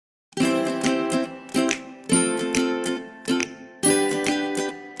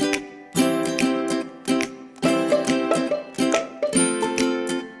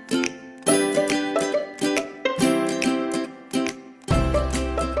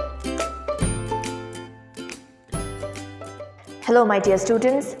Hello my dear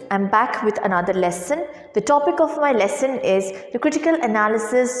students, I'm back with another lesson. The topic of my lesson is the critical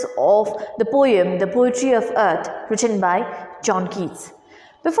analysis of the poem The Poetry of Earth, written by John Keats.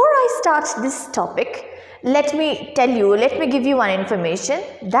 Before I start this topic, let me give you one information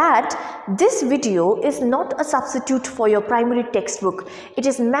that this video is not a substitute for your primary textbook. It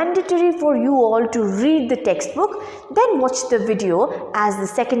is mandatory for you all to read the textbook, then watch the video as the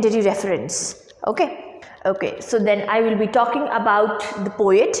secondary reference. Okay, so then I will be talking about the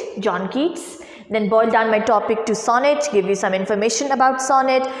poet John Keats, then boil down my topic to sonnet, give you some information about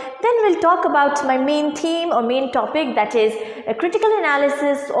sonnet, then we'll talk about my main theme or main topic, that is a critical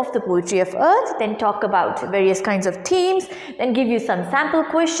analysis of the poetry of earth, then talk about various kinds of themes, then give you some sample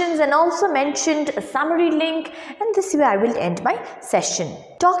questions and also mentioned a summary link, and this way I will end my session.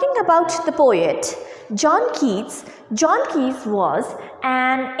 Talking about the poet John Keats was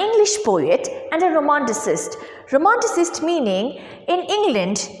an English poet and a romanticist. Romanticist meaning in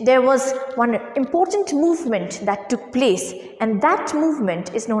England there was one important movement that took place, and that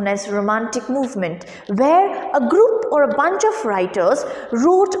movement is known as Romantic movement, where a group or a bunch of writers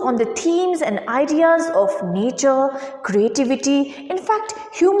wrote on the themes and ideas of nature, creativity. In fact,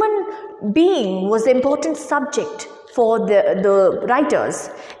 human being was the important subject for the writers,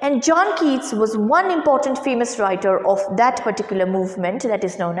 and John Keats was one important famous writer of that particular movement that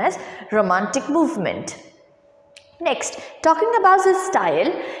is known as Romantic movement. Next, talking about his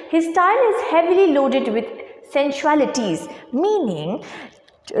style is heavily loaded with sensualities, meaning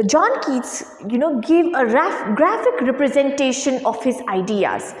John Keats, gave a graphic representation of his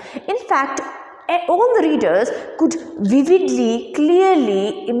ideas. In fact, all the readers could vividly,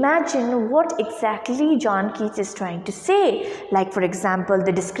 clearly imagine what exactly John Keats is trying to say. Like, for example,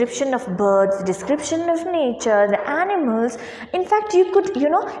 the description of birds, the description of nature, the animals. In fact, you can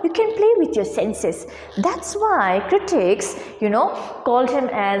play with your senses. That's why critics, called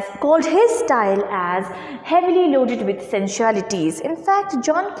his style as heavily loaded with sensualities. In fact,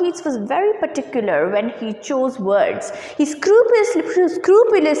 John Keats was very particular when he chose words. He scrupulously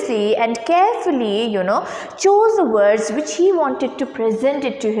and carefully chose the words which he wanted to present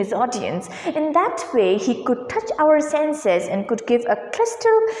it to his audience. In that way, he could touch our senses and could give a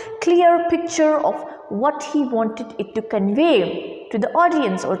crystal clear picture of what he wanted it to convey to the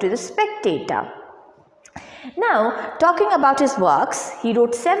audience or to the spectator. Now, talking about his works, he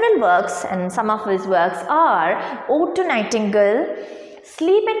wrote several works, and some of his works are Ode to Nightingale,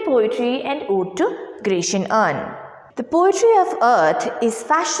 Sleep and Poetry, and Ode to Grecian Urn. The poetry of earth is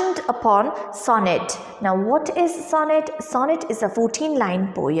fashioned upon sonnet. Now, what is sonnet? Sonnet is a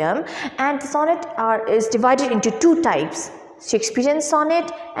 14-line poem, and the sonnet is divided into two types: Shakespearean sonnet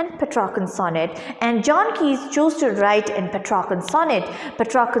and Petrarchan sonnet. And John Keats chose to write in Petrarchan sonnet.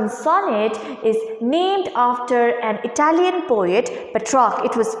 Petrarchan sonnet is named after an Italian poet, Petrarch.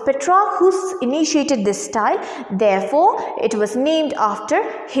 It was Petrarch who initiated this style. Therefore, it was named after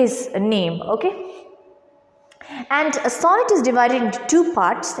his name. Okay. And a sonnet is divided into two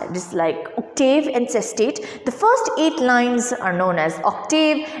parts, that is like octave and sestet. The first 8 lines are known as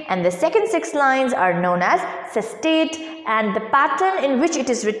octave, and the second 6 lines are known as sestet, and the pattern in which it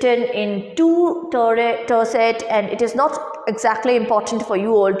is written in 2 tercet, and it is not exactly important for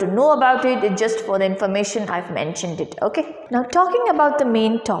you all to know about it, it's just for the information I've mentioned it. Okay. Now, talking about the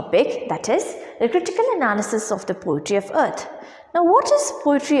main topic, that is the critical analysis of the poetry of earth. Now, what is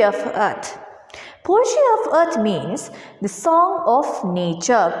poetry of earth? Poetry of earth means the song of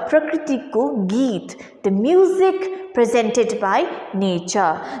nature, Prakriti ko Geet, the music presented by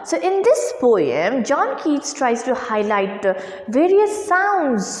nature. So in this poem, John Keats tries to highlight the various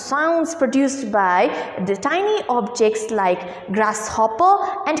sounds produced by the tiny objects like grasshopper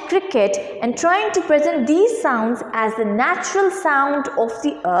and cricket, and trying to present these sounds as the natural sound of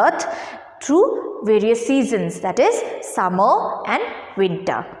the earth through various seasons, that is summer and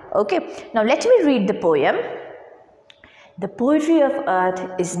winter. Okay, now let me read the poem. The poetry of earth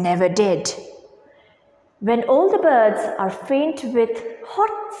is never dead. When all the birds are faint with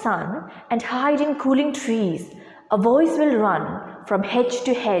hot sun and hide in cooling trees, a voice will run from hedge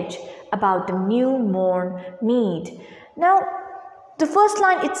to hedge about the new morn mead. Now, the first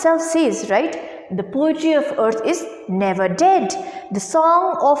line itself says, right, the poetry of earth is never dead. The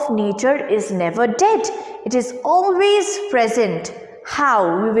song of nature is never dead. It is always present.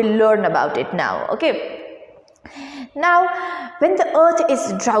 How? We will learn about it now. Okay. Now, when the earth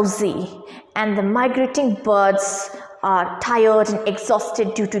is drowsy and the migrating birds are tired and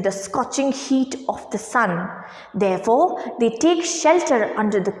exhausted due to the scorching heat of the sun, therefore, they take shelter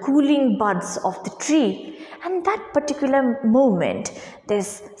under the cooling buds of the tree. And that particular moment,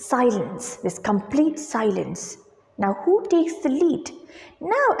 there's silence, there's complete silence. Now who takes the lead?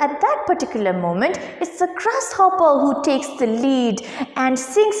 Now at that particular moment, it's the grasshopper who takes the lead and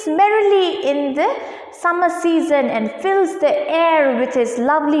sings merrily in the summer season and fills the air with his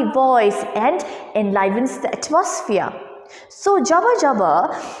lovely voice and enlivens the atmosphere. So jaba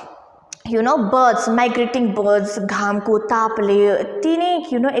birds, migrating birds, घामको तापले यति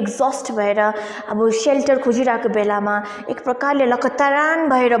नै exhaust भएर अब shelter खोजिरहेको बेलामा एक प्रकारले लकतरान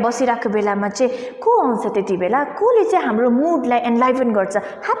भएर बसिरहेको बेलामा चाहिँ को आउँछ त्यति बेला कोले चाहिँ हाम्रो मुडलाई एनलाइभन गर्छ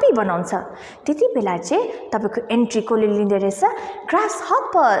ह्यापी बनाउँछ त्यति बेला चाहिँ तपाईको एन्ट्री कोले लिँदै रहेछ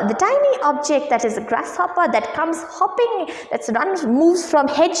grasshopper, the tiny object that is a grasshopper that comes hopping, that moves from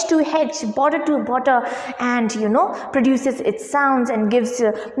hedge to hedge, border to border, and produces its sounds and gives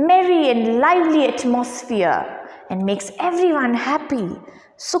a merry and lively atmosphere and makes everyone happy.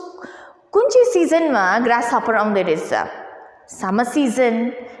 So kunchi season ma grasshopper आउँदै रहेछ summer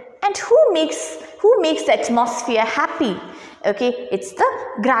season, and who makes the atmosphere happy? Okay, it's the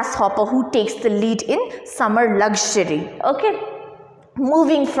grasshopper who takes the lead in summer luxury. Okay,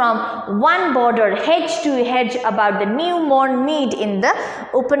 moving from one border hedge to hedge about the newborn mead in the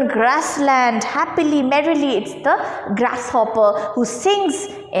open grassland happily merrily, it's the grasshopper who sings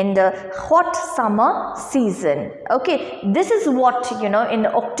in the hot summer season. Okay, this is what in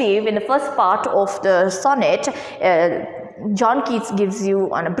the octave, in the first part of the sonnet, John Keats gives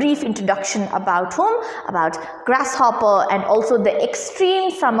you on a brief introduction about whom? About grasshopper, and also the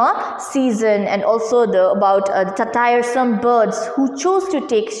extreme summer season, and also about the tiresome birds who chose to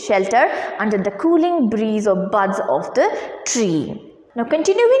take shelter under the cooling breeze or buds of the tree. Now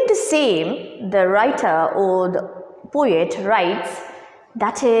continuing the same, the writer or the poet writes,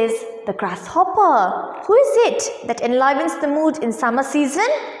 that is the grasshopper. Who is it that enlivens the mood in summer season?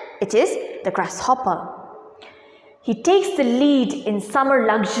 It is the grasshopper. He takes the lead in summer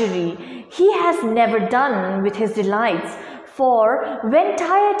luxury. He has never done with his delights, for when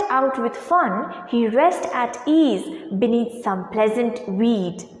tired out with fun, he rests at ease beneath some pleasant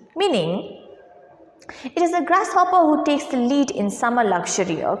weed. Meaning, it is the grasshopper who takes the lead in summer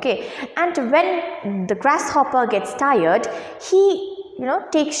luxury, okay? And when the grasshopper gets tired, he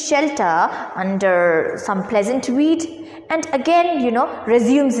takes shelter under some pleasant weed, and again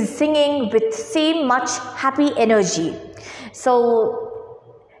resumes his singing with same much happy energy. So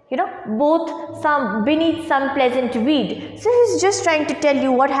both beneath some pleasant weed. So he's just trying to tell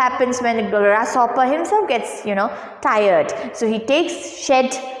you what happens when the grasshopper himself gets tired. So he takes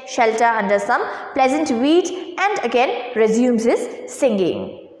shelter under some pleasant weed and again resumes his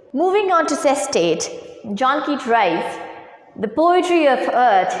singing. Moving on to Asstt, John Keats writes, the poetry of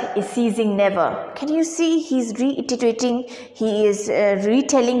earth is ceasing never. Can you see he's reiterating, he is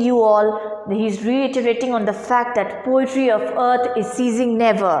retelling you all, he's reiterating on the fact that poetry of earth is ceasing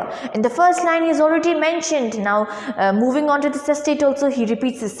never. In the first line he's already mentioned. Now moving on to the Asstt also, he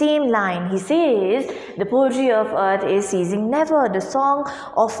repeats the same line. He says the poetry of earth is ceasing never. The song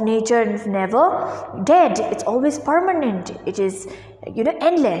of nature is never dead. It's always permanent. It is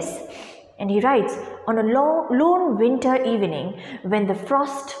endless. And he writes, on a lone winter evening, when the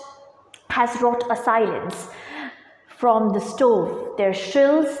frost has wrought a silence, from the stove there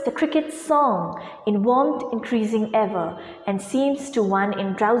shrills the cricket's song, in warmth increasing ever, and seems to one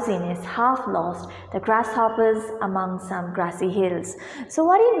in drowsiness half lost, the grasshoppers among some grassy hills. So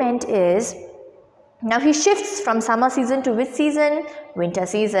what he meant is, now he shifts from summer season to which season? Winter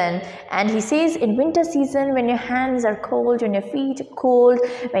season. And he says in winter season, when your hands are cold, when your feet are cold,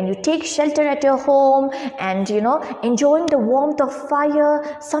 when you take shelter at your home and enjoying the warmth of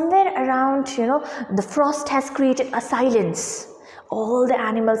fire, somewhere around the frost has created a silence. All the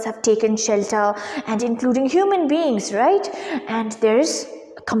animals have taken shelter, and including human beings, right? And there is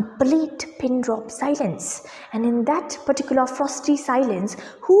complete pin drop silence, and in that particular frosty silence,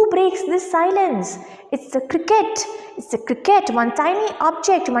 who breaks this silence? It's the cricket. It's the cricket, one tiny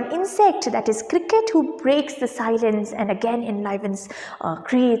object, one insect, that is cricket, who breaks the silence and again enlivens,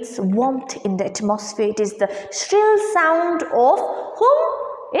 creates warmth in the atmosphere. It is the shrill sound of whom?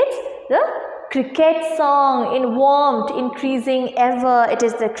 It's the cricket song, in warmth increasing ever. It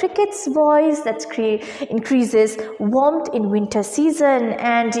is the cricket's voice that increases warmth in winter season.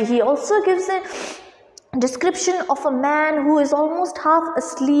 And he also gives a description of a man who is almost half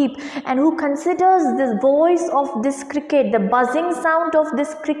asleep and who considers the voice of this cricket, the buzzing sound of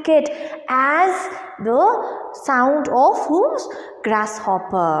this cricket, as the sound of whose?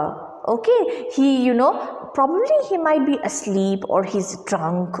 Grasshopper. Okay, he probably he might be asleep or he's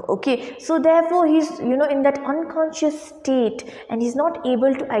drunk. Okay, so therefore he's in that unconscious state and he's not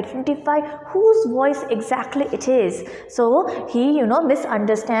able to identify whose voice exactly it is. So he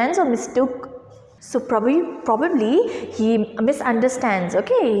misunderstands or mistook So probably he misunderstands,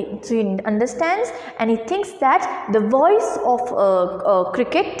 okay? So he understands and he thinks that the voice of a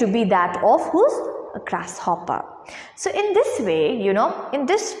cricket to be that of whose? A grasshopper. So in this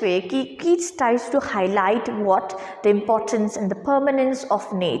way, Keats tries to highlight what the importance and the permanence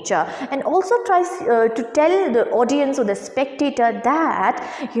of nature, and also tries to tell the audience or the spectator that,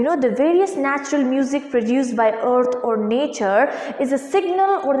 the various natural music produced by earth or nature is a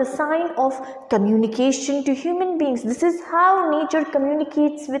signal or the sign of communication to human beings. This is how nature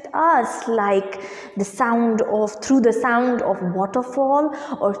communicates with us, like through the sound of waterfall,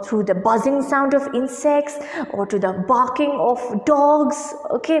 or through the buzzing sound of insects, or to the barking of dogs.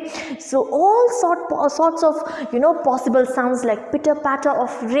 Okay, so all sorts of possible sounds like pitter patter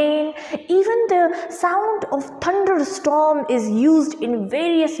of rain. Even the sound of thunderstorm is used in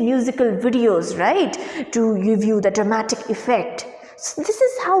various musical videos, right, to give you the dramatic effect. So this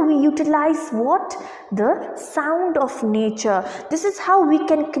is how we utilize what? The sound of nature. This is how we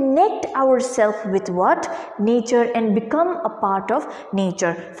can connect ourselves with what? Nature, and become a part of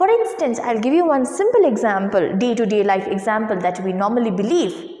nature. For instance, I'll give you one simple example, day-to-day life example that we normally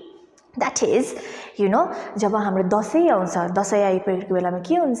believe. That is, जब हाम्रो दसैँ आउँछ, दसैँ आइपरेको बेलामा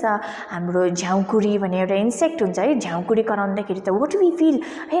के हुन्छ, हाम्रो झ्याउकुरी भन्ने एउटा insect हुन्छ है, झ्याउकुरी कराउँदाखेरि त what do we feel?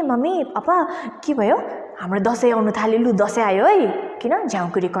 हे मम्मी पापा के भयो, हाम्रो दसैँ आउनु थाल्यो, लु दसैँ आयो है, किन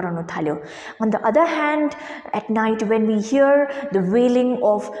झ्याउकुरी कराउनु थाल्यो. On the other hand, at night when we hear the wailing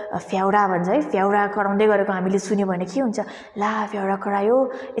of फ्याउरा भन्छ है, फ्याउरा कराउँदै गरेको हामीले सुन्यो भने के हुन्छ, ला फ्याउरा करायो,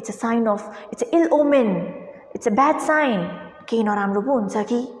 it's a sign of, it's an ill omen, it's a bad sign, केही नराम्रो पो हुन्छ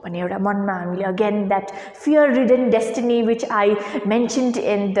कि भन्ने एउटा मनमा हामीले, again that fear ridden destiny which I mentioned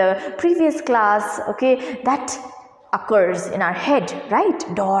in the previous class, okay, that occurs in our head, right?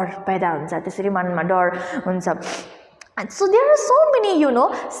 डर पैदा हुन्छ, त्यसरी मनमा डर हुन्छ. And so there are so many,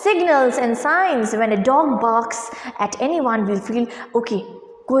 signals and signs. When a dog barks at anyone, we'll feel, okay,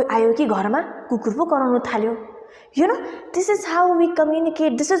 कोही आयो कि घरमा, कुकुर पो कराउनु थाल्यो. This is how we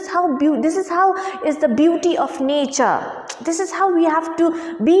communicate. This is how is the beauty of nature. This is how we have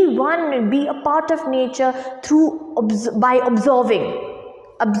to be one, be a part of nature by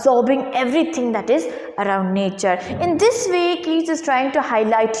absorbing everything that is around nature. In this way, Keats is trying to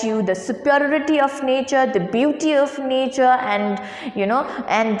highlight you the superiority of nature, the beauty of nature, and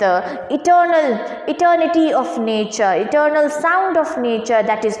and the eternity of nature, eternal sound of nature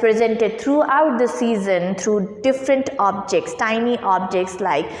that is presented throughout the season through different objects, tiny objects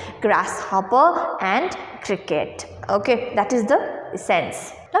like grasshopper and cricket. Okay, that is the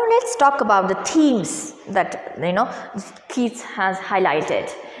essence. Now let's talk about the themes that Keats has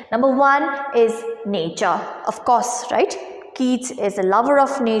highlighted. Number one is nature, of course, right? Keats is a lover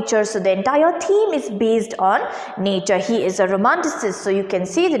of nature, so the entire theme is based on nature. He is a romanticist, so you can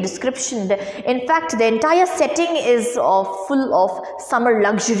see the description. In fact, the entire setting is full of summer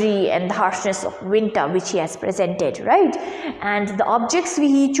luxury and the harshness of winter, which he has presented, right? And the objects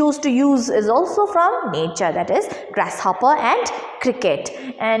he chose to use is also from nature, that is grasshopper and cricket,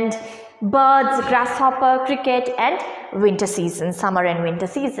 and birds, grasshopper, cricket, and winter season, summer and winter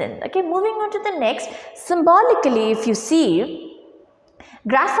season. Okay, moving on to the next. Symbolically, if you see,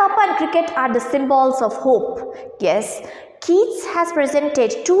 grasshopper and cricket are the symbols of hope. Yes, Keats has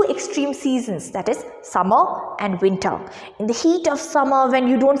presented two extreme seasons, that is summer and winter. In the heat of summer, when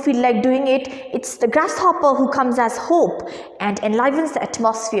you don't feel like doing it, it's the grasshopper who comes as hope and enlivens the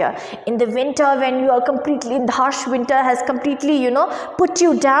atmosphere. In the winter, when you are completely, in the harsh winter has completely, put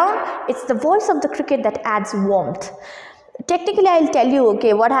you down, it's the voice of the cricket that adds warmth. Technically, I'll tell you,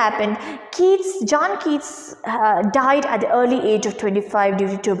 okay, what happened. John Keats died at the early age of 25 due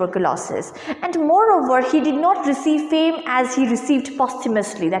to tuberculosis, and moreover, he did not receive fame as he received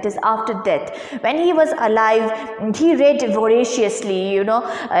posthumously, that is after death. When he was alive, he read voraciously,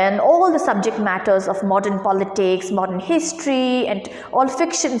 and all the subject matters of modern politics, modern history, and all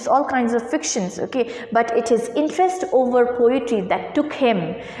fictions, all kinds of fictions, okay. But it is interest over poetry that took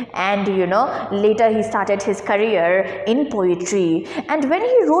him, and later he started his career in poetry. And when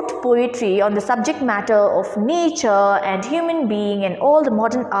he wrote poetry on the subject matter of nature and human being and all the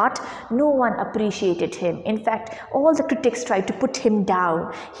modern art, no one appreciated him. In fact, all the critics tried to put him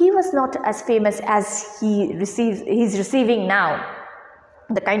down. He was not as famous as he's receiving now,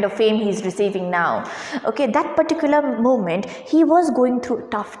 the kind of fame he's receiving now. Okay, that particular moment he was going through a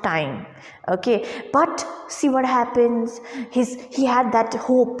tough time. Okay, but see what happens. He had that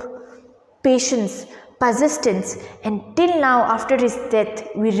hope, patience, persistence, and till now after his death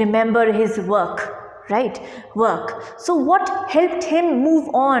we remember his work, right? Work. So what helped him move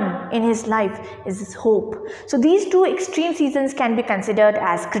on in his life is his hope. So these two extreme seasons can be considered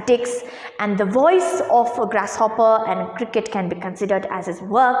as critics, and the voice of a grasshopper and cricket can be considered as his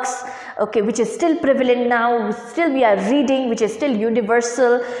works, okay, which is still prevalent now, still we are reading, which is still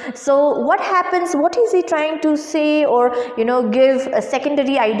universal. So what happens, what is he trying to say or give a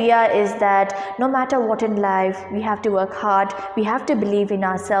secondary idea is that no matter what in life, we have to work hard, we have to believe in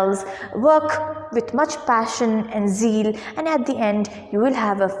ourselves, work with much passion and zeal, and at the end you will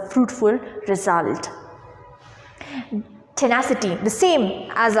have a fruitful result. Tenacity, the same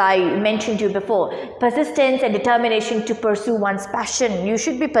as I mentioned to you before, persistence and determination to pursue one's passion. You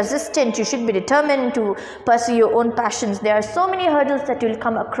should be persistent, you should be determined to pursue your own passions. There are so many hurdles that you'll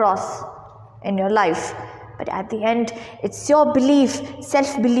come across in your life, but at the end it's your belief,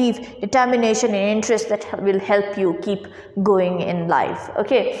 self-belief, determination and interest that will help you keep going in life.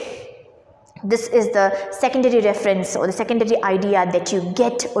 Okay, this is the secondary reference or the secondary idea that you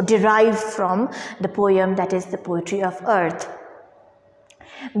get or derive from the poem, that is the poetry of earth.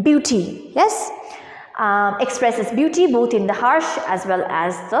 Beauty, yes, expresses beauty both in the harsh as well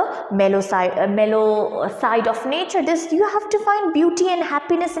as the mellow side of nature. This, you have to find beauty and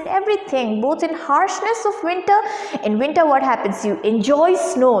happiness in everything, both in harshness of winter. In winter what happens, you enjoy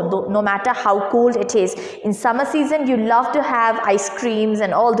snow no matter how cold it is. In summer season you love to have ice creams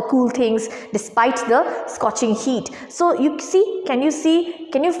and all the cool things despite the scorching heat. So you see, can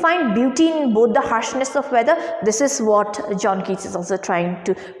you find beauty in both the harshness of weather? This is what John Keats is also trying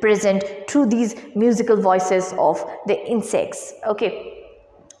to present through these musical voices of the insects. Okay,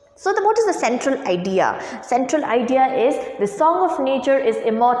 so what is the central idea? Central idea is the song of nature is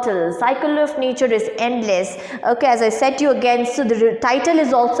immortal, cycle of nature is endless. Okay, as I said to you again, so the title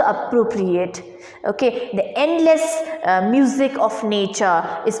is also appropriate. Okay, the endless music of nature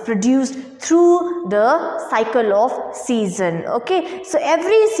is produced through the cycle of season. Okay, so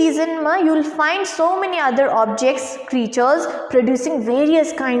every season you will find so many other objects, creatures producing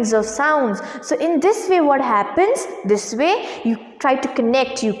various kinds of sounds. So in this way what happens, this way you try to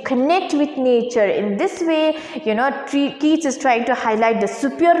connect, you connect with nature. In this way, Keats is trying to highlight the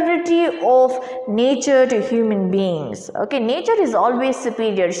superiority of nature to human beings. Okay, nature is always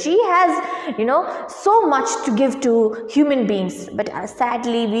superior. She has, so much to give to human beings, but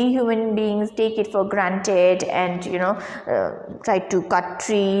sadly we human beings take it for granted and, try to cut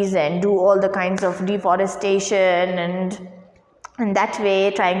trees and do all the kinds of deforestation and that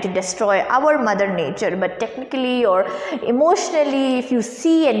way trying to destroy our mother nature. But technically or emotionally, if you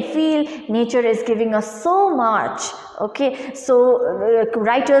see and feel, nature is giving us so much. Okay, so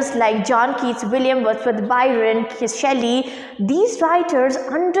writers like John Keats, William Wordsworth, Byron, Shelley, these writers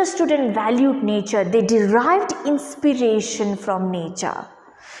understood and valued nature. They derived inspiration from nature.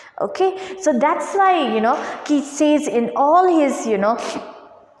 Okay, so that's why Keats says in all his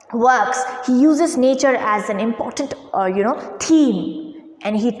works, he uses nature as an important theme,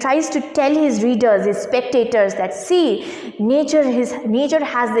 and he tries to tell his readers, his spectators, that see, nature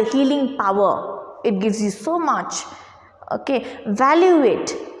has the healing power. It gives you so much. Okay, value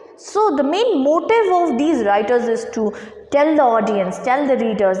it. So the main motive of these writers is to tell the audience, tell the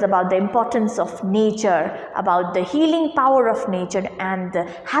readers about the importance of nature, about the healing power of nature and the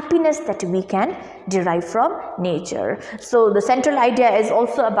happiness that we can derive from nature. So the central idea is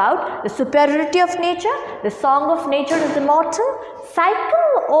also about the superiority of nature. The song of nature is immortal.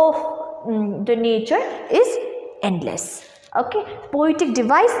 Cycle of the nature is endless. Okay, poetic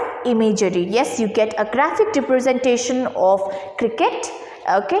device, imagery. Yes, you get a graphic representation of cricket,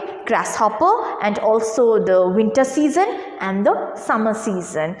 okay, grasshopper, and also the winter season and the summer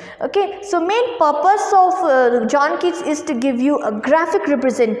season. Okay, so main purpose of John Keats is to give you a graphic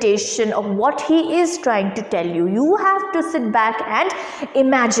representation of what he is trying to tell you. You have to sit back and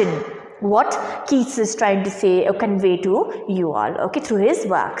imagine what Keats is trying to say or convey to you all, okay, through his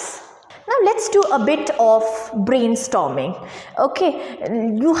works. Now let's do a bit of brainstorming. Okay,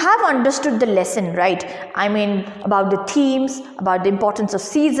 you have understood the lesson, right? I mean, about the themes, about the importance of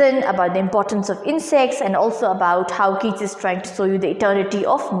season, about the importance of insects, and also about how Keats is trying to show you the eternity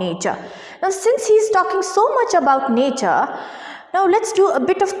of nature. Now since he is talking so much about nature, now let's do a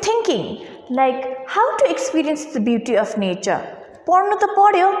bit of thinking, like how to experience the beauty of nature. पढ्नु त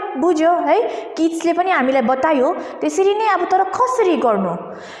पढ्यो बुझ्यो है किट्सले पनि हामीलाई बतायो त्यसरी नै अब तर कसरी गर्नु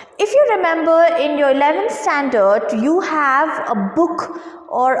If you remember in your 11th standard you have a book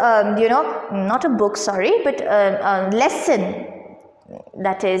or not a book, sorry, but a lesson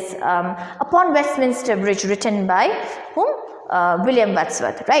that is upon Westminster Bridge, written by whom? William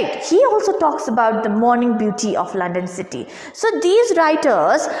Wordsworth, right? He also talks about the morning beauty of London city. So these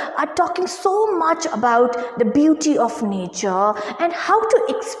writers are talking so much about the beauty of nature and how to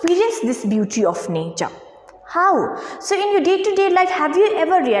experience this beauty of nature. How? So in your day-to-day life, have you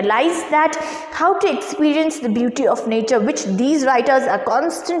ever realized that how to experience the beauty of nature, which these writers are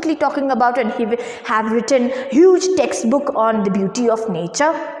constantly talking about, and have written huge textbook on the beauty of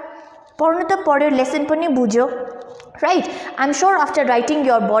nature? Padhnu ta padhyo, lesson pani bujhyo, right? I'm sure after writing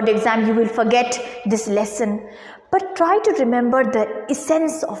your board exam, you will forget this lesson. But try to remember the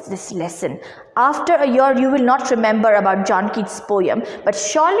essence of this lesson. After a year, you will not remember about John Keats' poem, but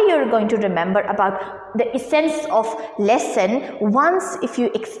surely you're going to remember about the essence of lesson once if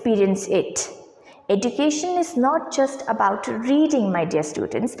you experience it. Education is not just about reading, my dear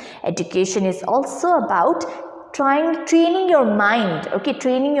students. Education is also about training your mind, okay,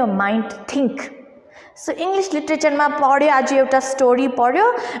 training your mind to think. So English literature ma padyo, aaj euta story padyo,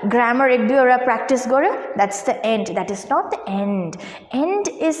 grammar ek dui euta practice garyo, that's the end. That is not the end. End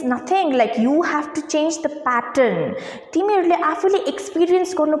is nothing. Like, you have to change the pattern. Timirhरुले आफूले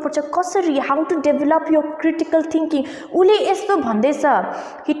experience गर्नुपर्छ कसरी, how to develop your critical thinking. उले यस्तो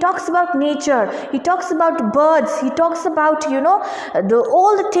भन्दैछ. He talks about nature, he talks about birds, he talks about, you know,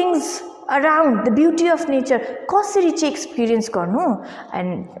 all the things around the beauty of nature. Kasari cha experience garnu.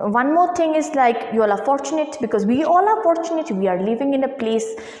 And one more thing is, like, you all are fortunate, because we all are fortunate. We are living in a place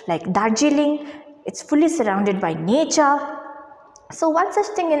like Darjeeling. It's fully surrounded by nature. So one such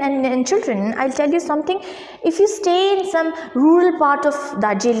thing in children, I'll tell you something. If you stay in some rural part of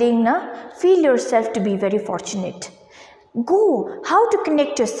Darjeeling, feel yourself to be very fortunate. Go. How to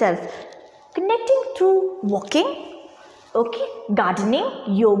connect yourself? Connecting through walking, okay, gardening,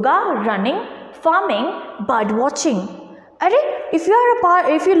 yoga, running, farming, bird watching. If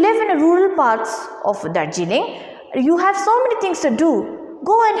you live in a rural parts of Darjeeling, you have so many things to do.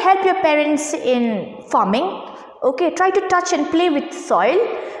 Go and help your parents in farming. Okay, try to touch and play with soil.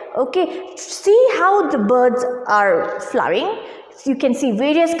 Okay, see how the birds are flowering. You can see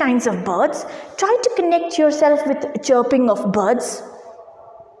various kinds of birds. Try to connect yourself with chirping of birds.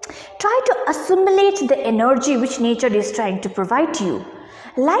 Try to assimilate the energy which nature is trying to provide to you.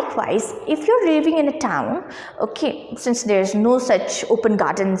 Likewise, if you're living in a town, okay, since there's no such open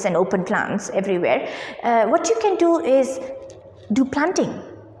gardens and open plants everywhere, what you can do is do planting,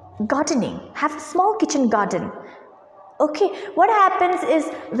 gardening, have a small kitchen garden. Okay, what happens is,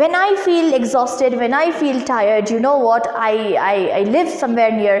 when I feel exhausted, when I feel tired, you know what, I live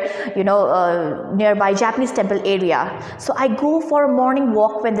somewhere near, you know, nearby Japanese temple area. So I go for a morning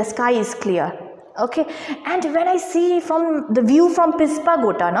walk when the sky is clear. Okay, and when I see from the view from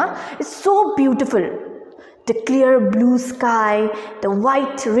Dewkota, it's so beautiful. The clear blue sky, the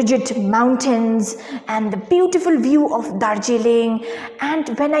white rigid mountains, and the beautiful view of Darjeeling. And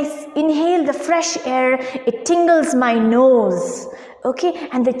when I inhale the fresh air, it tingles my nose. Okay,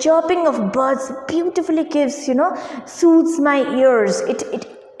 and the chirping of birds beautifully gives, you know, soothes my ears. It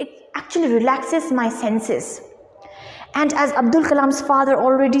actually relaxes my senses. And as Abdul Kalam's father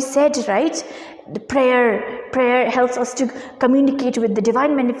already said, right, the prayer helps us to communicate with the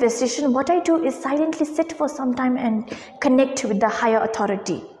divine manifestation. What I do is silently sit for some time and connect with the higher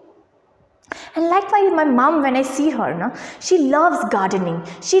authority. And likewise, my mom, when I see her, she loves gardening.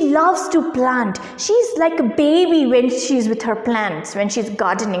 She loves to plant. She's like a baby when she's with her plants, when she's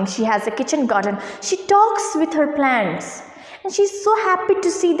gardening. She has a kitchen garden. She talks with her plants. And she's so happy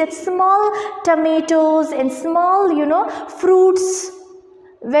to see that small tomatoes and small, you know, fruits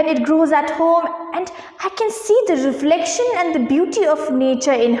when it grows at home. And I can see the reflection and the beauty of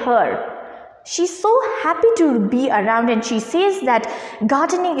nature in her. She's so happy to be around, and she says that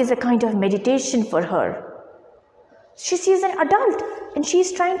gardening is a kind of meditation for her. She's an adult and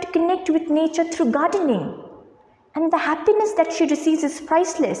she's trying to connect with nature through gardening. And the happiness that she receives is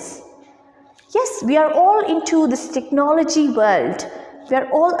priceless. Yes, we are all into this technology world. We are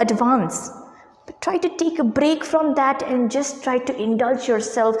all advanced. But try to take a break from that and just try to indulge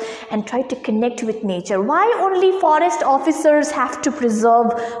yourself and try to connect with nature. Why only forest officers have to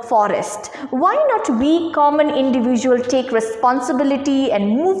preserve forest? Why not we common individual take responsibility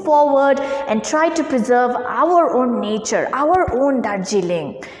and move forward and try to preserve our own nature, our own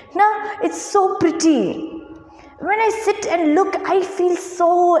Darjeeling? Now, it's so pretty. When I sit and look, I feel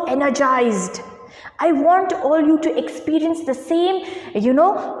so energized. I want all you to experience the same, you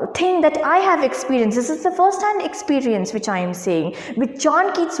know, thing that I have experienced. This is the first-hand experience which I am saying, which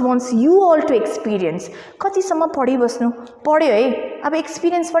John Keats wants you all to experience. Kati sama padi basnu, padi hai. Ab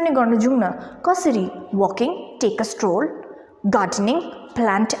experience parne garnu jaun na. Kasari? Walking, take a stroll, gardening,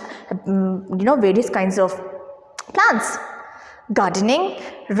 plant, you know, various kinds of plants. Gardening,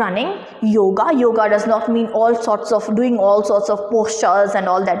 running, yoga. Yoga does not mean all sorts of doing all sorts of postures and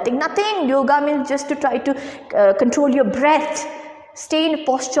all that thing. Nothing. Yoga means just to try to control your breath, stay in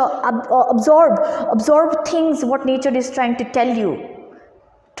posture, absorb things what nature is trying to tell you.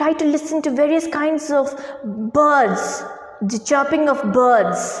 Try to listen to various kinds of birds, the chirping of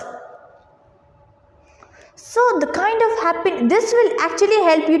birds. So the kind of this will actually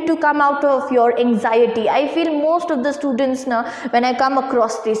help you to come out of your anxiety. I feel most of the students now, when I come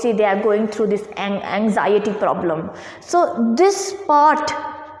across, they say they are going through this anxiety problem. So this part,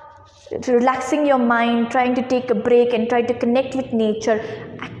 relaxing your mind, trying to take a break and try to connect with nature,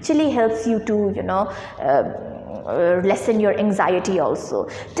 actually helps you to, lessen your anxiety also.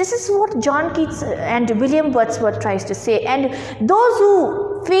 This is what John Keats and William Wordsworth tries to say. And those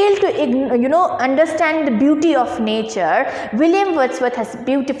who fail to understand the beauty of nature, William Wordsworth has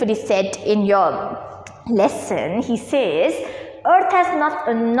beautifully said in your lesson. He says, earth has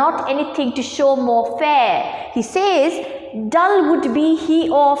not anything to show more fair. He says, dull would be he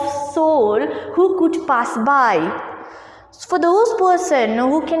of soul who could pass by. For those person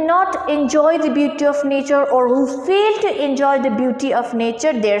who cannot enjoy the beauty of nature or who fail to enjoy the beauty of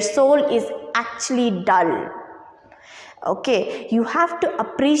nature, their soul is actually dull. Okay, you have to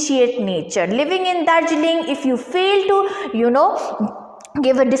appreciate nature. Living in Darjeeling, if you fail to,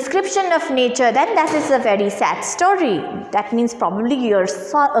 give a description of nature, then that is a very sad story. That means probably your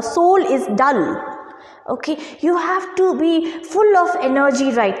soul is dull. Okay, you have to be full of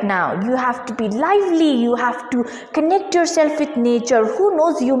energy right now. You have to be lively. You have to connect yourself with nature. Who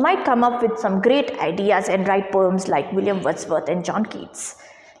knows, you might come up with some great ideas and write poems like William Wordsworth and John Keats.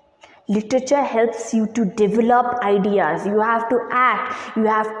 Literature helps you to develop ideas. You have to act, you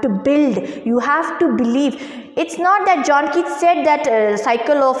have to build, you have to believe. It's not that John Keats said that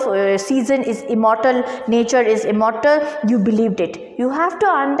cycle of season is immortal, nature is immortal, you believed it. You have to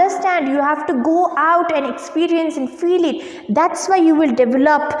understand, you have to go out and experience and feel it. That's why you will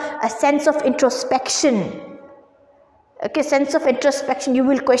develop a sense of introspection. Okay, sense of introspection. You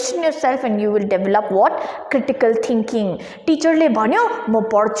will question yourself and you will develop what? Critical thinking. Teacher le bhanyo, ma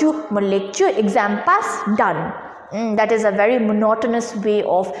padchu, ma lekchu, exam pass, done. That is a very monotonous way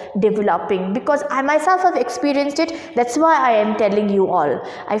of developing, because I myself have experienced it. That's why I am telling you all.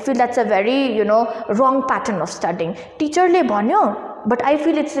 I feel that's a very, wrong pattern of studying. Teacher le bhanyo, but I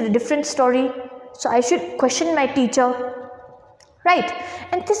feel it's a different story. So I should question my teacher. Right,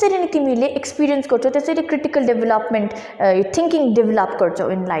 and त्यसरी नै तिमीले experience गर्छौ, त्यसरी critical development thinking develop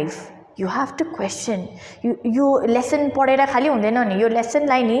गर्छौ in life. You have to question. यो lesson पढेर खाली हुँदैन नि, यो lesson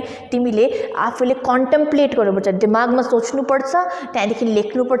लाई नि तिमीले आफूले contemplate गर्नुपर्छ, दिमागमा सोच्नु पर्छ, त्यहाँदेखि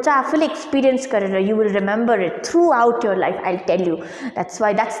लेख्नु पर्छ, आफूले experience गरेर. You will remember it throughout your life, I'll tell you. That's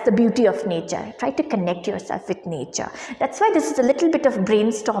why that's the beauty of nature. Try to connect yourself with nature. That's why this is a little bit of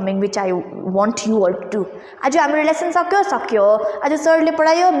brainstorming which I want you all to do. आज हाम्रो lesson सक्यो, आज सरले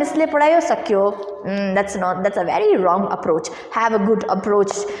पढायो, मिसले पढायो, सक्यो. That's a very wrong approach. Have a good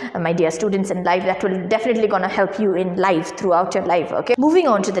approach, my dear students, in life. That will definitely gonna help you in life, throughout your life. Okay, moving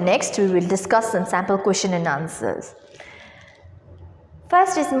on to the next, we will discuss some sample question and answers.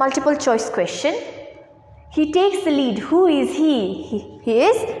 First is multiple choice question. He takes the lead. Who is he? He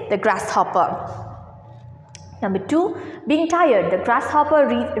is the grasshopper. Number 2, being tired, the grasshopper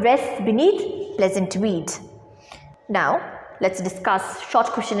rests beneath pleasant weed. Now let's discuss short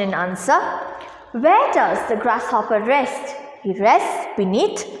question and answer. Where does the grasshopper rest? He rests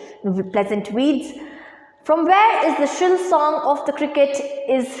beneath pleasant weeds. From where is the shrill song of the cricket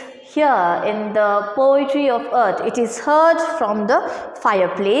is here in the poetry of earth? It is heard from the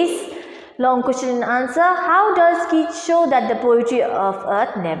fireplace. Long question and answer. How does Keats show that the poetry of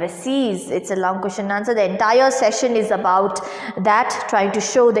earth never ceases? It's a long question and answer. The entire session is about that, trying to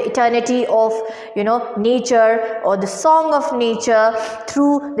show the eternity of, nature, or the song of nature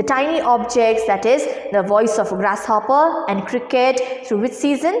through the tiny objects, that is the voice of a grasshopper and cricket, through which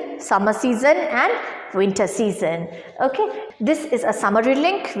season? Summer season and winter season. Okay, this is a summary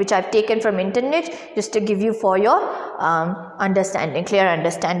link which I've taken from internet just to give you for your understanding, clear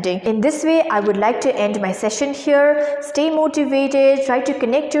understanding. In this way, I would like to end my session here. Stay motivated, try to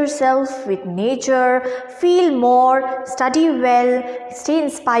connect yourself with nature, feel more, study well, stay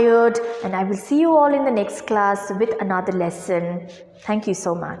inspired, and I will see you all in the next class with another lesson. Thank you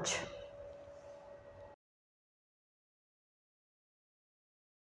so much.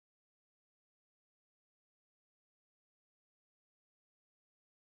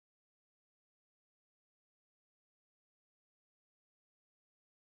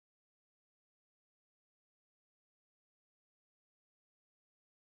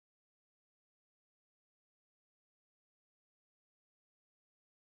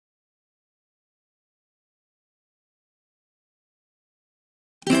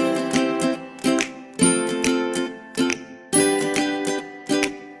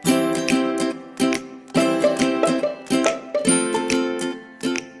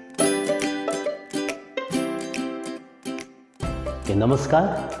 नमस्कार,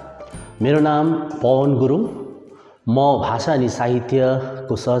 मेरो नाम पवन गुरुङ। म भाषा अनि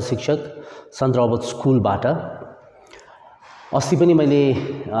साहित्यको सहशिक्षक सन्त Robert स्कुलबाट। अस्ति पनि मैले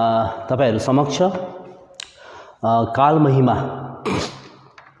तपाईहरु समक्ष कालमहिमा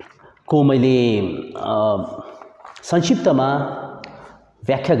को मैले संक्षिप्तमा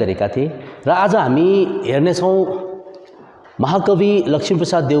व्याख्या गरेका थिए र आज हामी हेर्नेछौं महाकवि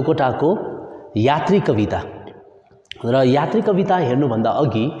लक्ष्मीप्रसाद देवकोटाको यात्री कविता। र यात्री कविता हेर्नुभन्दा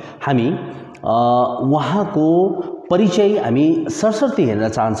अघि हामी उहाँको परिचय हामी सरसर्ती हेर्न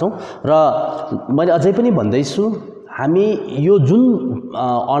चाहन्छौं र मैले अझै पनि भन्दैछु, हामी यो जुन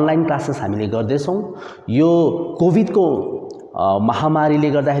अनलाइन क्लासेस हामीले गर्दैछौं, यो कोभिडको महामारीले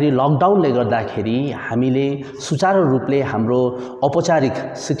गर्दाखेरि, लकडाउनले गर्दाखेरि हामीले सुचारू रूपले हाम्रो औपचारिक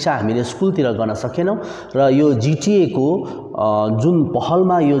शिक्षा हामीले स्कुलतिर गर्न सकेनौं र यो जीटीए को जुन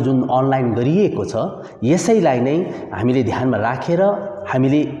पहलमा यो जुन अनलाइन गरिएको छ, यसैलाई नै हामीले ध्यानमा राखेर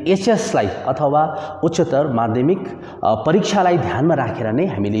हामीले एचएस लाई अथवा उच्चतर माध्यमिक परीक्षालाई ध्यानमा राखेर नै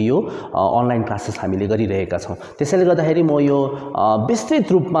हामीले यो अनलाइन क्लासेस हामीले गरिरहेका छौं। त्यसैले गर्दाखेरि म यो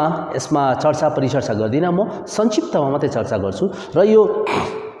विस्तृत रूपमा यसमा चर्चा परिचर्चा गर्दिन, म संक्षिप्तमा मात्रै चर्चा गर्छु र यो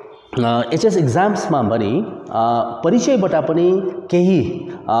एचएस एक्जाम्समा पनि परिचयबाट पनि केही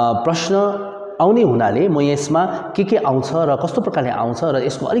प्रश्न आउने हुनाले म यसमा के आउँछ र कस्तो प्रकारले आउँछ र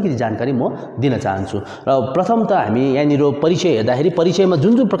यसको अलिकति जानकारी म दिन चाहन्छु। र प्रथम त हामी यहाँनिर परिचय हेर्दाखेरि परिचयमा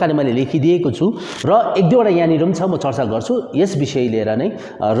जुन जुन प्रकारले मैले लेखिदिएको छु र एक दुईवटा यहाँनिर पनि छ, म चर्चा गर्छु यस विषय लिएर नै।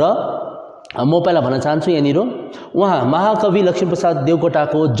 र म पहिला भन्न चाहन्छु, यहाँनिर उहाँ महाकवि लक्ष्मीप्रसाद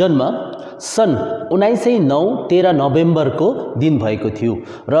देवकोटाको जन्म सन् 1909 13 नोभेम्बरको दिन भएको थियो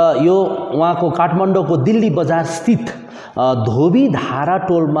र यो उहाँको काठमाडौँको दिल्ली बजार स्थित धोबी धारा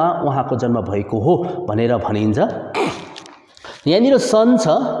टोलमा उहाँको जन्म भएको हो भनेर भनिन्छ। यहाँनिर सन छ,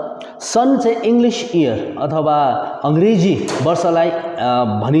 सन चाहिँ इंग्लिश इयर अथवा अंग्रेजी वर्षलाई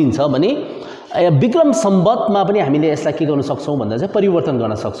भनिन्छ भने विक्रम सम्वतमा पनि हामीले यसलाई के गर्न सक्छौं भन्दा चाहिँ परिवर्तन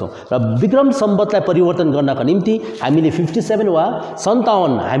गर्न सक्छौं र विक्रम सम्वतलाई परिवर्तन गर्नका निम्ति हामीले 57 वा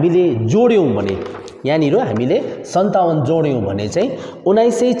 57 हामीले जोड्यौं भने, यहाँनिर हामीले 57 जोड्यौं भने चाहिँ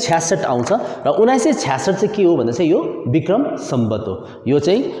 1966 आउँछ र 1966 चाहिँ के हो भन्दा चाहिँ यो विक्रम सम्वत हो। यो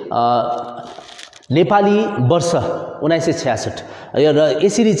चाहिँ नेपाली वर्ष 1966 र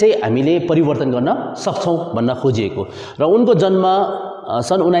यसरी चाहिँ हामीले परिवर्तन गर्न सक्छौं भन्न खोजिएको। र उनको जन्म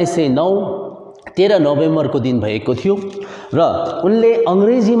सन् 1909 13 नोभेम्बरको दिन भएको थियो र उनले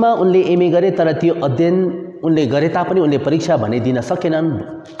अंग्रेजीमा उनले एमए गरे, तर त्यो अध्ययन उनले गरे तापनि उनले परीक्षा भने दिन सकेनन्,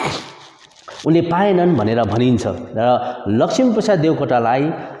 उनले पाएनन् भनेर भनिन्छ। र लक्ष्मीप्रसाद देवकोटालाई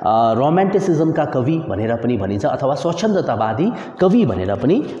रोमान्टिसिज्मका कवि भनेर पनि भनिन्छ अथवा स्वच्छन्दतावादी कवि भनेर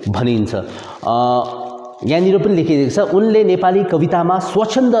पनि भनिन्छ। यहाँनिर पनि लेखिएको छ, उनले नेपाली कवितामा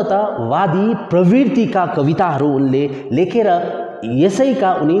स्वच्छन्दतावादी प्रवृत्तिका कविताहरू उनले लेखेर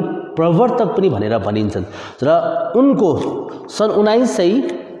यसैका उनी प्रवर्तक पनि भनेर भनिन्छन्। र उनको सन्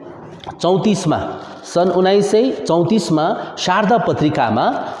 1934 मा शारदा पत्रिकामा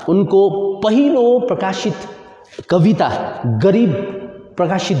उनको पहिलो प्रकाशित कविता गरीब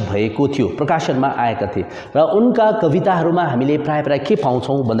प्रकाशित भएको थियो, प्रकाशनमा आएका थिए र उनका कविताहरूमा हामीले प्राय के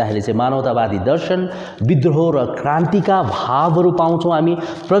पाउँछौं भन्दाखेरि चाहिँ मानवतावादी दर्शन, विद्रोह र क्रान्तिका भावहरू पाउँछौं हामी।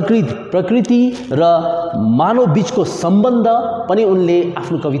 प्रकृति र मानव बीचको सम्बन्ध पनि उनले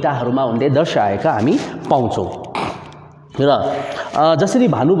आफ्नो कविताहरूमा उनले दर्शाएका हामी पाउँछौं। र जसरी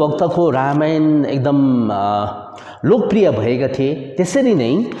भानुभक्तको रामायण एकदम लोकप्रिय भएका थिए, त्यसरी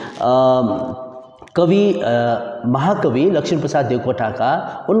नै महाकवि लक्ष्मीप्रसाद देवकोटाका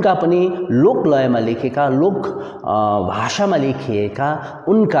उनका पनि लोकलयमा लेखेका, लोक भाषामा लेखिएका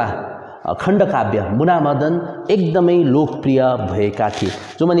उनका खण्डकाव्य मुनामदन एकदमै लोकप्रिय भएका थिए,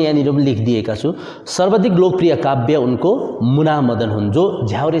 जो मैले यहाँनिर पनि लेखिदिएका छु। सर्वाधिक लोकप्रिय काव्य उनको मुनामदन हुन्, जो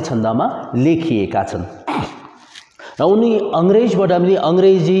झ्याउरे छन्दमा लेखिएका छन्। र उनी अंग्रेजबाट पनि,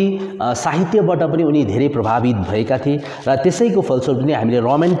 अंग्रेजी साहित्यबाट पनि उनी धेरै प्रभावित भएका थिए र त्यसैको फलस्वरूप पनि हामीले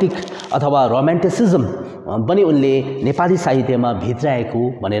रोमान्टिक अथवा रोमान्टिसिज्म पनि उनले नेपाली साहित्यमा भित्राएको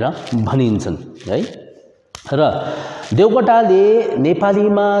भनेर भनिन्छन् है। र देवकोटाले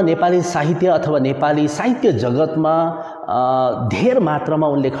नेपालीमा, नेपाली साहित्य अथवा नेपाली साहित्य जगतमा धेर मात्रामा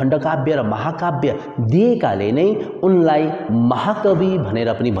उनले खण्डकाव्य र महाकाव्य दिएकाले नै उनलाई महाकवि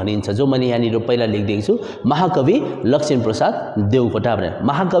भनेर पनि भनिन्छ, जो मैले यहाँनिर पहिला लेखिदिएको छु, महाकवि लक्ष्मीप्रसाद देवकोटा भनेर।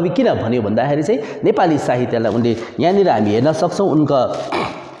 महाकवि किन भन्यो भन्दाखेरि चाहिँ नेपाली साहित्यलाई उनले यहाँनिर हामी हेर्न सक्छौं, उनका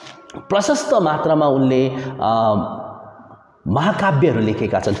प्रशस्त मात्रामा उनले महाकाव्यहरू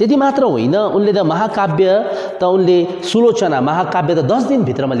लेखेका छन्। त्यति मात्र होइन, उनले त महाकाव्य त उनले सुलोचना महाकाव्य त 10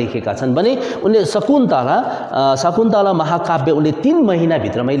 दिनभित्रमा लेखेका छन् भने उनले शकुन्तला महाकाव्य उनले 3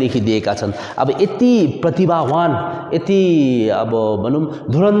 महिनाभित्रमै लेखिदिएका छन्। अब यति प्रतिभावान, यति अब भनौँ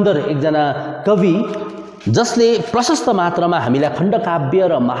धुरन्धर एकजना कवि जसले प्रशस्त मात्रामा हामीलाई खण्डकाव्य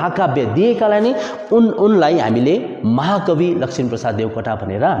र महाकाव्य दिएकालाई नै उनलाई हामीले महाकवि लक्ष्मीप्रसाद देवकोटा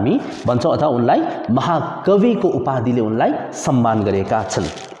भनेर हामी भन्छौँ अथवा उनलाई महाकविको उपाधिले उनलाई सम्मान गरेका छन्।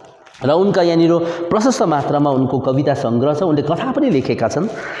 र उनका यहाँनिर प्रशस्त मात्रामा उनको कविता सङ्ग्रह छ, उनले कथा पनि लेखेका छन्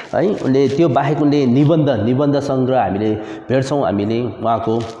है। उनले त्यो बाहेक उनले निबन्ध सङ्ग्रह हामीले भेट्छौँ, हामीले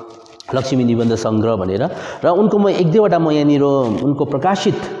उहाँको लक्ष्मी निबन्ध सङ्ग्रह भनेर। र उनको म 1-2वटा म यहाँनिर उनको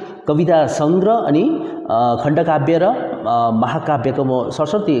प्रकाशित कविता सङ्ग्रह अनि खण्डकाव्य र महाकाव्यको म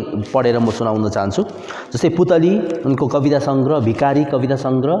सरस्वती पढेर म सुनाउन चाहन्छु। जस्तै पुतली उनको कविता सङ्ग्रह, भिकारी कविता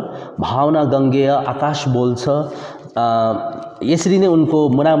सङ्ग्रह, भावना गङ्गेय, आकाश बोल्छ, यसरी नै उनको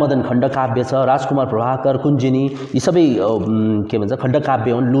मुनामदन खण्डकाव्य छ, राजकुमार प्रभाकर, कुञ्जिनी, यी सबै के भन्छ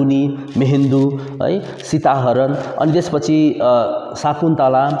खण्डकाव्य हुन्। लुनी, मेहेन्दु है, सीताहरण, अनि त्यसपछि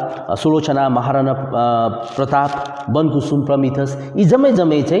शाकुन्तला, सुलोचना, महाराणा प्रताप, वनकुसुम, प्रमिथस, यी जम्मै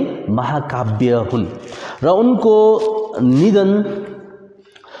चाहिँ महाकाव्य हुन्। र उनको निधन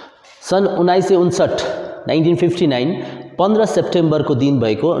सन् 1959 1959 15 सेप्टेम्बरको दिन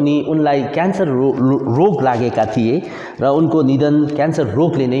भएको अनि उनलाई क्यान्सर रोग लागेका थिए र उनको निधन क्यान्सर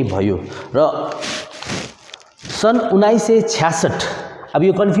रोगले नै भयो। र सन् 1966, अब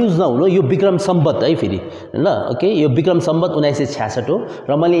यो कन्फ्युज नहुनु, यो विक्रम सम्वत है फेरि ल, ओके, यो विक्रम सम्वत 1966 हो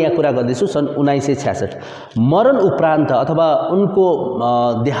र मैले यहाँ कुरा गर्दैछु सन् 1966। मरण उपरान्त अथवा उनको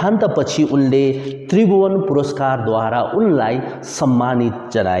देहान्तपछि उनले त्रिभुवन पुरस्कारद्वारा उनलाई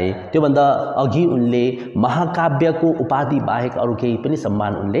सम्मानित जनाए। त्योभन्दा अघि उनले महाकाव्यको उपाधि बाहेक अरू केही पनि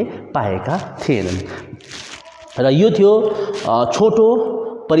सम्मान उनले पाएका थिएनन्। र यो थियो छोटो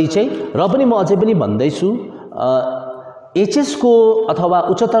परिचय। र पनि म अझै पनि भन्दैछु, एचएस को अथवा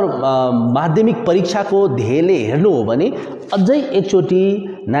उच्चतर माध्यमिक परीक्षाको ध्येयले हेर्नु हो भने अझै एकचोटि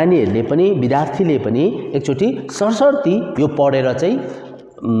नानीहरूले पनि, विद्यार्थीले पनि एकचोटि सरसर्ती यो पढेर चाहिँ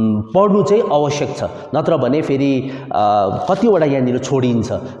पढ्नु चाहिँ आवश्यक छ, नत्र भने फेरि कतिवटा यहाँनिर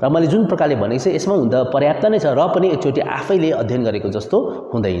छोडिन्छ। र मैले जुन प्रकारले भनेको छु यसमा हुँदा पर्याप्त नै छ, र पनि एकचोटि आफैले अध्ययन गरेको जस्तो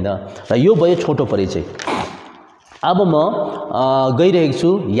हुँदैन। र यो भयो छोटो परिचय। अब म गइरहेको छु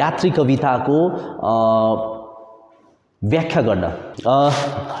यात्री कविताको व्याख्या गर्न।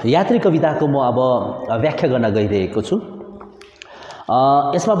 यात्री कविताको म अब व्याख्या गर्न गइरहेको छु।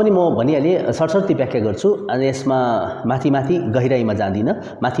 यसमा पनि म भनिहालेँ सरस्वती व्याख्या गर्छु अनि यसमा माथि गहिराइमा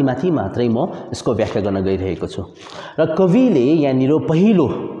जाँदिनँ, माथि मात्रै म यसको व्याख्या गर्न गइरहेको छु। र कविले यहाँनिर पहिलो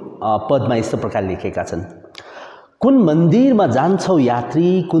पदमा यस्तो प्रकारले लेखेका छन्: कुन मन्दिरमा जान्छौ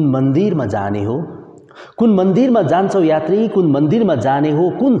यात्री, कुन मन्दिरमा जाने हो, कुन मन्दिरमा जान्छौ यात्री, कुन मन्दिरमा जाने हो,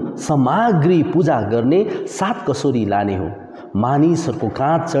 कुन सामग्री पूजा गर्ने, सात कसोरी लाने हो, मानिसहरूको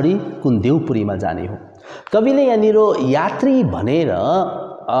काँध चढी कुन देउपुरीमा जाने हो। कविले यहाँनिर यात्री भनेर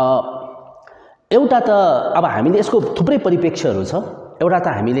एउटा त अब हामीले यसको थुप्रै परिप्रेक्ष्यहरू छ। एउटा त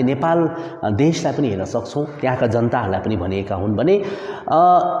हामीले नेपाल देशलाई पनि हेर्न सक्छौँ, त्यहाँका जनताहरूलाई पनि भनेका हुन् भने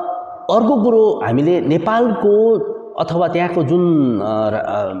अर्को कुरो हामीले नेपालको अथवा त्यहाँको जुन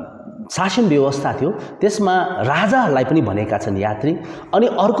शासन व्यवस्था थियो त्यसमा राजाहरूलाई पनि भनेका छन् यात्री। अनि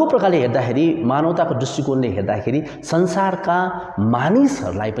अर्को प्रकारले हेर्दाखेरि मानवताको दृष्टिकोणले हेर्दाखेरि संसारका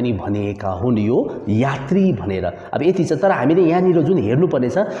मानिसहरूलाई पनि भनेका हुन् यो यात्री भनेर। अब यति छ। तर हामीले यहाँनिर जुन हेर्नुपर्ने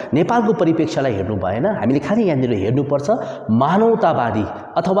छ नेपालको परिप्रेक्ष्यलाई हेर्नु भएन, हामीले खालि यहाँनिर हेर्नुपर्छ मानवतावादी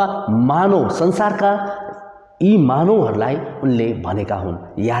अथवा मानव संसारका यी मानवहरूलाई उनले भनेका हुन्,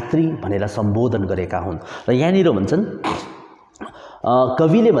 यात्री भनेर सम्बोधन गरेका हुन्। र यहाँनिर भन्छन्,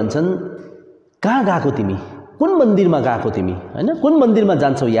 कविले भन्छन्, कहाँ गएको तिमी, कुन मन्दिरमा गएको तिमी, हैन, कुन मन्दिरमा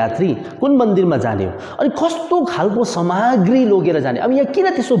जान्छौ यात्री, कुन मन्दिरमा जाने हो, अनि कस्तो खालको सामग्री लगेर जाने। अब यहाँ किन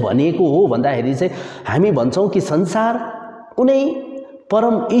त्यसो भनेको हो भन्दाखेरि चाहिँ हामी भन्छौँ कि संसार उनै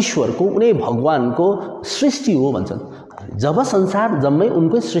परम ईश्वरको, उनै भगवानको सृष्टि हो भन्छन्। जब संसार जम्मै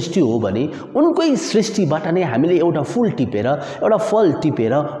उनकै सृष्टि हो भने उनकै सृष्टिबाट नै हामीले एउटा फूल टिपेर, एउटा फल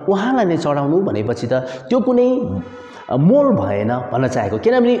टिपेर उहाँलाई नै चढाउनु भनेपछि त त्यो कुनै मोल भएन भन्न चाहेको,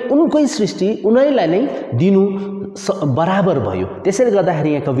 किनभने उनकै सृष्टि उनैलाई नै दिनु बराबर भयो। त्यसैले गर्दाखेरि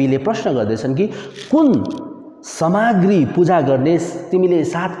यहाँ कविले प्रश्न गर्दैछन् कि कुन सामग्री पूजा गर्ने तिमीले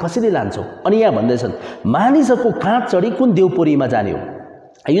साथ कसरी लान्छौ। अनि यहाँ भन्दैछन् मानिसहरूको काँध चढी कुन देउपुरीमा जाने हो।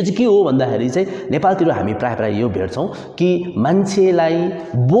 यो चाहिँ के हो भन्दाखेरि चाहिँ नेपालतिर हामी प्राय यो भेट्छौँ कि मान्छेलाई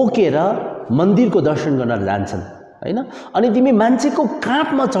बोकेर मन्दिरको दर्शन गर्न जान्छन्, हैन, अनि तिमी मान्छेको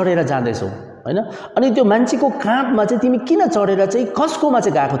काँधमा चढेर जाँदैछौ, हैन। अनि त्यो मान्छेको काँधमा चाहिँ तिमी किन चढेर चाहिँ कसकोमा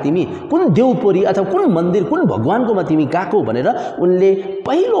चाहिँ गएको, तिमी कुन देउपुरी अथवा कुन मन्दिर कुन भगवान्कोमा तिमी गएको भनेर उनले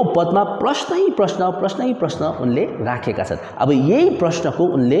पहिलो पदमा प्रश्न उनले राखेका छन्। अब यही प्रश्नको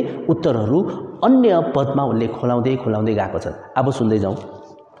उनले उत्तरहरू अन्य पदमा उनले खोलाउँदै गएको छन्। अब सुन्दै जाउँ।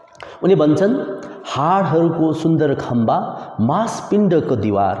 उनी भन्छन्, हाडहरूको सुन्दर खम्बा, मांसपिण्डको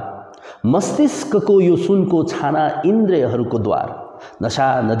दिवार, मस्तिष्कको यो सुनको छाना, इन्द्रियहरूको द्वार, नशा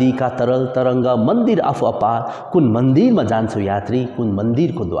नदीका तरल तरङ्ग, मन्दिर आफू अपार, कुन मन्दिरमा जान्छौ यात्री, कुन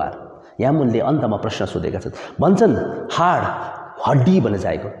मन्दिरको द्वार। यहाँ उनले अन्तमा प्रश्न सोधेका छन्। भन्छन् हाड, हड्डी भन्न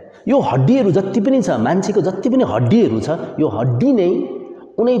चाहेको, यो हड्डीहरू जति पनि छ, मान्छेको जति पनि हड्डीहरू छ, यो हड्डी नै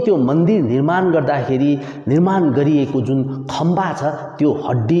उनै त्यो मन्दिर निर्माण गर्दाखेरि निर्माण गरिएको जुन खम्बा छ, त्यो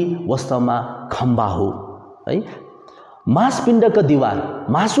हड्डी वास्तवमा खम्बा हो है। मांसपिण्डका दिवार,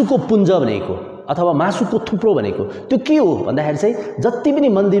 मासुको पुञ्ज भनेको अथवा मासुको थुप्रो भनेको त्यो के हो भन्दाखेरि चाहिँ जति पनि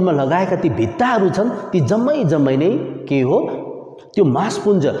मन्दिरमा लगाएका ती भित्ताहरू छन्, ती जम्मै नै के हो, त्यो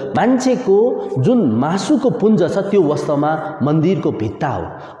मांसपुञ्ज, मान्छेको जुन मासुको पुञ्ज छ त्यो वास्तवमा मन्दिरको भित्ता हो।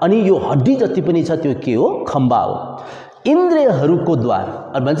 अनि यो हड्डी जति पनि छ त्यो के हो, खम्बा हो। इन्द्रियहरूको द्वार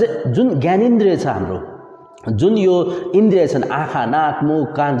भन्छ, जुन ज्ञानेन्द्रिय छ हाम्रो, जुन यो इन्द्रिय छन्, आँखा नाक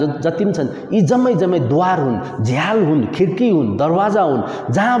मुख कान जति पनि छन्, यी जम्मै द्वार हुन्, झ्याल हुन्, खिड्की हुन्, दरवाजा हुन्,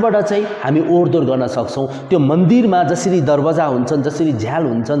 जहाँबाट चाहिँ हामी ओहोरदोहोर गर्न सक्छौँ। त्यो मन्दिरमा जसरी दरवाजा हुन्छन्, जसरी झ्याल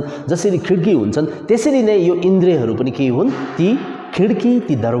हुन्छन्, जसरी खिड्की हुन्छन्, त्यसरी नै यो इन्द्रियहरू पनि के हुन्, ती खिड्की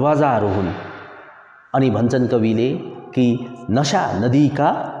ती दरवाजाहरू हुन्। अनि भन्छन् कविले कि नशा नदीका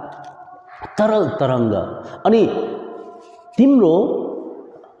तरल तरङ्ग, अनि तिम्रो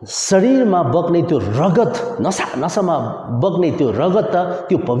शरीरमा बग्ने त्यो रगत, नसामा बग्ने त्यो रगत त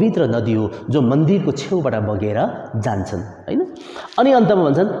त्यो पवित्र नदी हो जो मन्दिरको छेउबाट बगेर जान्छन् हैन। अनि अन्तमा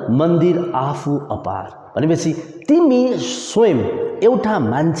भन्छन् मन्दिर आफू अपार, भनेपछि तिमी स्वयं एउटा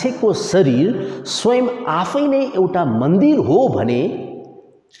मान्छेको शरीर स्वयं आफै नै एउटा मन्दिर हो भने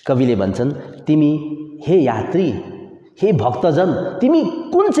कविले भन्छन्, तिमी हे यात्री, हे भक्तजन, तिमी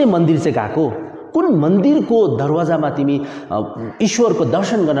कुन चाहिँ मन्दिर चाहिँ गएको, कुन मन्दिरको दरवाजामा तिमी ईश्वरको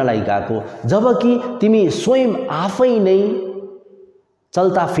दर्शन गर्नलाई गएको, जबकि तिमी स्वयं आफै नै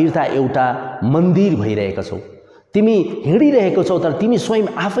चल्ता फिर्ता एउटा मन्दिर भइरहेका छौ। तिमी हिँडिरहेको छौ तर तिमी स्वयं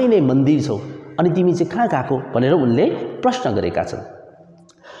आफै नै मन्दिर छौ। अनि तिमी चाहिँ कहाँ गएको भनेर उनले प्रश्न गरेका छन्।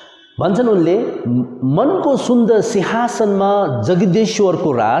 भन्छन् उनले, मनको सुन्दर सिंहासनमा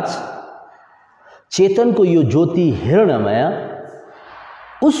जगदीश्वरको राज, चेतनको यो ज्योति हिरणमय,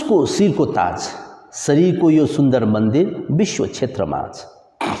 उसको शिरको ताज, शरीरको यो सुन्दर मन्दिर विश्व क्षेत्रमाझ।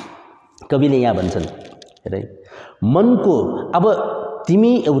 कविले यहाँ भन्छन्, हेर मनको, अब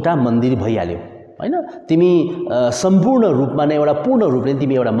तिमी एउटा मन्दिर भइहाल्यौ हैन, तिमी सम्पूर्ण रूपमा नै एउटा पूर्ण रूपले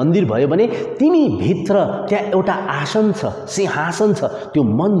तिमी एउटा मन्दिर भयो भने तिमी भित्र त्यहाँ एउटा आसन छ, सिंहासन छ, त्यो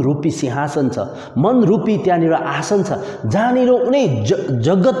मन रूपी सिंहासन छ, मन रूपी त्यहाँनिर आसन छ, जहाँनिर उनी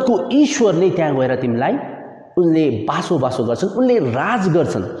जगतको ईश्वर नै त्यहाँ गएर तिमीलाई उनले बासो गर्छन्, उनले राज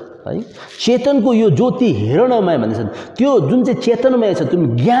गर्छन् है। चेतनको यो ज्योति हिरणमय भन्छन्, त्यो जुन चाहिँ चेतनमय छ,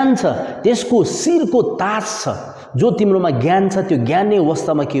 जुन ज्ञान छ, त्यसको शिरको ताज छ, जो तिम्रोमा ज्ञान छ, त्यो ज्ञान नै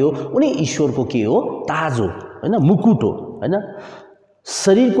वास्तवमा के हो, उनी ईश्वरको के हो, ताज हो हैन, मुकुट हो हैन।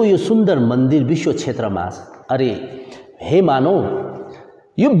 शरीरको यो सुन्दर मन्दिर विश्व क्षेत्रमा, अरे हे मानव,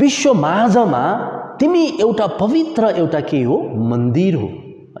 यो विश्व माझमा तिमी एउटा पवित्र एउटा के हो, मन्दिर हो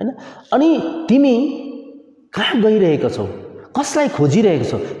हैन। अनि तिमी कहाँ गइरहेको छौ, कसलाई खोजिरहेको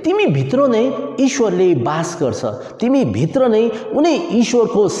छौ, तिमी भित्र नै ईश्वरले बास गर्छ, तिमी भित्र नै उनी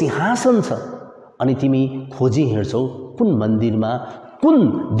ईश्वरको सिंहासन छ। अनि तिमी खोजी हिँड्छौ कुन मन्दिरमा, कुन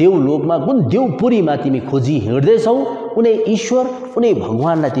देवलोकमा, कुन देवपुरीमा तिमी खोजी हिँड्दैछौ, उनी ईश्वर, उनी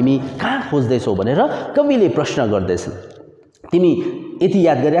भगवानलाई तिमी कहाँ खोज्दैछौ भनेर कविले प्रश्न गर्दैछन्। तिमी यति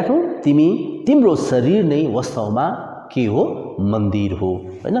याद गरिराख्नु, तिम्रो शरीर नै वास्तवमा के हो, मन्दिर हो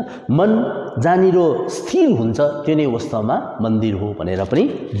हैन। मन जहाँनिर स्थिर हुन्छ त्यो नै वास्तवमा मन्दिर हो भनेर पनि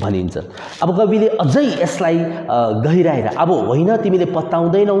भनिन्छ। अब कविले अझै यसलाई गहिराएर, अब होइन तिमीले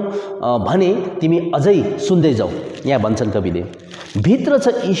पत्ताउँदैनौ भने तिमी अझै सुन्दै जाऊ। यहाँ भन्छन् कविले, भित्र छ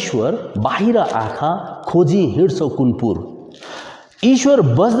ईश्वर, बाहिर आँखा, खोजी हिँड्छौ कुनपुर, ईश्वर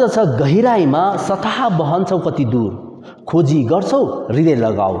बज्दछ गहिराईमा, सतह बहन्छौ कति दूर, खोजी गर्छौ हृदय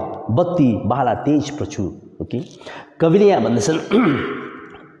लगाऊ, बत्ती बाला तेज प्रचुर। ओके, कविले यहाँ भन्दैछन्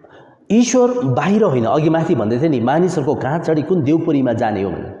ईश्वर बाहिर होइन, अघि माथि भन्दै थिए नि, मानिसहरूको कहाँ चढी कुन देवपुरीमा जाने हो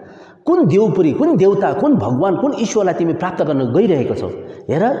भने, कुन देवपुरी, कुन देवता, कुन भगवान, कुन ईश्वरलाई तिमी प्राप्त गर्न गइरहेको छौ।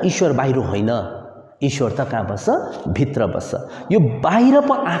 हेर ईश्वर बाहिर होइन, ईश्वर त कहाँ बस्छ? भित्र बस्छ। यो बाहिर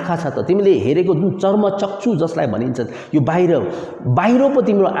पो आँखा छ त, तिमीले हेरेको जुन चर्मचक्षु जसलाई भनिन्छ, यो बाहिर पो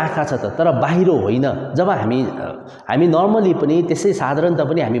तिम्रो आँखा छ त, तर बाहिर होइन। जब हामी नर्मली पनि त्यसै साधारणतः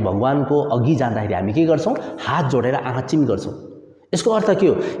पनि हामी भगवानको अघि जाँदाखेरि हामी के गर्छौँ? हात जोडेर आँखा चिम गर्छौँ। यसको अर्थ के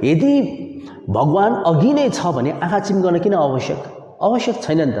हो? यदि भगवान अघि नै छ भने आँखा चिम गर्न किन आवश्यक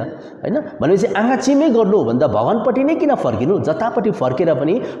छैन नि त, हैन? भनेपछि आँखा चिमै गर्नु हो भने त भगवानपट्टि नै किन फर्किनु? जतापट्टि फर्केर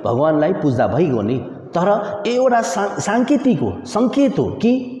पनि भगवानलाई पुज्दा भइगयो नि। तर एउटा सङ्केत हो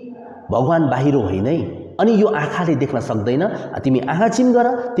कि भगवान बाहिर होइन है, अनि यो आँखाले देख्न सक्दैन। तिमी आँखा चिम गर,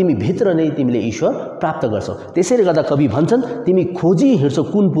 तिमी भित्र नै तिमीले ईश्वर प्राप्त गर्छौ। त्यसैले गर्दा कवि भन्छन्, तिमी खोजी हिँड्छौ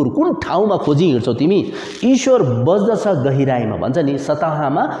कुन ठाउँमा खोजी हिँड्छौ तिमी? ईश्वर बस्दछ गहिराईमा, भन्छ नि,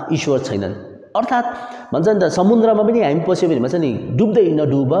 सतहमा ईश्वर छैनन्। अर्थात् भन्छ नि त, समुद्रमा पनि हामी पस्यो भने भन्छ नि, डुब्दै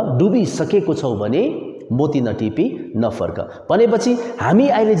नडुब, डुबिसकेको छौ भने मोती नटिपी नफर्क। भनेपछि हामी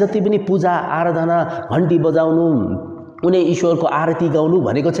अहिले जति पनि पूजा आराधना, घन्टी बजाउनु, उनी ईश्वरको आरती गाउनु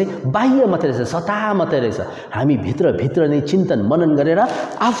भनेको चाहिँ बाह्य मात्रै रहेछ, सतह मात्रै रहेछ। हामी भित्र नै चिन्तन मनन गरेर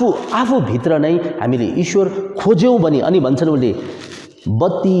आफू भित्र नै हामीले ईश्वर खोज्यौँ भने, अनि भन्छन् उनले,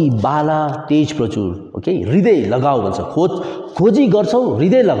 बत्ती बाला तेज प्रचुर, ओके, हृदय लगाऊ भन्छ। खोजी गर्छौ,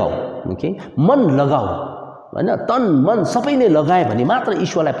 हृदय लगाऊ, ओके, मन लगाऊ, हैन? तन मन सबै नै लगाए भने मात्र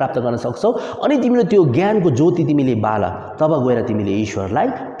ईश्वरलाई प्राप्त गर्न सक्छौ। अनि तिमीले त्यो ज्ञानको ज्योति तिमीले बाला, तब गएर तिमीले ईश्वरलाई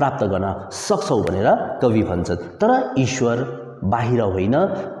प्राप्त गर्न सक्छौ भनेर कवि भन्छन्। तर ईश्वर बाहिर होइन,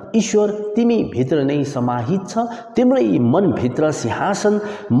 ईश्वर तिमी भित्र नै समाहित छ। तिम्रै मनभित्र सिंहासन,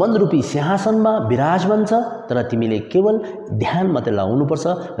 मनरूपी सिंहासनमा विराजमान छ। तर तिमीले केवल ध्यान मात्रै लगाउनुपर्छ,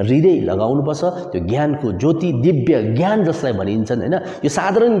 हृदय लगाउनुपर्छ। त्यो ज्ञानको ज्योति, दिव्य ज्ञान जसलाई भनिन्छन्, हैन? यो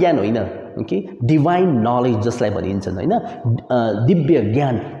साधारण ज्ञान होइन, ओके, डिभाइन नलेज जसलाई भनिन्छन्, हैन? दिव्य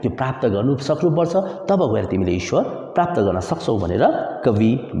ज्ञान त्यो प्राप्त गर्नु सक्नुपर्छ, तब गएर तिमीले ईश्वर प्राप्त गर्न सक्छौ भनेर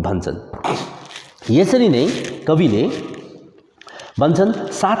कवि भन्छन्। यसरी नै कविले भन्छन्,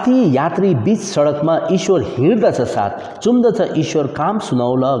 साथी यात्री बीच सडकमा ईश्वर हिँड्दछ साथ, चुम्दछ ईश्वर काम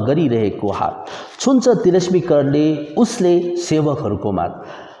सुनौल गरिरहेको हात, छुन्छ तिलस्मी करले उसले सेवकहरूको मात।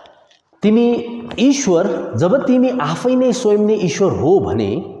 तिमी ईश्वर, जब तिमी आफै नै स्वयं नै ईश्वर हो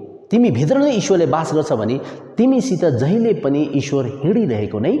भने, तिमी भित्र नै ईश्वरले बास गर्छ भने तिमीसित जहिले पनि ईश्वर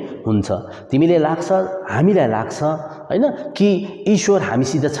हिँडिरहेको नै हुन्छ। तिमीले लाग्छ, हामीलाई लाग्छ, हैन, कि ईश्वर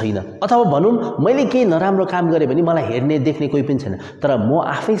हामीसित छैन, अथवा भनौँ मैले केही नराम्रो काम गरेँ भने मलाई हेर्ने देख्ने कोही पनि छैन, तर म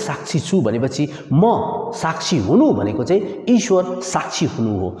आफै साक्षी छु भनेपछि म साक्षी हुनु भनेको चाहिँ ईश्वर साक्षी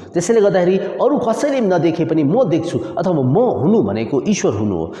हुनु हो। त्यसैले गर्दाखेरि अरू कसैले नदेखे पनि म देख्छु, अथवा म हुनु भनेको ईश्वर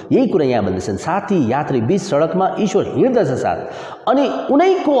हुनु हो। यही कुरा यहाँ भन्दैछन्, साथी यात्री बीच सडकमा ईश्वर हिँड्दछ साथ, अनि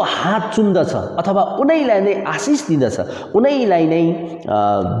उनैको हात चुम्दछ, अथवा उनैलाई नै आशिष दिँदछ, उनैलाई नै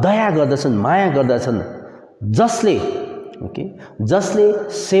दया गर्दछन्, माया गर्दछन्, जसले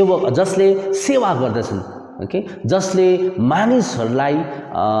सेवा गर्दछन्, ओके, जसले मानिसहरूलाई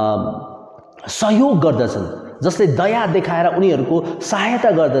सहयोग गर्दछन्, जसले दया देखाएर उनीहरूको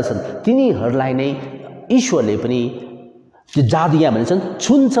सहायता गर्दछन्, तिनीहरूलाई नै ईश्वरले पनि त्यो जादु यहाँ भन्छन्,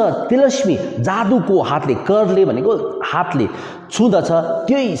 छुन्छ तिलस्मी, जादुको हातले, करले भनेको हातले छुँदछ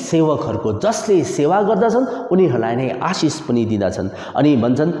त्यही सेवकहरूको, जसले सेवा गर्दछन् उनीहरूलाई नै आशिष पनि दिँदछन्। अनि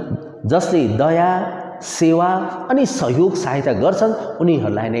भन्छन्, जसले दया, सेवा अनि सहयोग सहायता गर्छन्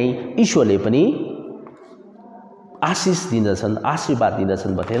उनीहरूलाई नै ईश्वरले पनि आशिष दिँदछन्, आशीर्वाद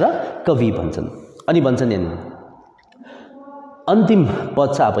दिँदछन् भनेर कवि भन्छन्। अनि भन्छन् यहाँनिर अन्तिम पद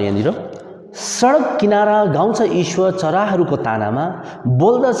छ अब यहाँनिर, सडक किनारा गाउँछ ईश्वर चराहरूको तानामा,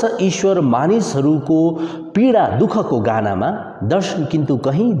 बोल्दछ ईश्वर मानिसहरूको पीडा दुःखको गानामा, दर्शन किन्तु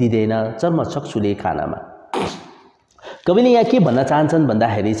कहीँ दिँदैन चर्मचक्षुले खानामा। कविले यहाँ के भन्न चाहन्छन्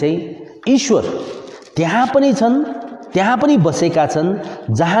भन्दाखेरि चाहिँ ईश्वर त्यहाँ पनि छन्, त्यहाँ पनि बसेका छन्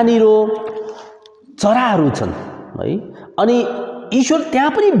जहाँनिर चराहरू छन्, है? अनि ईश्वर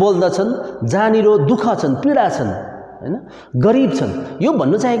त्यहाँ पनि बोल्दछन् जहाँनिर दुःख छन्, पीडा छन्, हैन, गरिब छन्। यो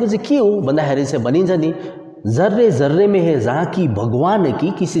भन्नु चाहेको चाहिँ के हो भन्दाखेरि चाहिँ भनिन्छ नि, जर्रे जर्रे में है झाँकी भगवान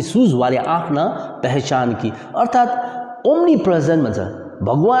की, किसी सूझ वाले आँख न पहचान की। अर्थात् ओम्नी प्रेजेन्ट भन्छ,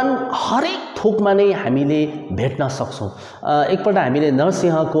 भगवान हरेक थोकमा नै हामीले भेट्न सक्छौँ। एकपल्ट हामीले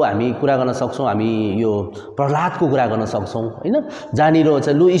नरसिंहको हामी कुरा गर्न सक्छौँ, हामी यो प्रहलादको कुरा गर्न सक्छौँ, हैन? जहाँनिर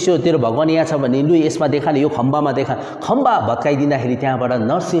चाहिँ लु ईश्वर तेरो भगवान यहाँ छ भने लु यसमा देखा, यो खम्बामा देखा, खम्बा भत्काइदिँदाखेरि त्यहाँबाट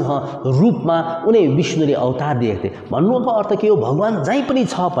नरसिंह रूपमा उनी विष्णुले अवतार दिएको थिए। भन्नुको अर्थ के हो, भगवान जहीँ पनि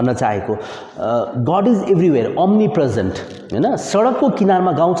छ भन्न चाहेको। God is everywhere, Omni present, हैन? सडकको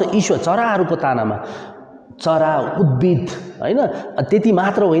किनारमा गाउँछ ईश्वर चराहरूको तानामा, चरा उद्भिद हैन त्यति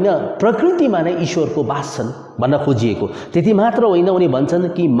मात्र होइन प्रकृतिमा नै ईश्वरको वास छन् भन्न खोजिएको त्यति मात्र होइन उनी भन्छन्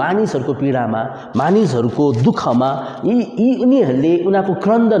कि मानिसहरूको पीडामा मानिसहरूको दुःखमा उनीहरूले उनीहरूको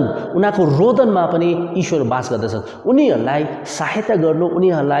क्रन्दन उनीहरूको रोदनमा पनि ईश्वर वास गर्दछन् उनीहरूलाई सहायता गर्नु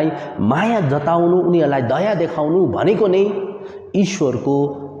उनीहरूलाई माया जताउनु उनीहरूलाई दया देखाउनु भनेको नै ईश्वरको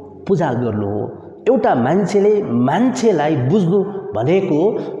पूजा गर्नु हो एउटा मान्छेले मान्छेलाई बुझ्नु भनेको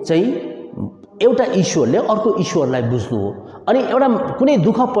चाहिँ एउटा ईश्वरले अर्को ईश्वरलाई बुझ्नु हो अनि एउटा कुनै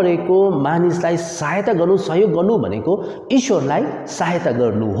दुःख परेको मानिसलाई सहायता गर्नु सहयोग गर्नु भनेको ईश्वरलाई सहायता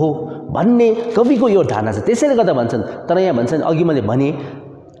गर्नु हो भन्ने कविको यो धारणा छ त्यसैले गर्दा भन्छन् तर यहाँ भन्छन् अघि मैले भने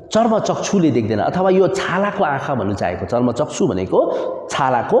चर्मचक्षुले देख्दैन अथवा यो छालाको आँखा भन्नु चाहेको चर्मचक्षु भनेको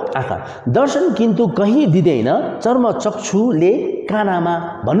छालाको आँखा दर्शन किन्तु कहीँ दिँदैन चर्मचक्षुले कानामा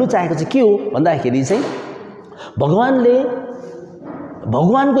भन्नु चाहेको चाहिँ के हो भन्दाखेरि चाहिँ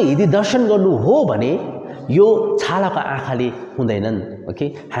भगवानको यदि दर्शन गर्नु हो भने यो छालाको आँखाले हुँदैनन् ओके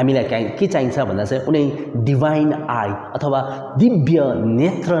हामीलाई के चाहिन्छ भन्दा चाहिँ कुनै डिभाइन आई अथवा दिव्य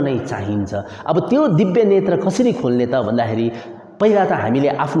नेत्र नै चाहिन्छ अब त्यो दिव्य नेत्र कसरी खोल्ने त भन्दाखेरि पहिला त हामीले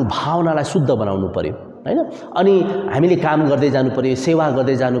आफ्नो भावनालाई शुद्ध बनाउनु पर्यो हैन अनि हामीले काम गर्दै जानु पर्यो सेवा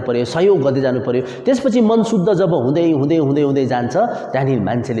गर्दै जानु पर्यो सहयोग गर्दै जानु पर्यो त्यसपछि मन शुद्ध जब हुँदै हुँदै हुँदै हुँदै जान्छ त्यहाँनिर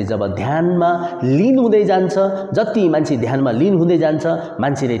मान्छेले जब ध्यानमा लीन हुँदै जान्छ जति मान्छे ध्यानमा लीन हुँदै जान्छ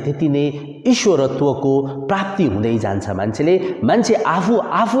मान्छेले त्यति नै ईश्वरत्वको प्राप्ति हुँदै जान्छ मान्छे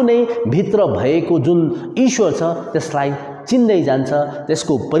आफू नै भित्र भएको जुन ईश्वर छ त्यसलाई चिन्दै जान्छ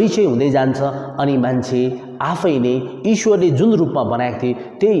त्यसको परिचय हुँदै जान्छ अनि मान्छे आफै नै ईश्वरले जुन रूपमा बनाएको थिए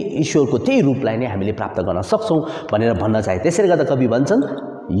त्यही ईश्वरको त्यही रूपलाई नै हामीले प्राप्त गर्न सक्छौं भनेर भन्न चाहे त्यसैले गर्दा कवि भन्छन्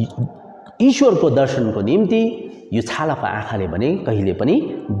ईश्वरको दर्शनको निम्ति यो छालाको आँखाले भने कहिले पनि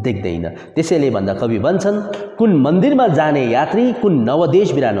देख्दैन त्यसैले भन्दा कवि भन्छन् कुन मन्दिरमा जाने यात्री कुन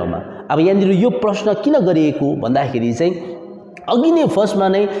नवदेश बिरानोमा अब यहाँनिर यो प्रश्न किन गरिएको भन्दाखेरि चाहिँ अघि नै फर्स्टमा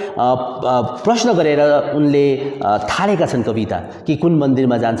नै प्रश्न गरेर उनले थालेका छन् कविता कि कुन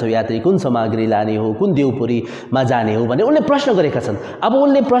मन्दिरमा जान्छ यात्री कुन सामग्री लाने हो कुन देउपुरीमा जाने हो भने उनले प्रश्न गरेका छन् अब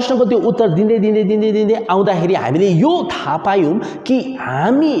उनले प्रश्नको त्यो उत्तर दिँदै आउँदाखेरि हामीले यो थाहा पायौं कि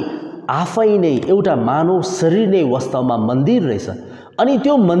हामी आफै नै एउटा मानव शरीर नै वास्तवमा मन्दिर रहेछ अनि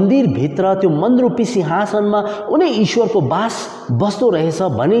त्यो मन्दिर भित्र त्यो मनरूपी सिंहासनमा उनी ईश्वरको वास बस्दो रहेछ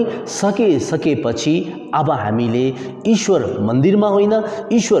भनि सकेपछि अब हामीले ईश्वर मन्दिरमा होइन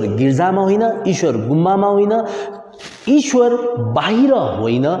ईश्वर गिर्जामा होइन ईश्वर गुम्बामा होइन ईश्वर बाहिर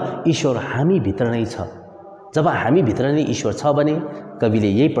होइन ईश्वर हामी भित्र नै छ जब हामी भित्र नै ईश्वर छ भने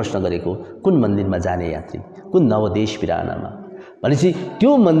कविले यही प्रश्न गरेको कुन मन्दिरमा जाने यात्री कुन नवदेश बिरानामा भनेपछि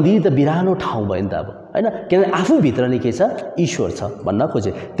त्यो मन्दिर त बिरानो ठाउँ भयो नि त अब हैन किन आफू भित्र नै के छ ईश्वर छ भन्न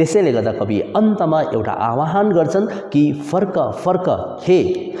खोजे त्यसैले गर्दा कवि अन्तमा एउटा आह्वान गर्छन् कि फर्क हे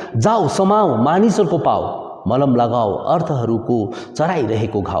जाऊ समाऊ मानिसहरूको पाऊ मलम लगाऊ अर्थहरूको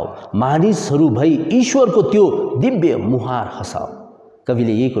चराइरहेको घाउ मानिसहरू भई ईश्वरको त्यो दिव्य मुहार हसाऊ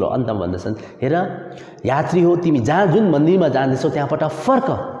कविले यही कुरो अन्तमा भन्दछन् हेर यात्री हो तिमी जहाँ जुन मन्दिरमा जाँदैछौ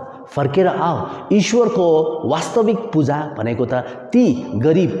त्यहाँबाट फर्केर आऊ ईश्वरको वास्तविक पूजा भनेको त ती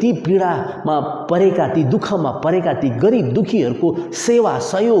गरिब ती पीडामा परेका ती दुःखमा परेका ती गरिब दुखीहरूको सेवा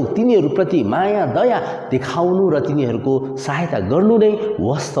सहयोग तिनीहरूप्रति माया दया देखाउनु र तिनीहरूको सहायता गर्नु नै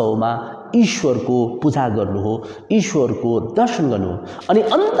वास्तवमा ईश्वरको पूजा गर्नु हो ईश्वरको दर्शन गर्नु हो अनि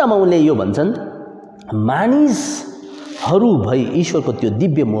अन्तमा उनले यो भन्छन् मानिसहरू भई ईश्वरको त्यो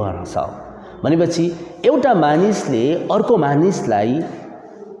दिव्य मुहार हसाऊ भनेपछि एउटा मानिसले अर्को मानिसलाई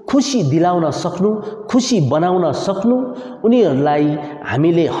खुशी दिलाउन सक्नु खुशी बनाउन सक्नु उनीहरूलाई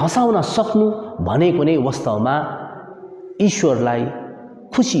हामीले हँसाउन सक्नु भनेको नै वास्तवमा ईश्वरलाई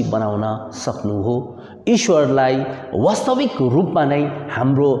खुशी बनाउन सक्नु हो ईश्वरलाई वास्तविक रूपमा नै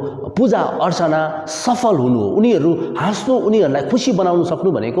हाम्रो पूजा अर्चना सफल हुनु हो उनीहरू हाँस्नु उनीहरूलाई खुशी बनाउन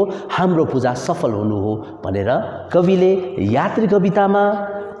सक्नु भनेको हाम्रो पूजा सफल हुनु हो भनेर कविले यात्री कवितामा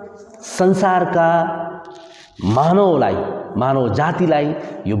संसारका मानव जातिलाई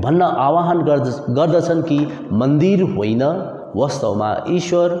यो भन्न आह्वान गर्दछन् कि मन्दिर होइन वास्तवमा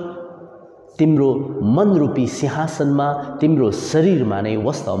ईश्वर तिम्रो मनरूपी सिंहासनमा तिम्रो शरीरमा नै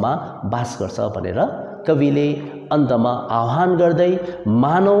वास्तवमा वास गर्छ भनेर कविले अन्तमा आह्वान गर्दै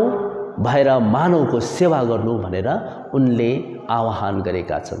मानव भएर मानवको सेवा गर्नु भनेर उनले आह्वान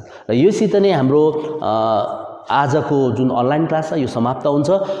गरेका छन् र योसित नै हाम्रो आजको जुन अनलाइन क्लास छ यो समाप्त हुन्छ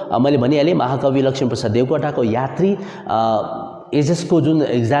मैले भनिहालेँ महाकवि लक्ष्मीप्रसाद देवकोटाको यात्री एचएसको जुन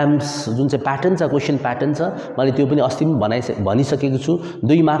एक्जाम्स जुन चाहिँ प्याटर्न छ क्वेसन प्याटर्न छ मैले त्यो पनि अस्ति पनि भनिसकेको छु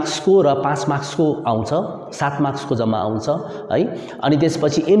 2 मार्क्सको र 5 मार्क्सको आउँछ 7 मार्क्सको जम्मा आउँछ है अनि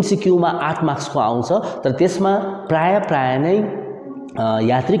त्यसपछि एमसीक्यूमा 8 मार्क्सको आउँछ तर त्यसमा प्राय नै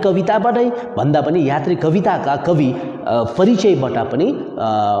यात्री कविताबाटै भन्दा पनि यात्री कविताका कवि परिचयबाट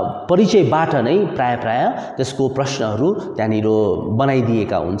नै प्राय त्यसको प्रश्नहरू त्यहाँनिर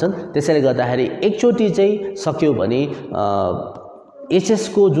बनाइदिएका हुन्छन्। त्यसैले गर्दाखेरि एकचोटि चाहिँ सक्यो भने एचएस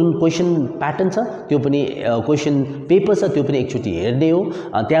को जुन क्वेशन प्याटर्न छ त्यो पनि क्वेशन पेपर छ त्यो पनि एकचोटि हेर्ने हो।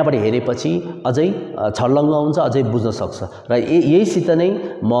 त्यहाँबाट हेरेपछि अझै छर्लङ्ग हुन्छ, अझै बुझ्न सक्छ। र यहीसित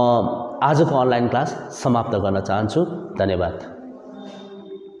नै म आजको अनलाइन क्लास समाप्त गर्न चाहन्छु। धन्यवाद।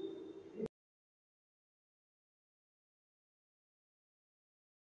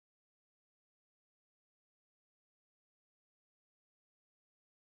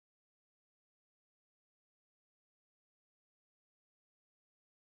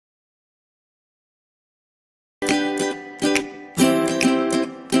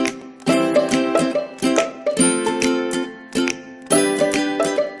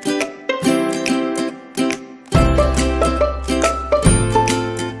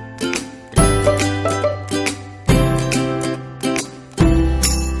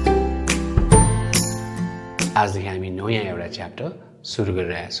 आजदेखि हामी नयाँ एउटा च्याप्टर सुरु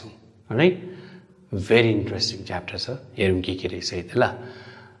गरिरहेका छौँ, राइट? भेरी इन्ट्रेस्टिङ च्याप्टर छ। हेरौँ के रहेछ है त।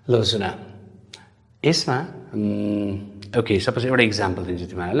 ल सुन, यसमा ओके सपोज एउटा इक्जाम्पल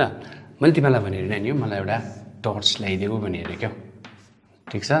दिन्छु तिमीलाई। ल मैले तिमीलाई भनेर नि मलाई एउटा टर्च ल्याइदेऊ भनेर क्या,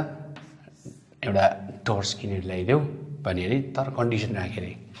 ठिक छ? एउटा टर्च किनेर ल्याइदेऊ भनेर, तर कन्डिसन राखेर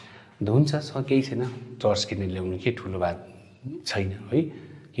हुन्छ केही छैन, टर्च किनेर ल्याउनु के ठुलो बात छैन है।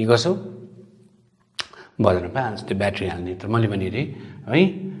 के गर्छौ बजारमा पाइहाल्छ, त्यो ब्याट्री हाल्ने। तर मैले भने है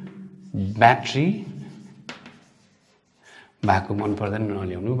ब्याट्री भएको मन पर्दैन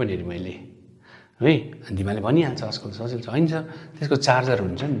नल्याउनु भनेर मैले है। अनि तिमीले भनिहाल्छ आजकल सजिलो छ, होइन त्यसको चार्जर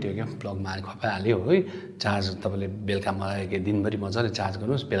हुन्छ नि त्यो क्या, प्लगमा खपाइहाल्यो है। चार्ज तपाईँले बेलुका मलाई दिनभरि मजाले चार्ज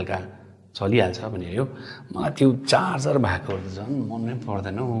गर्नुहोस्, बेलुका चलिहाल्छ भनेर हो। मलाई त्यो चार्जर भएको त झन् मनै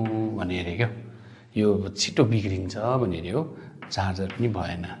पर्दैन हौ भनेर क्या, यो छिटो बिग्रिन्छ भनेर हो, चार्जर पनि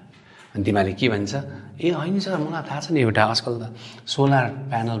भएन। अनि तिमीले के भन्छ, ए होइन सर मलाई थाहा छ नि, एउटा आजकल त सोलर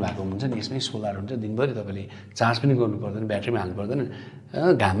प्यानल भएको हुन्छ नि, यसमै सोलर हुन्छ, दिनभरि तपाईँले चार्ज पनि गर्नु पर्दैन, ब्याट्रीमा हाल्नु पर्दैन,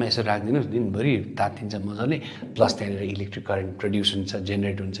 घाममा यसो राखिदिनुहोस्, दिनभरि तातिन्छ मजाले, प्लस त्यहाँनिर इलेक्ट्रिक करेन्ट प्रड्युस हुन्छ,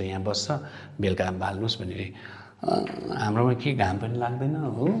 जेनेरेट हुन्छ, यहाँ बस्छ, बेलुका बाल्नुहोस् भनेर। हाम्रोमा के घाम पनि लाग्दैन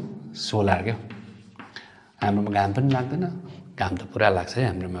हो, सोलर क्या, हाम्रोमा घाम पनि लाग्दैन, घाम त पुरा लाग्छ है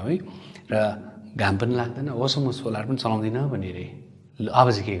हाम्रोमा है, र घाम पनि लाग्दैन, होस् म सोलर पनि चलाउँदिनँ भनेर।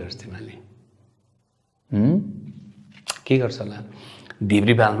 अब चाहिँ के गर्छ तिमीले, के गर्छ होला?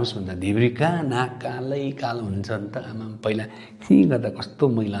 धिब्री बाल्नुहोस् भन्दा धिब्री कहाँ, नाक कालै कालो हुन्छ नि त आमा, पहिला के गर्दा कस्तो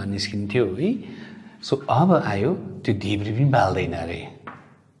मैला निस्किन्थ्यो है। सो अब आयो त्यो धिब्री पनि बाल्दैन अरे,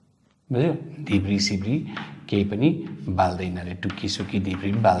 बुझ्यो? धिब्री सिब्री केही पनि बाल्दैन अरे, टुक्की सुक्की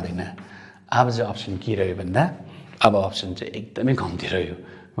धिब्री पनि बाल्दैन। अब चाहिँ अप्सन के रह्यो भन्दा, अब अप्सन चाहिँ एकदमै कम्ती रह्यो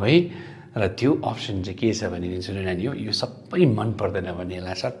है। र त्यो अप्सन चाहिँ के छ भनिदिन्छु र नानी हो, यो सबै मन पर्दैन भने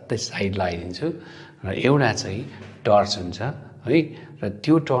यसलाई सट्टै साइड लगाइदिन्छु। र एउटा चाहिँ टर्च हुन्छ है, र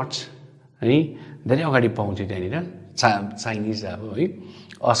त्यो टर्च है धेरै अगाडि पाउँथ्यो त्यहाँनिर, चाइनिज अब है,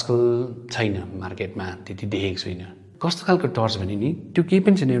 आजकल छैन मार्केटमा, त्यति देखेको छुइनँ। कस्तो खालको टर्च भने नि, त्यो केही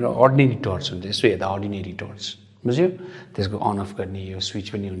पनि छैन, एउटा अर्डिनेरी टर्च हुन्छ, यसो हेर्दा अर्डिनेरी टर्च, बुझ्यो? त्यसको अन अफ गर्ने यो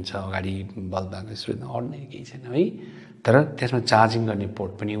स्विच पनि हुन्छ, अगाडि बल्ब भएको, यसो हेर्दा अर्डिनेरी केही छैन है। तर त्यसमा चार्जिङ गर्ने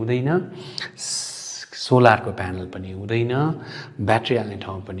पोर्ट पनि हुँदैन, सोलरको प्यानल पनि हुँदैन, ब्याट्री हाल्ने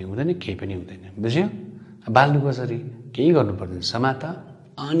ठाउँ पनि हुँदैन, केही पनि हुँदैन, बुझ्यो? बाल्नु कसरी, केही गर्नु पर्दैन, समात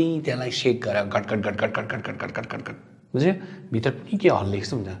अनि त्यसलाई सेक गरेर गटगट गटगट गटगट गटगट गटगट गट, बुझ्यो? भित्र पनि के हल्ले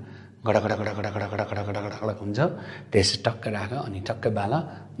जस्तो हुन्छ, गडा गडा गडा गडा गडा गडा गडा गडा गडा हुन्छ, त्यसै टक्क राख अनि टक्क बाल,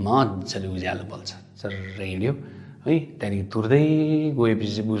 मजाले उज्यालो बल्छ, चर्र हिँड्यो है। त्यहाँदेखि तुर्दै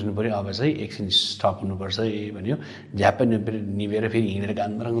गएपछि चाहिँ बुझ्नु पऱ्यो अब चाहिँ एकछिन स्टप हुनुपर्छ ए भन्यो, झ्याप्पै निभेर फेरि हिँडेर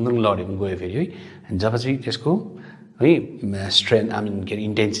गान्द्रङ लड्यो गयो फेरि है। जब चाहिँ त्यसको है स्ट्रेन्थ के अरे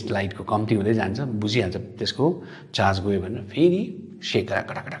इन्टेन्सिटी लाइटको कम्ती हुँदै जान्छ, बुझिहाल्छ त्यसको चार्ज गयो भनेर, फेरि सेक गरा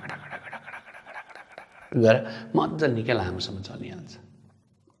गडा गडा गडा गडा गडा गडा गडा गडा गडा गडा गडा गरेर मजाले निकै लामोसम्म चलिहाल्छ।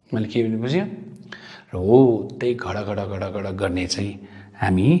 मैले के भने बुझ्यो? र हो त्यही घडा घडा घडा घडा गर्ने चाहिँ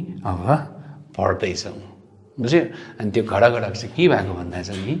हामी अब पढ्दैछौँ, बुझ्यो? अनि त्यो घडा घडाको चाहिँ के भएको भन्दा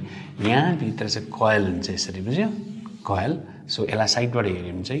चाहिँ नि, यहाँभित्र चाहिँ कोइल हुन्छ यसरी, बुझ्यो? कोइल। सो यसलाई साइडबाट हेऱ्यो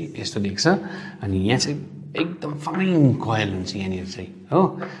भने चाहिँ यस्तो देख्छ, अनि यहाँ चाहिँ एकदम फाइन कोइल हुन्छ यहाँनिर चाहिँ हो।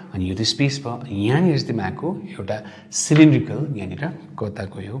 अनि यो त स्पेस भयो, यहाँनिर चाहिँ तिमीहरूको एउटा सिलिन्ड्रिकल, यहाँनिर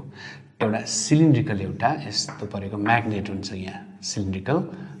कताको हो एउटा सिलिन्ड्रिकल एउटा यस्तो परेको म्याग्नेट हुन्छ, यहाँ सिलिन्ड्रिकल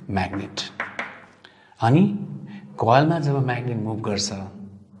म्याग्नेट। अनि कोइलमा जब म्याग्नेट मुभ गर्छ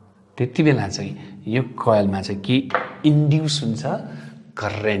त्यति बेला चाहिँ यो कोइलमा चाहिँ के इन्ड्युस हुन्छ,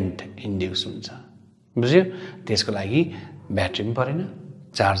 करेन्ट इन्ड्युस हुन्छ, बुझ्यो? त्यसको लागि ब्याट्री पनि परेन,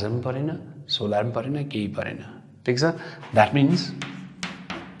 चार्जर पनि परेन, सोलर पनि परेन, केही परेन। ठिक छ? द्याट मिन्स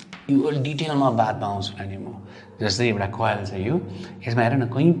यो डिटेलमा बादमा आउँछु नानी म। जस्तै एउटा कोइल छ यो, यसमा हेर न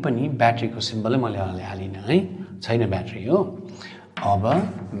कहीँ पनि ब्याट्रीको सिम्बलै मैले हालिनँ है, छैन ब्याट्री हो। अब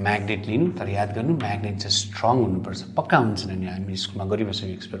म्याग्नेट लिनु, तर याद गर्नु म्याग्नेट चाहिँ स्ट्रङ हुनुपर्छ, पक्का हुन्छ नानी, हामी स्कुलमा गरिबस्छौँ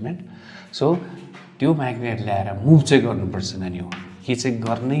एक्सपेरिमेन्ट। सो त्यो म्याग्नेट ल्याएर मुभ चाहिँ गर्नुपर्छ नानी हो, के चाहिँ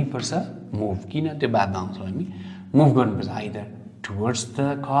गर्नै पर्छ, मुभ। किन त्यो बादमा आउँछौँ हामी। मुभ गर्नुपर्छ either towards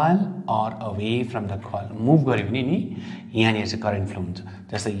the coil or away from the coil. Move गऱ्यो भने नि यहाँनिर चाहिँ करेन्ट फ्लो हुन्छ।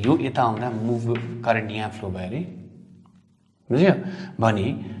 जस्तै यो यता आउँदा मुभ करेन्ट यहाँ फ्लो भयो अरे, बुझ्यो? भने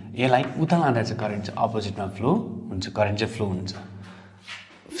यसलाई उता लाँदा चाहिँ करेन्ट चाहिँ अपोजिटमा फ्लो हुन्छ, करेन्ट चाहिँ फ्लो हुन्छ।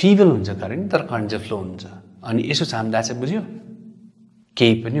 फिबल हुन्छ करेन्ट, तर करेन्ट चाहिँ फ्लो हुन्छ। अनि यसो छाम्दा चाहिँ बुझ्यो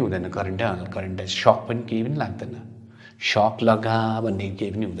केही पनि हुँदैन, करेन्ट सक पनि केही पनि लाग्दैन, सक लगा भन्ने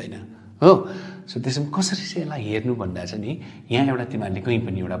केही पनि हुँदैन हो। सो त्यसमा कसरी चाहिँ यसलाई हेर्नु भन्दा चाहिँ नि यहाँ एउटा तिमीहरूले कहीँ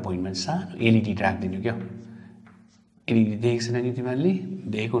पनि एउटा पोइन्टमा सानो एलइडी राखिदिनु क्या। एलइडी देखेको छैन नि तिमीहरूले,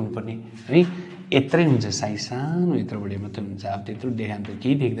 देखेको हुनुपर्ने है। यत्रै हुन्छ साइज, सानो यत्रोबाट मात्रै हुन्छ। अब त्यत्रो देखायो भने त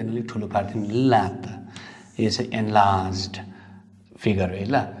केही देख्दैन, अलिक ठुलो पारिदिनु ला त। यो चाहिँ एनलार्ज्ड फिगर है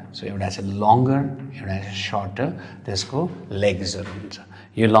ल। सो एउटा चाहिँ लङ्गर, एउटा चाहिँ सर्टर, त्यसको लेग्सहरू हुन्छ।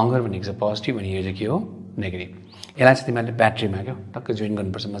 यो लङ्गर भनेको चाहिँ पोजिटिभ अनि यो चाहिँ के हो, नेगेटिभ। यसलाई चाहिँ तिमीहरूले ब्याट्रीमा क्या टक्कै जोइन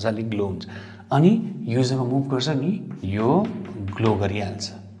गर्नुपर्छ, मजाले ग्लो हुन्छ। अनि यो जब मुभ गर्छ नि यो ग्लो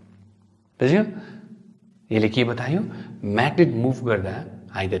गरिहाल्छ, बुझ्यो? यसले के बतायो, म्याग्नेट मुभ गर्दा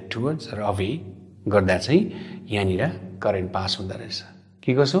आइदर टुवर्ड्स र अवे गर्दा चाहिँ यहाँनिर करेन्ट पास हुँदो रहेछ।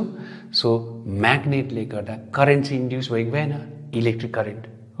 के कसो? सो म्याग्नेटले गर्दा करेन्ट चाहिँ इन्ड्युस भएको भएन, इलेक्ट्रिक करेन्ट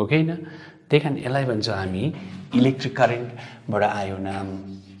हो कि होइन? त्यही कारण यसलाई भन्छौँ हामी इलेक्ट्रिक करेन्टबाट आयो नाम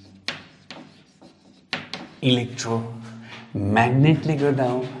इलेक्ट्रोम्याग्नेटले गर्दा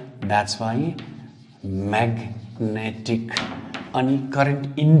हो, द्याट्स वाइ म्याग्नेटिक। अनि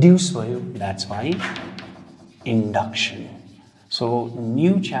करेन्ट इन्ड्युस भयो, that's why induction. So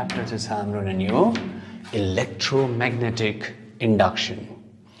new chapter चाहिँ छ हाम्रो नानी हो इलेक्ट्रोम्याग्नेटिक इन्डक्सन।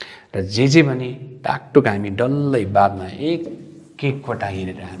 र जे भने टाकटुक हामी डल्लै बादमा एक एकवटा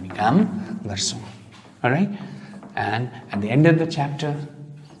हेरेर हामी काम गर्छौँ। All right, and at the and of the chapter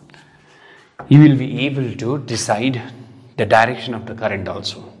you will be able to decide the direction of the current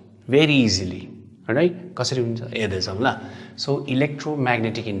also very easily. Alright, कसरी हुन्छ हेर्दैछौँ ल। So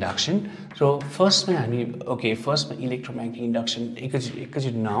electromagnetic induction. सो फर्स्टमा हामी फर्स्टमा इलेक्ट्रोम्याग्नेटिक इन्डक्सन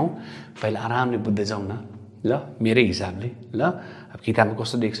एकैचोटि नआउँ, पहिला आरामले बुझ्दै जाउँ न ल, मेरै हिसाबले ल। अब किताबमा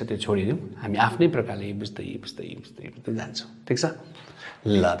कस्तो देख्छ त्यो छोडिदिउँ, हामी आफ्नै प्रकारले बुझ्दै जान्छौँ। ठिक छ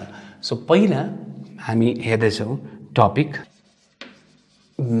ल त। सो पहिला हामी हेर्दैछौँ टपिक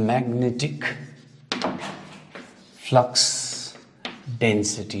magnetic flux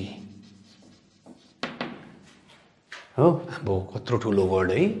density हो। अब कत्रो ठुलो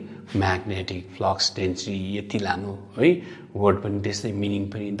वर्ड है, म्याग्नेटिक फ्लक्स डेन्सिटी, यति लामो है वर्ड पनि, त्यसै मिनिङ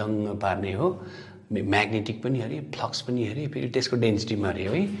पनि दङ्ग पार्ने हो। म्याग्नेटिक पनि अरे, फ्लक्स पनि अरे, फेरि त्यसको डेन्सिटी पनि अरे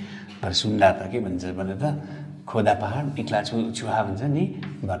है। तर सुन्दा त के भन्छ भने त खोदा पहाड निक्ला चुहा भन्छ नि,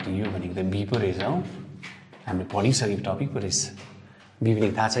 बट यो भनेको त बी पो रहेछ हौ। हामीले पढिसकेको टपिक पो रहेछ। बी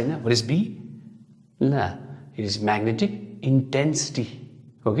भनेको थाहा छैन, what is B L? It is magnetic intensity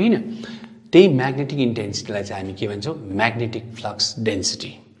हो कि होइन? त्यही म्याग्नेटिक इन्टेन्सिटीलाई चाहिँ हामी के भन्छौँ, म्याग्नेटिक फ्लक्स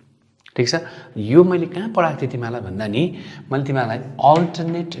डेन्सिटी। ठिक छ। यो मैले कहाँ पढाएको थिएँ तिमीलाई भन्दा नि, मैले तिमीलाई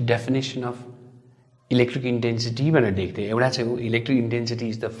alternate definition of electric intensity भनेर दिएको थिएँ। एउटा चाहिँ electric intensity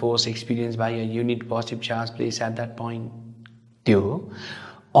is the force experience by a unit positive charge place at that point, त्यो हो।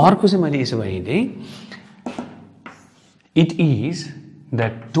 अर्को चाहिँ मैले यसो भनेको थिएँ, it is the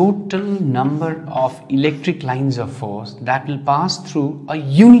total number of electric lines of force that will pass through a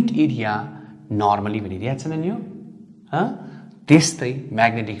unit area normally भनिदिएको छ नि यो। त्यस्तै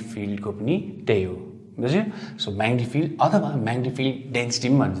म्याग्नेटिक फिल्डको पनि त्यही हो, बुझ्यो? सो म्याग्नेटिक फिल्ड अथवा म्याग्नेटिक फिल्ड डेन्सिटी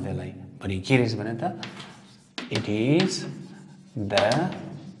पनि भन्छ त्यसलाई। भने के रहेछ भने त, it is the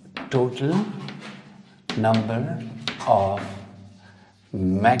total number of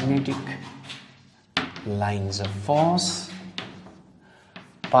magnetic lines of force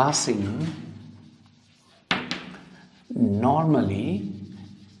passing normally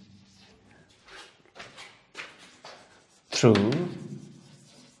through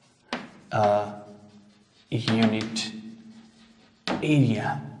a unit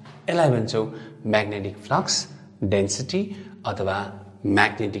area. यसलाई भन्छौँ म्याग्नेटिक फ्लक्स डेन्सिटी अथवा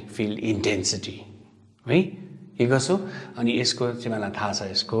म्याग्नेटिक फिल्ड इन्टेन्सिटी है। के कसो? अनि यसको चाहिँ मलाई थाहा छ,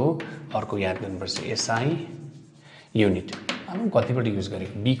 यसको अर्को याद गर्नुपर्छ, एसआई युनिट। अब कतिपल्ट युज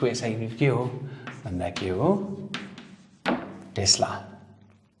गरेको, बीको एसआई युनिट के हो भन्दा के हो, टेस्ला।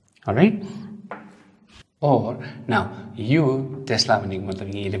 अलराइट, Or now यो टेस्ला भनेको मतलब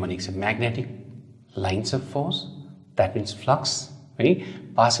यहीले भनेको छ magnetic lines of force, that means flux है,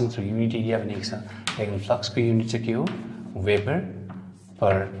 पासिङ थ्रु युनिट एरिया भनेको छ। लेकिन फ्लक्सको युनिट चाहिँ के हो? वेबर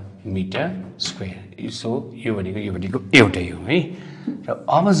पर मिटर स्क्वायर। सो यो भनेको एउटै हो है। र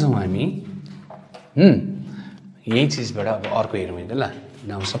अब जाउँ हामी यही चिजबाट अब अर्को हेरौँ है त ल।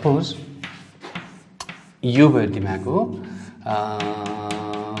 नाउ सपोज यो भयो तिमीहरूको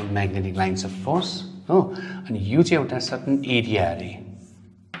म्याग्नेटिक लाइन्स अफ फोर्स हो, अनि यो चाहिँ एउटा सर्टन एरिया अरे,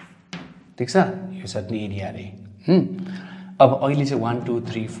 ठिक छ? यो सर्टन एरिया अरे। अब अहिले चाहिँ 1 2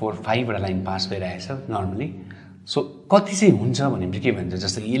 3 4 5 वटा लाइन पास भइरहेछ नर्मली। सो कति चाहिँ हुन्छ भनेपछि के भन्छ,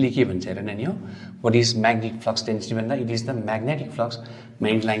 जस्तो यसले के भन्छ हेर नानी हो, what is magnetic flux density भन्दा it is the magnetic flux,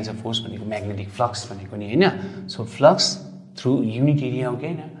 magnetic lines of force भनेको म्याग्नेटिक फ्लक्स भनेको नि होइन। So flux through unit area हो कि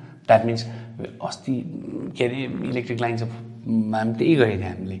होइन, द्याट मिन्स अस्ति के अरे इलेक्ट्रिक लाइन्स अफ हामी त्यही गरेको थियो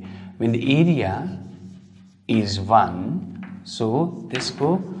हामीले, when the area is 1 so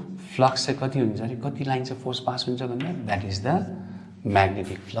त्यसको फ्लक्स चाहिँ कति हुन्छ अरे, कति लाइन्स अफ फोर्स पास हुन्छ भन्दा that is the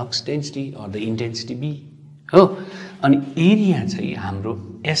magnetic flux density or the intensity be हो। अनि एरिया चाहिँ हाम्रो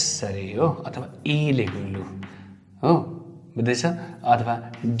एस अरे हो, अथवा ए लेख्नु लु हो, बुझ्दैछ? अथवा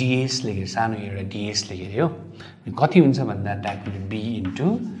डिएस लेखेर, सानो एउटा डिएस लेखेर हो, कति हुन्छ भन्दा that will be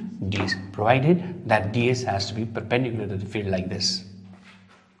into ds, provided that ds has to be perpendicular to the field like this।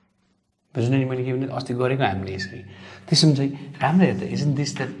 बुझ्नु नि मैले के भने अस्ति गरेको हामीले यसरी। त्यसमा चाहिँ राम्रो हेर्दा isn't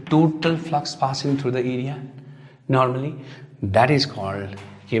this the total flux passing through the area normally? That is called,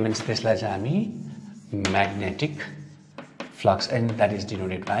 के भन्छ त्यसलाई चाहिँ हामी magnetic flux, and that is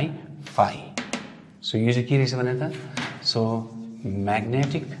denoted by phi। So यो चाहिँ के रहेछ भने त, so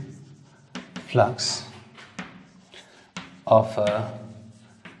magnetic flux of a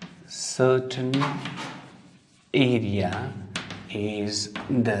certain area is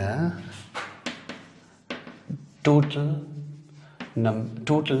the total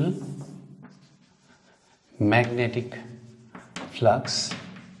magnetic flux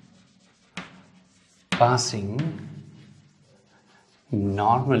passing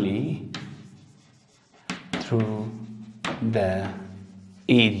normally through the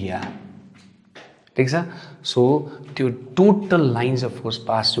area, ठिक छ? सो त्यो total lines of force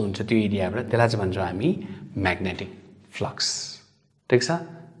pass जो हुन्छ त्यो एरियाबाट त्यसलाई चाहिँ भन्छौँ हामी म्याग्नेटिक फ्लक्स, ठिक छ?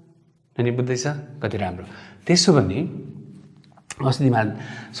 अनि बुझ्दैछ कति राम्रो? त्यसो भने अस्ति तिमीहरू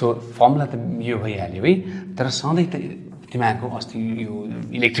सो फर्मुला त यो भइहाल्यो है, तर सधैँ त तिमीहरूको अस्ति यो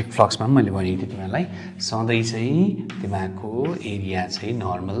इलेक्ट्रिक फ्लक्समा पनि मैले भनेको थिएँ तिमीहरूलाई, सधैँ चाहिँ तिमीहरूको एरिया चाहिँ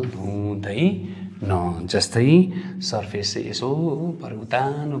नर्मल हुँदैन, जस्तै सर्फेस चाहिँ यसो पर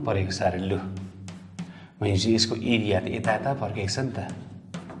उतानो परेको छ अरे लु, भनेपछि यसको एरिया त यता यता फर्केको छ नि त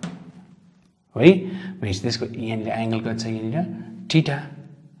है, भनेपछि त्यसको यहाँनिर एङ्गल कति छ, यहाँनिर थीटा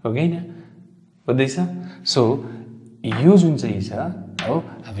हो कि होइन, बुझ्दैछ? सो यो जुन चाहिँ छ हो,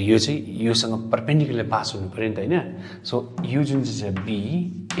 अब यो चाहिँ योसँग परपेन्डिकुलर पास हुनु पऱ्यो नि त होइन। सो यो जुन चाहिँ छ बी,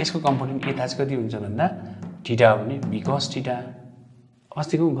 यसको कम्पोनेन्ट यता चाहिँ कति हुन्छ भन्दा थीटा हो भने बी कस थीटा,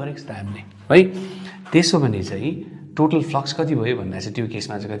 अस्तिको गरेको छ त हामीले है। त्यसो भने चाहिँ टोटल फ्लक्स कति भयो भन्दा चाहिँ त्यो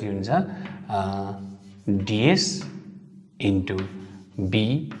केसमा चाहिँ कति हुन्छ, ds into b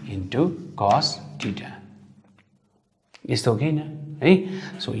into cos theta, यस्तो हो कि होइन है।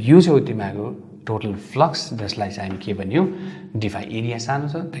 सो यो चाहिँ हो तिमीहरूको टोटल फ्लक्स, जसलाई चाहिँ हामी के भन्यौँ, डिफाई एरिया सानो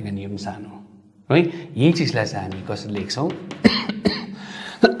छ त्यही कारण यो पनि सानो है। यही चिजलाई चाहिँ हामी कसरी लेख्छौँ,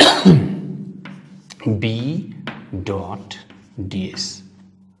 b डट ds,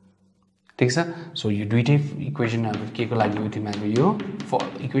 ठिक छ? सो यो दुइटै इक्वेसन अब के को लागि हो तिमीहरूको, यो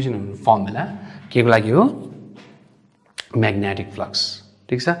इक्वेसन फर्मुला के को लागि हो, म्याग्नेटिक फ्लक्स,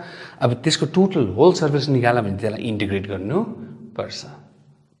 ठिक छ? अब त्यसको टोटल होल सर्फेस निकाल्यो भने त्यसलाई इन्टिग्रेट गर्नुपर्छ,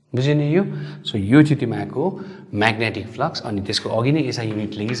 बुझ्यो नि यो? सो यो चाहिँ तिमीहरूको म्याग्नेटिक फ्लक्स, अनि त्यसको अघि नै एसआई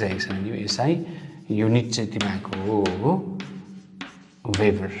युनिट लेखिसकेको छ भने यो एसआई युनिट चाहिँ तिमीहरूको हो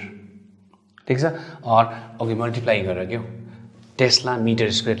वेबर, ठिक छ? अर अघि मल्टिप्लाई गरेर क्या टेस्ला मिटर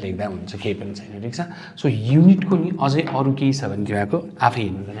स्क्वायर लेख्दा हुन्छ, केही पनि छैन, ठिक छ? सो युनिटको नि अझै अरू केही छ भने तिमीहरूको आफै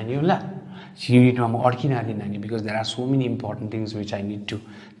हेर्नु त नानी हो ल, युनिटमा म अड्किनआदिन नानी, because there are so many important things which I need to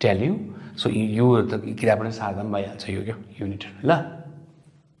tell you. So यो त किताबबाट सार्दा पनि भइहाल्छ यो क्या युनिटहरू ल,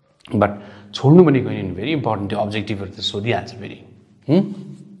 बट छोड्नु भनेको होइन, भेरी इम्पोर्टेन्ट, त्यो अब्जेक्टिभहरू त सोधिहाल्छ फेरि।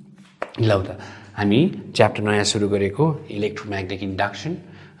 ल त हामी च्याप्टर नयाँ सुरु गरेको इलेक्ट्रोम्याग्नेटिक इन्डक्सन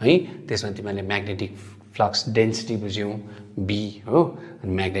है, त्यसमा तिमीहरूले म्याग्नेटिक फ्लक्स डेन्सिटी बुझ्यौँ बी हो,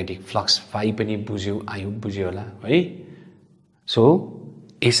 अनि म्याग्नेटिक फ्लक्स फाइ पनि बुझ्यौँ, आयो बुझ्यो होला है। सो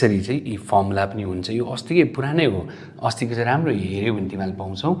यसरी चाहिँ यी फर्मुला पनि हुन्छ, यो अस्तिकै पुरानै हो, अस्तिको चाहिँ राम्रो हेऱ्यो भने तिमीहरूले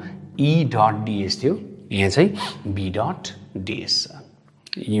पाउँछौ ई डट डिएस थियो, यहाँ चाहिँ बी डट डिएस छ,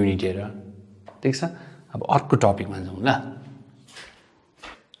 युनिट हेर, ठिक छ? अब अर्को टपिकमा जाउँ ल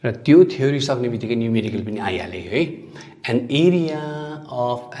र त्यो थ्योरी सक्ने बित्तिकै न्यूमेरिकल पनि आइहाल्यो है an area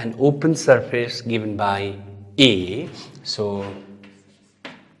of an open surface given by A so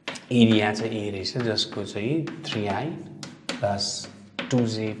area चाहिँ ए रहेछ जसको चाहिँ 3i plus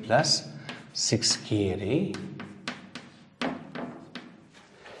 2j plus 6k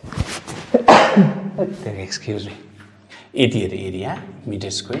अरे एक्सक्यूज मी यति अरे area metre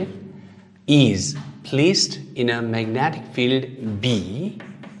square is placed in a magnetic field B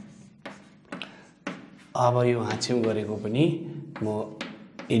अब यो हाँछ्यौं गरेको पनि म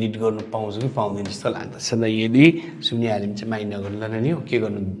एडिट गर्नु पाउँछु कि पाउँदैन जस्तो लाग्दछ ल यदि सुनिहाल्यो भने चाहिँ माइन्ड नगर्नु नि हो के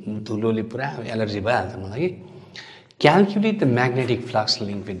गर्नु धुलोले पुरा एलर्जी भइहाल्छ मलाई कि calculate the magnetic flux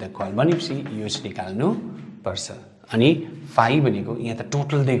link with the coil भनेपछि यो चाहिँ निकाल्नु पर्छ अनि फाइ भनेको यहाँ त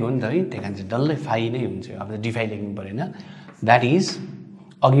टोटल दिएको हो नि त है त्यही कारण चाहिँ डल्लै फाइ नै हुन्छ अब डिफाइ लेख्नु परेन द्याट इज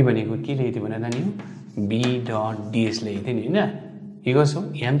अघि भनेको के लेखेको थियो भने नानी बी डट डिएस लेखेको थियो नि होइन के गर्छौ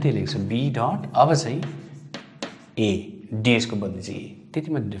यहाँ पनि त्यही लेख्छु बी डट अब चाहिँ ए डिएसको बदली चाहिँ ए त्यति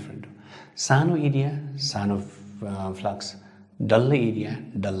मात्र डिफ्रेन्ट हो सानो एरिया सानो फ्लक्स डल्लै एरिया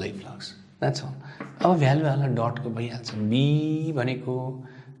डल्लै फ्लक्स द्याट्स अल अब भ्यालु हाल्दा डटको भइहाल्छ बी भनेको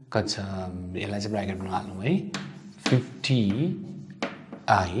कति छ यसलाई चाहिँ ब्राकेटमा हाल्नु है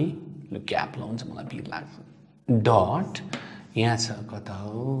 50i ल क्याप लाउँछ मलाई पिर लाग्छ डट यहाँ छ कता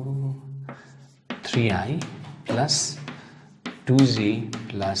हो 3i plus 2j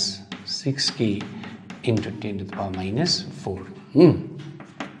plus 6k into 10 to the power minus 4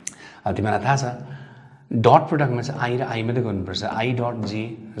 अब तिमीलाई थाहा छ डट प्रोडक्टमा चाहिँ i र i मात्रै गर्नुपर्छ i dot j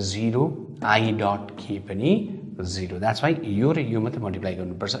 0 i dot k पनि 0 द्याट्स वाइ यो र यो मात्रै मल्टिप्लाई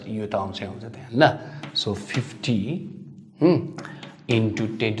गर्नुपर्छ यो त आउँछ त्यहाँ ल so 50 into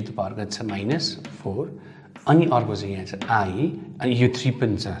 10 to the power कति छ minus 4 अनि अर्को चाहिँ यहाँ छ i अनि यो 3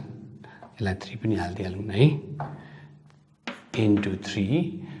 पनि छ यसलाई 3 पनि हाल्दिहालौँ है into 3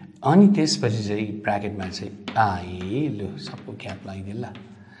 अनि त्यसपछि चाहिँ ब्राकेटमा चाहिँ i लु सबको क्याप लगाइदिए ल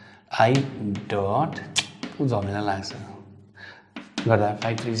i डट झमेला लाग्छ गर्दा 5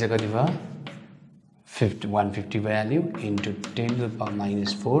 3 चाहिँ कति भयो 150 भइहाल्यो into 10 to the power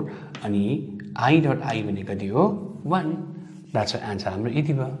minus 4 अनि i डट i भने कति हो 1 द्याट्स आन्सर हाम्रो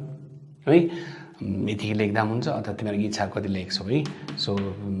यति भयो है यतिकै लेख्दा हुन्छ अथवा तिमीहरूको इच्छा कति लेख्छौ है so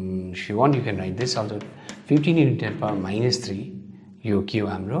if you want you can write this also 15 into 10 to the power minus 3 यो के हो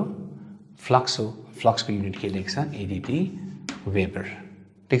हाम्रो फ्लक्स हो फ्लक्सको युनिट के लेख्छ एडिटी वेबर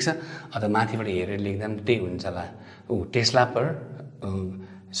ठिक छ अथवा माथिबाट हेरेर लेख्दा पनि त्यही हुन्छ होला टेस्ला पर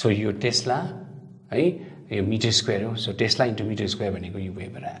सो यो टेस्ला है यो मिटर स्क्वायर हो so Tesla into metre square भनेको यो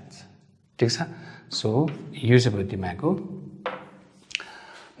वेबर आइहाल्छ ठिक छ सो यो चाहिँ भयो तिमीहरूको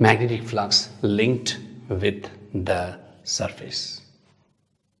magnetic flux linked with the surface.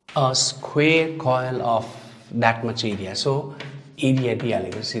 A square coil of that much area. So, area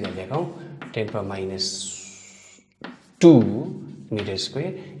दिहालेको सिधा लेखौँ 10 to the power minus 2 meter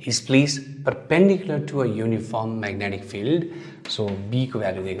square is placed perpendicular to a uniform magnetic field. So, B को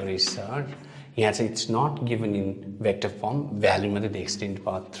value दिएको रहेछ यहाँ चाहिँ it's not given in vector form. Value मात्रै दिएको 10 to the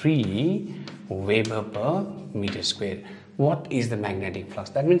power 3 Weber per meter square. What is the magnetic flux?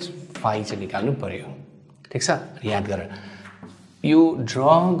 That means phi चाहिँ निकाल्नु पर्यो ठीक छ याद गर यो ड्र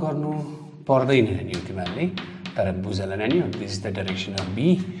गर्नु पर्दैन नि तिमीहरूले तर बुझला नि this is the direction of be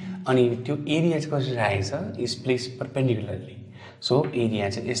अनि त्यो एरिया चाहिँ कसरी राखेको छ इज प्लेस परपेन्डिकुलरली सो एरिया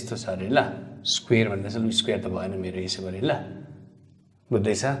चाहिँ यस्तो छ अरे ल स्क्वायर भन्दा चाहिँ स्क्वायर त भएन मेरो यसो गरे ल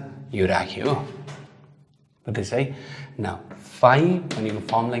बुझ्दैछ यो राख्यो बुझ्दैछ है नाउ फाइ भनेको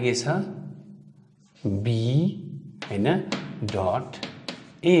फर्मुला के छ बी हैन डट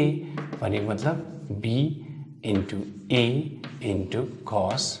ए भनेको मतलब be into a into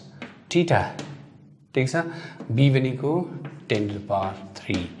cos theta ठीक छ बी भनेको 10 to the power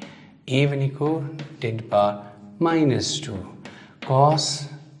 3 ए भनेको 10 to the power minus 2 cos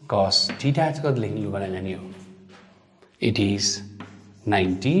theta चाहिँ कति लेख्नु बनाएन नि हो इट इज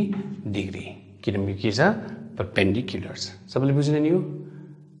 90 डिग्री किनभने के छ परपेन्डिकुलर छ सबैले बुझ्नु नि हो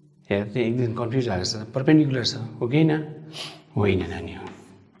यहाँ एकदम कन्फ्युज भएको छ परपेन्डिकुलर छ हो कि होइन नानी हो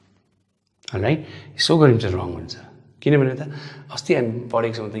राइट यसो गऱ्यो भने चाहिँ रङ हुन्छ किनभने त अस्ति हामी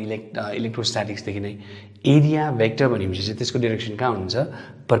पढेको छौँ त इलेक्ट्रोस्ट्याटिक्सदेखि नै एरिया भेक्टर भनेपछि चाहिँ त्यसको डाइरेक्सन कहाँ हुन्छ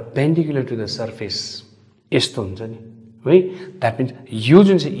परपेन्डिकुलर टु द सर्फेस यस्तो हुन्छ नि है द्याट मिन्स यो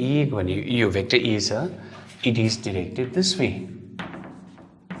जुन चाहिँ ए भने यो भेक्टर ए छ it is directed this way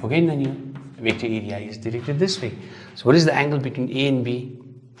हो कि नानी हो vector area is directed this way so what is the angle between A and be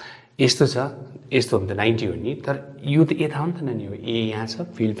यस्तो छ यस्तो हो भने त 90 हो नि तर यो त यता हो नि त नानी हो ए यहाँ छ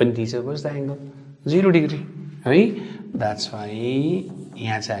फिल्ड पनि दिन्छ वाट द एङ्गल 0 डिग्री है द्याट्स वाइ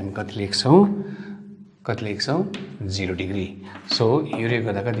यहाँ चाहिँ हामी कति लेख्छौँ कति लेख्छौँ 0 डिग्री सो यो रे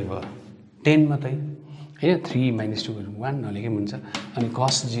गर्दा कति भयो 10 मात्रै हैन 3 - 2 1 नलेखे पनि हुन्छ अनि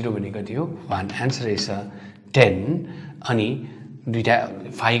cos 0 भनेको कति हो 1 आन्सर इज 10 अनि दुईटा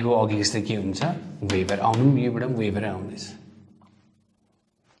phi को अघि जस्तै के हुन्छ वेबर आउनु योबाट वेबर आउँदैछ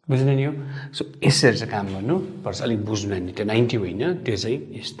बुझ्नु नि यो सो यसरी चाहिँ काम गर्नु पर्छ अलिक बुझ्नु नि त्यो 90 होइन त्यो चाहिँ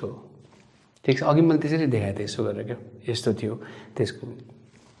यस्तो ठीक छ अघि मैले त्यसरी देखाए थिए यसो गरेर के यस्तो थियो त्यसको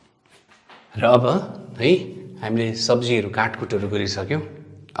र अब है हामीले सब्जीहरु काटकुटहरु गरिसक्यौ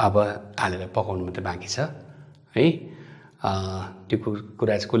अब हालेर पकाउनु मात्रै बाँकी छ है त्यो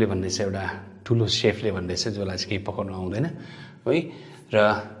कुरा चाहिँ कोले भन्दैछ एउटा ठुलो शेफले भन्दैछ जसलाई चाहिँ केही पकाउनु आउँदैन है र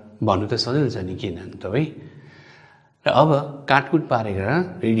भन्नु त सजिलो छ नि किन त है र अब काटकुट पारेर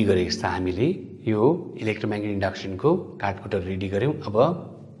रेडी गरेको छ हामीले यो इलेक्ट्रोम्याग्नेटिक इन्डक्सनको काटकुटहरु रेडी गर्यौं अब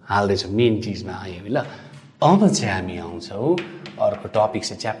हाल्दै छौं मेन चीजमा आयो ल अब चाहिँ हामी आउँछौं अर्को टपिक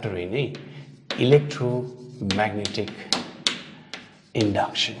चाहिँ च्याप्टर होइन है इलेक्ट्रोम्याग्नेटिक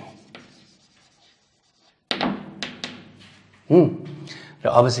इन्डक्सन र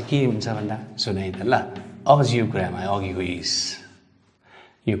अब चाहिँ के हुन्छ भन्दा सुनाइ त ल अब चाहिँ यो कुरामा अघिको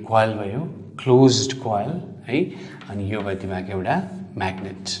यो कोइल भयो क्लोज्ड कोइल है अनि यो भयो तिमीको एउटा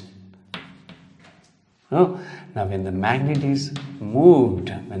म्याग्नेट हो now when the magnet is moved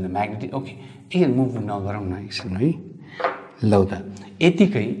when the magnet okay एकछिन मुभ नगरौँ न एकछिन है ल त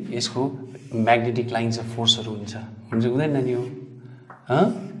यतिकै यसको म्याग्नेटिक लाइन्स अफ फोर्सहरु हुन्छ हुँदैन नि हो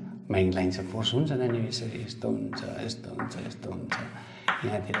म्याग्नेटिक लाइन्स अफ फोर्स हुन्छ नि यसरी यस्तो हुन्छ यस्तो हुन्छ यस्तो हुन्छ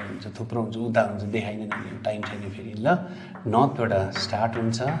यहाँतिर हुन्छ थुप्रो हुन्छ उता हुन्छ देखाइदैन नि टाइम छैन फेरि ल नर्थबाट स्टार्ट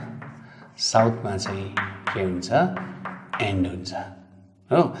हुन्छ साउथमा चाहिँ के हुन्छ एन्ड हुन्छ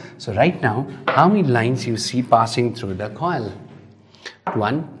Oh, so right now, how many lines you see passing through the coil?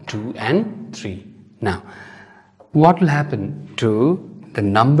 1, 2, and 3. Now, what will happen to the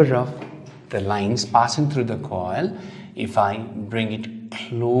number of the lines passing through the coil if I bring it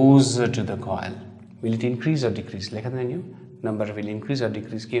closer to the coil? Will it increase or decrease? Like that, you number will increase or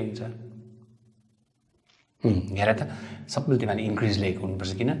decrease? के हुन्छ? हेर त सबैले तिमीले increase लेखेको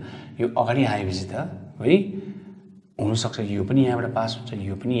हुनुपर्छ किन यो अगाडि आएपछि त है हुन सक्छ यो पनि यहाँबाट पास हुन्छ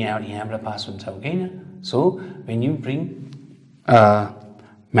यो पनि यहाँबाट पास हुन्छ हो हैन so when you bring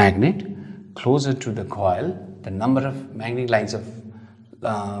magnet closer to the coil the number of magnetic lines of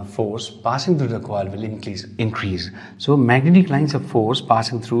force passing through the coil will increase so magnetic lines of force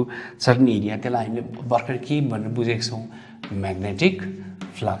passing through certain area त्यसलाई हामीले भर्खर के भनेर बुझेको छौं magnetic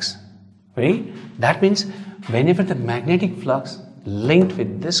flux right that means whenever the magnetic flux linked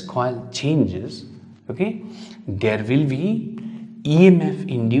with this coil changes okay there will be EMF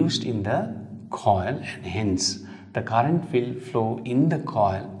induced in the coil and hence the current will flow in the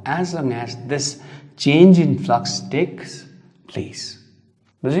coil as long as this change in flux takes place.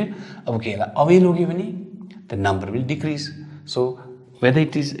 बुझ्यो अब के होला अबै लोग्यो भने the number will decrease so whether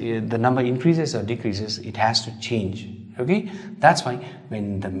it is the number increases or decreases it has to change okay that's why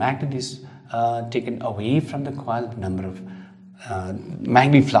when the magnet is taken away from the coil the number of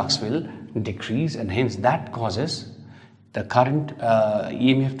magnetic flux will decrease and hence that causes the current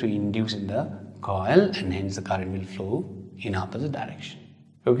EMF to induce in the coil and hence the current will flow in opposite direction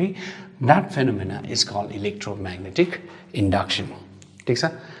okay that phenomena is called electromagnetic induction ठीक छ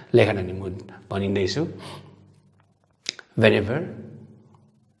लेखन नि म भनिन्दैछु whenever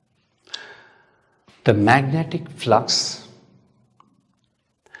the magnetic flux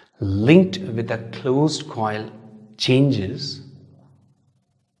linked with a closed coil changes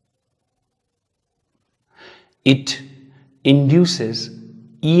it induces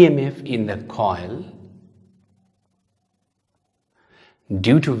EMF in the coil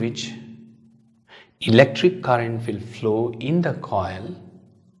due to which electric current will flow in the coil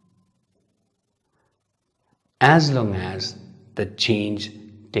as long as the change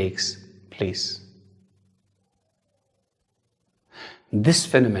takes place. This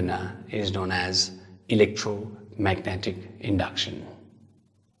phenomena is known as electromagnetic induction.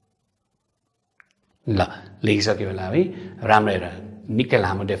 ल लेखिसक्यो होला है राम्रो हेर निकै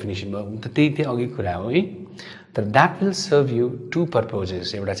लामो definition भयो त त्यही अघि कुरा हो है तर that will serve you to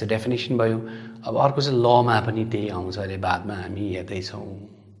purposes एउटा चाहिँ डेफिनेसन भयो अब अर्को चाहिँ लमा पनि त्यही आउँछ अहिले बादमा हामी हेर्दैछौँ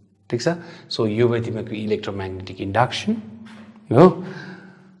ठिक छ सो यो भयो तिमीको इलेक्ट्रोम्याग्नेटिक इन्डक्सन हो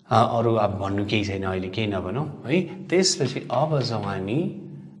अरू अब भन्नु केही छैन अहिले केही नभनौँ है त्यसपछि अब जाउँ हामी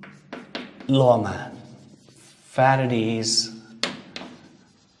लमा Faraday's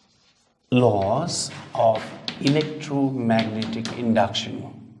laws of electromagnetic induction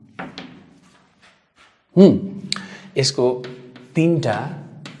यसको तीनटा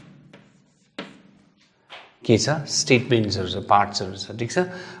के छ स्टेटमेन्ट्सहरु छ पार्ट्सहरु छ ठीक छ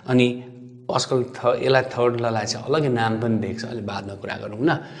अनि आजकल यसलाई थर्ड ललाई चाहिँ अलग्गै नाम पनि दिएको छ अहिले बादमा कुरा गरौँ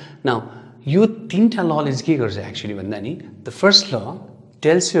न नाउ यो तीनटा लले के गर्छ एक्चुअली भन्दा नि the first law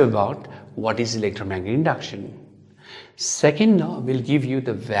tells you about what is electromagnetic induction. Second law will give you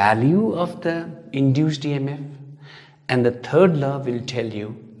the value of the induced EMF, and the third law will tell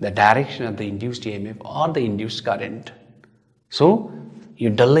you the direction of the induced EMF or the induced current. So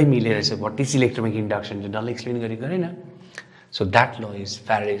you डल्लै मिलेर चाहिँ what is electromagnetic induction चाहिँ डल्लै explain गरेको हैन. So that law is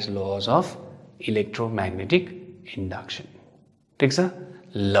Faraday's laws of electromagnetic induction. ठीक छ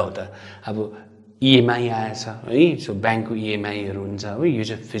ल त अब EMI आएछ है सो बैंकको EMIहरु हुन्छ है यो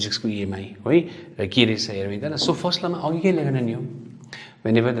चाहिँ फिजिक्सको EMI है र के रहेछ हेरौँ त सो फर्स्ट लमा अघि के लेखन नि हो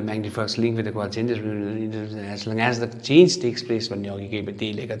whenever the magnetic flux link with the coil changes as long as the change takes place भन्ने अघि के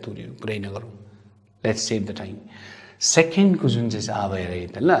त्यही लेखा पुरै नगरौँ let's save the time second को जुन चाहिँ अब हेर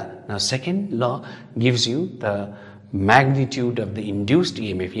त ल now second law gives you the magnitude of the induced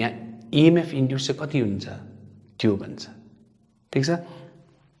EMF यहाँ EMF induced चाहिँ कति हुन्छ त्यो भन्छ ठीक छ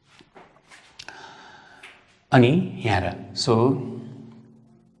अनि यहाँ सो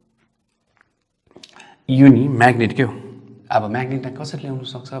यो नि म्याग्नेट के हो अब म्याग्नेटलाई कसरी ल्याउन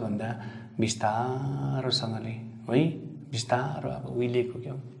सक्छ भन्दा बिस्तारोसँगले है बिस्तारो अब उहिलेको के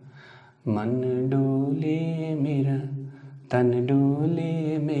हो मन डोले मेरा तन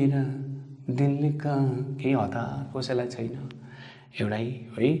डोले मेरा दिल का केही हतार कसैलाई छैन एउटै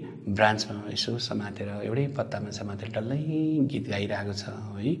है ब्रान्चमा यसो समातेर एउटै पत्तामा समातेर डल्लै गीत गाइरहेको छ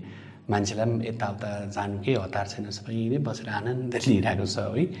है मान्छेलाई पनि यताउता जानु केही हतार छैन सबैले बसेर आनन्द लिइरहेको छ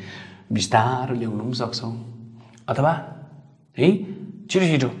है बिस्तारो ल्याउनु पनि सक्छौँ अथवा है छिटो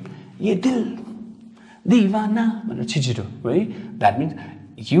छिटो ये दिल दिवाना भनेर छिटो है द्याट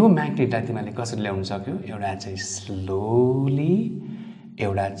मिन्स यो म्याग्नेटलाई तिमीले कसरी ल्याउन सक्यो एउटा चाहिँ स्लोली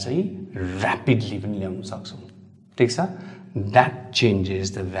एउटा चाहिँ ऱ्यापिडली पनि ल्याउन सक्छौ ठीक छ that changes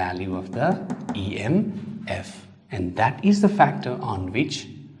the value of the EMF and that is the factor on which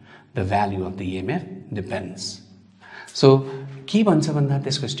the value of the EMF depends. So के भन्छ भन्दा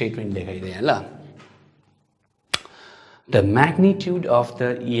त्यसको स्टेटमेन्ट लेखाइदिए ल The magnitude of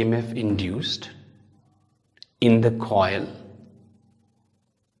the EMF induced in the coil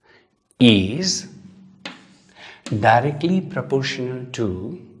is directly proportional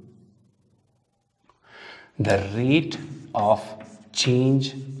to the rate of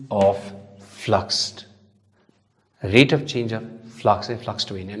change of flux. Rate of change of flux, flux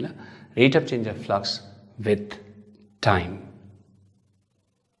to rate of change of flux with time.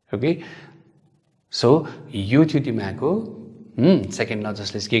 Okay? So, यो थियो तिमीको second law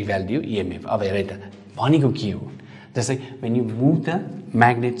जसले के value EMF. अब हेर त भनेको के हो जस्तै when you move the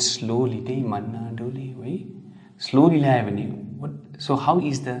magnet slowly त्यही मनमा डोले है slowly ल्यायो भने so how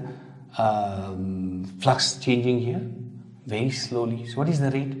is the flux changing here very slowly so what is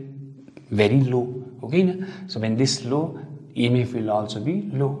the rate very low okay na? So when this low EMF will also be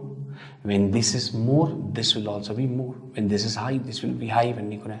low when this is more this will also be more when this is high this will be high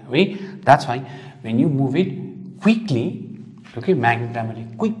भन्ने कुरा है that's why when you move it quickly okay magnetically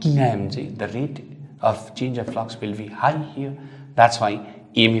quickly the rate of change of flux will be high here that's why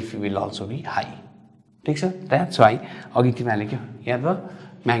EMF will also be high ठीक छ that's why अघि तिमीले के याद भयो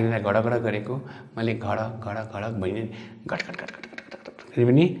म्याग्नेटलाई घडघड गरेको मैले घड भइने घट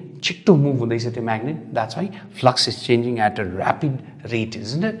पनि छिट्टो मुभ हुँदैछ त्यो magnet that's why flux is changing at a rapid rate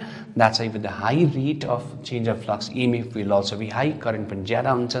isn't it that's why with the high rate of change of flux EMF will also be high current पनि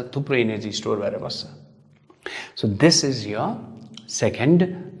ज्यादा हुन्छ थुप्रो एनर्जी स्टोर भएर बस्छ so this is your second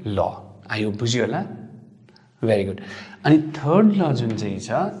ल आयो बुझ्यो होला भेरी गुड अनि थर्ड ल जुन चाहिँ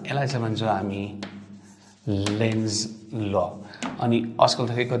छ यसलाई चाहिँ भन्छौँ हामी लेन्ज ल अनि आजकल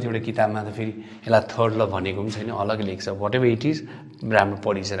त कतिवटा किताबमा त फेरि यसलाई थर्ड ल भनेको पनि छैन अलग्गै लेख्छ वाट एभर इट इज राम्रो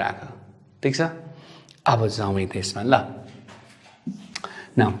पढि चाहिँ राख ठिक छ अब जाउँ त्यसमा ल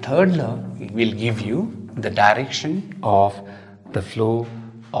नाउ थर्ड ल will give you the direction of the flow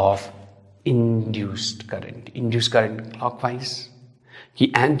of induced current clockwise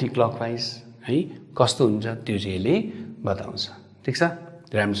कि एन्टी क्लकवाइज है कस्तो हुन्छ त्यो चाहिँ यसले बताउँछ ठिक छ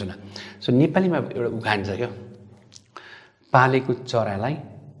राम्रो सुन सो नेपालीमा एउटा उखान छ क्या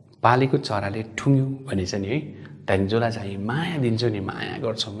पालेको चराले ठुङ्यो भनेछ नि है त्यहाँदेखि जसलाई चाहिँ माया दिन्छौ नि माया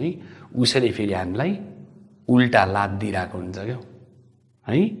गर्छौँ है उसैले फेरि हामीलाई उल्टा लात दिइरहेको हुन्छ क्या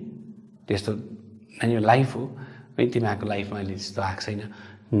है त्यस्तो नानी लाइफ हो है तिमीहरूको लाइफमा अहिले त्यस्तो आएको छैन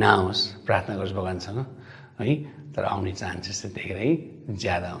नआओस् प्रार्थना गर्छु भगवान्सँग है तर आउने चान्सेस चाहिँ धेरै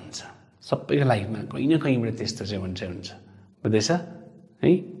ज्यादा हुन्छ सबैको लाइफमा कहीँ न कहीँबाट त्यस्तो चाहिँ हुन्छ बुझ्दैछ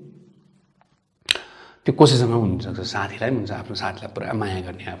है त्यो कसैसँग हुनसक्छ साथीलाई पनि हुन्छ आफ्नो साथीलाई पुरा माया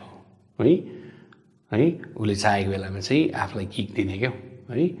गर्ने अब है उसले चाहेको बेलामा चाहिँ आफूलाई किक दिने क्या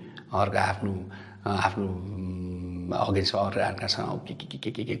है अर्को आफ्नो अगेन्स्ट अर्कासँग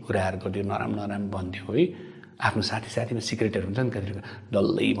के कुराहरू गरिदियो नराम्रो भन्थ्यो है आफ्नो साथीमा सिक्रेटहरू हुन्छ नि कति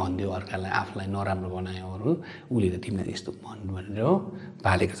डल्लै भन्दियो अर्कालाई आफूलाई नराम्रो बनायो अरू उसले त तिमीलाई यस्तो भन्नु भनेर हो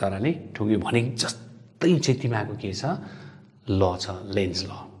पालेको चराले ठुक्यो भने जस्तै चाहिँ तिमीहरूको के छ ल छ लेन्स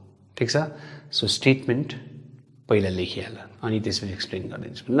ल ठिक छ सो स्टेटमेन्ट पहिला लेखिहाल अनि त्यसपछि एक्सप्लेन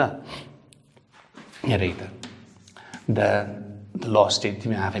गरिदिन्छु ल हेर त द ल स्टेट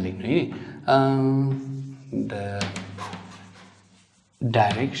तिमी आफै लेख्नु है the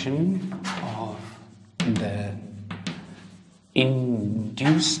direction of the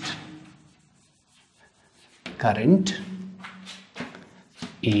induced current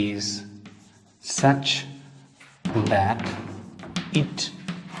is such that it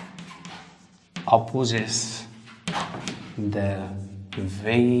opposes the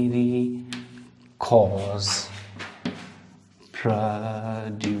very cause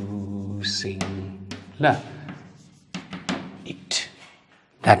producing it.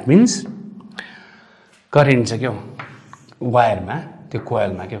 That means current चाहिँ के हो वायरमा त्यो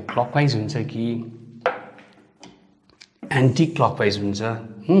कोइलमा के क्लकवाइज हुन्छ कि एन्टी क्लकवाइज हुन्छ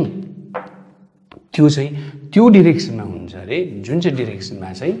त्यो चाहिँ त्यो डिरेक्सनमा हुन्छ अरे जुन चाहिँ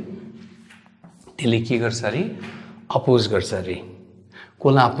डिरेक्सनमा चाहिँ त्यसले के गर्छ अरे अपोज गर्छ अरे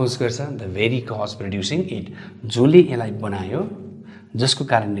कसलाई अपोज गर्छ the very cause producing it जसले यसलाई बनायो जसको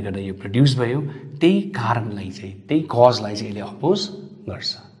कारणले गर्दा यो प्रड्युस भयो त्यही कारणलाई चाहिँ त्यही कजलाई चाहिँ यसले अपोज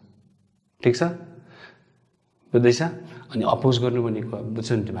गर्छ ठिक छ बुझ्दैछ अनि अपोज गर्नु भनेको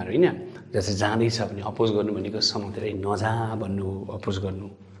बुझ्छ नि तिमीहरू होइन जस्तै जाँदैछ भने अपोज गर्नु भनेको समातेर नजा भन्नु अपोज गर्नु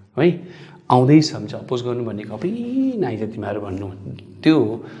है आउँदैछ भने चाहिँ अपोज गर्नु भनेको अबै नआइज तिमीहरू भन्नु त्यो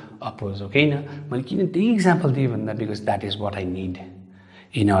अपोज हो होइन मैले किन त्यही इक्जाम्पल दिएँ भन्दा because that is what I need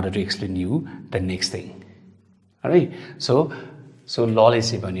in order to explain you the next thing है सो लले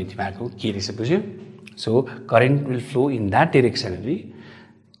चाहिँ भन्यो तिमीहरूको के रहेछ बुझ्यो so current will flow in that direction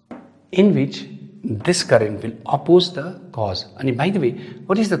in which this current will oppose the cause. And by the way,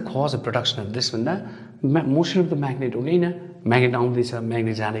 what is the cause of production of this one? The motion of the magnet. Okay, na magnet आउँदैछ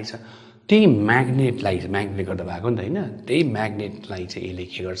magnet जाँदैछ त्यही म्याग्नेटलाई म्याग्नेटले गर्दा भएको नि त होइन त्यही म्याग्नेटलाई चाहिँ यसले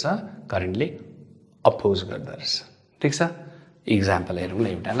के गर्छ करेन्टले अपोज गर्दो रहेछ ठिक छ इक्जाम्पल हेरौँ न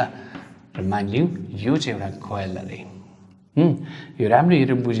एउटा ल मानिलिउँ यो चाहिँ एउटा कोइल अरे यो राम्रो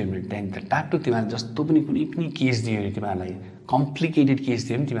हेरेर बुझ्यो भने त्यहाँदेखि त टाक्टो तिमीहरूले जस्तो पनि कुनै पनि केस दियो अरे तिमीहरूलाई कम्प्लिकेटेड केस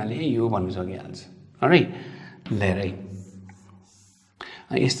दियो भने तिमीहरूले यो भन्नु सकिहाल्छ है लिएर है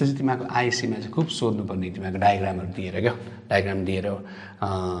यस्तो चाहिँ तिमीहरूको आइएससीमा चाहिँ खुब सोध्नुपर्ने तिमीहरूको डायग्रामहरू दिएर क्या डायग्राम दिएर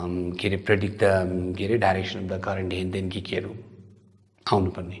के अरे प्रेडिक्ट द के अरे डाइरेक्सन अफ द करेन्ट हेन केहरू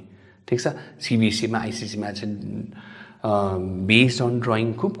आउनुपर्ने ठिक छ सिबिएससीमा आइसिसीमा चाहिँ बेस्ड अन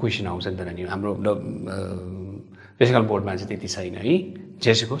ड्रइङ खुब क्वेसन आउँछ नि त नानी हाम्रो बेसिकल बोर्डमा चाहिँ त्यति छैन है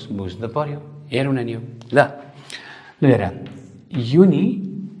जेसुको बुझ्नु त पर्यो हेरौँ नानी ल हेर यो नि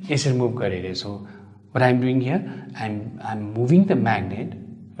यसरी मुभ गरेर so what I'm doing here I'm moving the magnet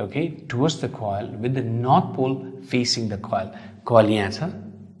okay towards the coil with the north pole facing the coil यहाँ छ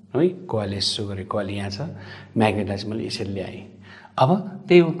है coil यसो गरे coil यहाँ छ म्याग्नेटलाई चाहिँ मैले यसरी ल्याएँ अब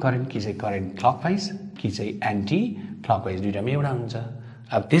त्यही हो करेन्ट कि चाहिँ करेन्ट क्लकवाइज कि चाहिँ एन्टी क्लकवाइज दुईटामै एउटा हुन्छ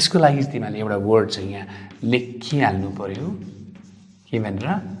अब त्यसको लागि तिमीहरूले एउटा वर्ड चाहिँ यहाँ लेखिहाल्नु पर्यो के भनेर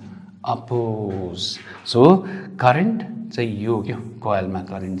अपोज सो करेन्ट चाहिँ यो के कोइलमा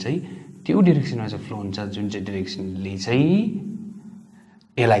करेन्ट चाहिँ त्यो डिरेक्सनमा चाहिँ फ्लो हुन्छ जुन चाहिँ डिरेक्सनले चाहिँ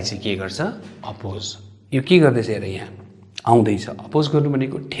यसलाई चाहिँ के गर्छ अपोज यो के गर्दैछ हेर यहाँ आउँदैछ अपोज गर्नु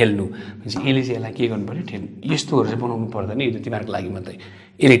भनेको ठेल्नु भनेपछि यसले चाहिँ यसलाई के गर्नु पर्यो ठेल्नु यस्तोहरू चाहिँ बनाउनु पर्दैन यो तिमीहरूको लागि मात्रै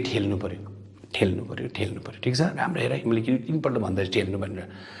यसले ठेल्नु पर्यो ठिक छ राम्रो हेर मैले किन तिनपल्ट भन्दैछु ठेल्नु भनेर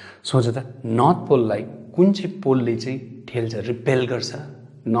सोच त नर्थ पोललाई कुन चाहिँ पोलले चाहिँ ठेल्छ रिपेल गर्छ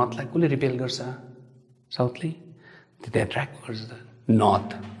नर्थलाई कसले रिपेल गर्छ साउथले त्यो एट्र्याक्ट गर्छ त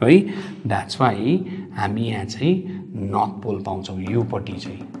नर्थ है द्याट्स वाइ हामी यहाँ चाहिँ नर्थ पोल पाउँछौँ योपट्टि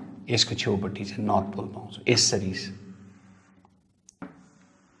चाहिँ यसको छेउपट्टि चाहिँ नर्थ पोल पाउँछौँ यसरी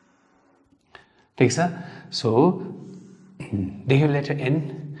ठिक छ सो देख्यो लेटर एन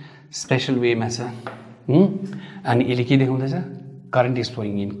स्पेसल वेमा छ अनि यसले के देखाउँदैछ current is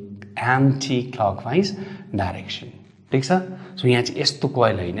flowing in anti clockwise direction ठिक छ सो यहाँ चाहिँ यस्तो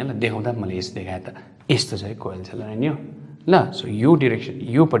कोइल होइन ल देखाउँदा मैले यस्तो देखाएँ त यस्तो चाहिँ कोइल छ ल नानी हो ल सो यो डिरेक्सन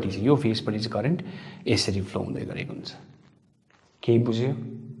योपट्टि चाहिँ यो फेसपट्टि चाहिँ करेन्ट यसरी फ्लो हुँदै गरेको हुन्छ केही बुझ्यो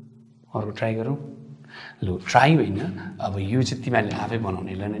अर्को ट्राई गरौँ ल ट्राई होइन अब यो चाहिँ तिमीहरूले आफै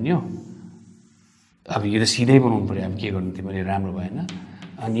बनाउने ल नानी हो अब यो त सिधै बनाउनु पऱ्यो अब के गर्नु तिमीले राम्रो भएन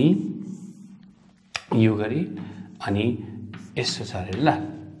अनि यो गरी अनि यस्तो छ अरे ल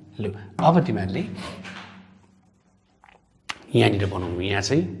अब तिमीहरूले यहाँनिर बनाउनु यहाँ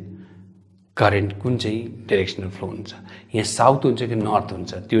चाहिँ करेन्ट कुन चाहिँ डाइरेक्सनल फ्लो हुन्छ, यहाँ साउथ हुन्छ कि नर्थ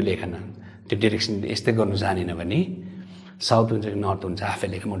हुन्छ त्यो लेखन, त्यो डाइरेक्सन यस्तै गर्नु जानेन भने साउथ हुन्छ कि नर्थ हुन्छ आफै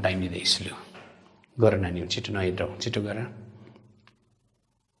लेख, म टाइम दिँदैछु। लु गर नानी, छिटो नहेरौ, छिटो गर,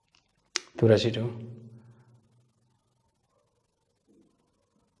 तुरा छिटो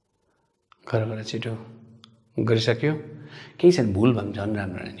गर छिटो। गरिसक्यो? केही छैन, भुल भए पनि झन्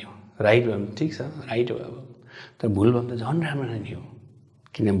राम्रो नानी हो, राइट भए पनि ठिक छ, राइट हो अब, तर भुल भए पनि त झन् राम्रो नानी हो।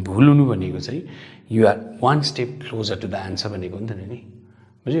 किन भुल हुनु भनेको चाहिँ you are one step closer to the answer भनेको हो नि त नानी,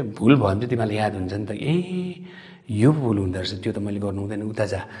 बुझ्यो? भुल भयो भने चाहिँ तिमीलाई याद हुन्छ नि त, ए यो भुल हुँदो रहेछ, त्यो त मैले गर्नु हुँदैन, उता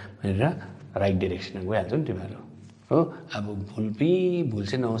जा भनेर राइट डाइरेक्सनमा गइहाल्छ नि तिमीहरू हो। अब भुल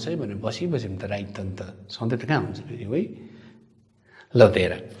चाहिँ नहोस् है भनेर बसी भने त राइट त नि त सधैँ त कहाँ हुन्छ फेरि है। ल त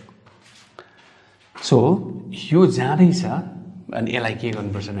हेर, सो यो जाँदैछ अनि यसलाई के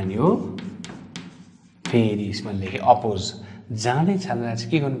गर्नुपर्छ नानी हो, फेरि यसमा लेखेँ अपोज, जाँदैछ चाहिँ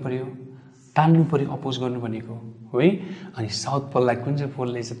के गर्नु पर्यो, तान्नु पर्यो, अपोज गर्नु भनेको है। अनि साउथ पोललाई कुन चाहिँ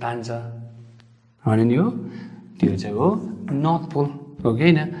पोलले चाहिँ तान्छ भने नि हो, त्यो चाहिँ हो नर्थ पोल हो कि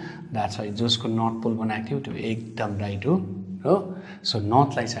होइन। द्याट्स वाइ जसको नर्थ पोल बनाएको थियो त्यो एकदम राइट हो। सो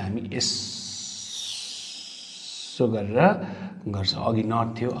नर्थलाई चाहिँ हामी यसो गरेर गर्छ, अघि नर्थ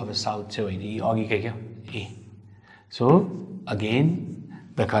थियो अब साउथ चाहिँ होइन, यी अघिकै क्या ए। So again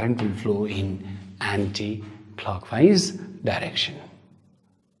the current will flow in anti clockwise direction,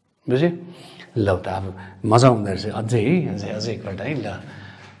 बुझ्यो? ल त अब मजा आउँदो रहेछ, अझै एकपल्ट है।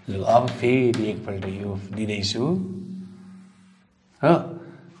 ल अब फेरि एकपल्ट यो दिँदैछु हो।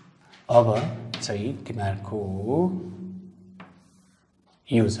 अब चाहिँ तिमीहरूको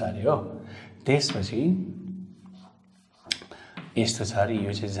यो छ अरे हो, त्यसपछि यस्तो छ अरे,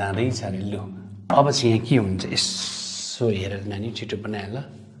 यो चाहिँ जाँदैछ अरे। लु अब चाहिँ यहाँ के हुन्छ यसो हेरेर नानी छिटो बनाए, ल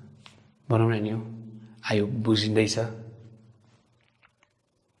बनाऊ नानी हो, आयो बुझिँदैछ,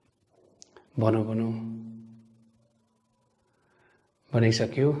 बनाऊ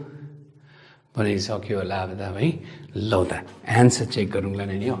बनाइसक्यो होला अब त है। ल त एन्सर चेक गरौँला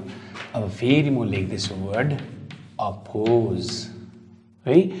नानी हो। अब फेरि म लेख्दैछु वर्ड अपोज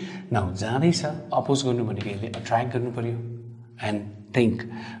है। नाउ जाँदैछ, अपोज गर्नु भनेको यसले अट्र्याक्ट गर्नु पर्यो। And think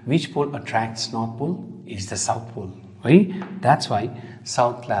which pole अट्र्याक्ट्स north pole is the south pole है। द्याट्स वाइ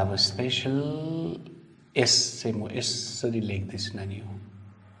साउथलाई अब स्पेसल एस चाहिँ म यसरी लेख्दैछु नानी हो,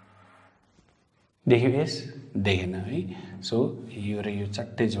 देख्यो एस? देखेन है। सो यो र यो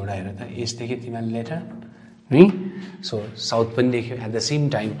चट्टै जोडाएर त एस देख्यो तिमीहरूले लेटर है। सो साउथ पनि देख्यो, at the same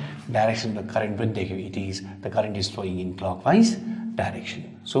time direction the current पनि देख्यो, it is the current is flowing in clockwise direction.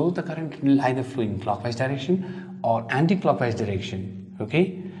 So the current will either flow in clockwise direction or anti-clockwise direction, okay,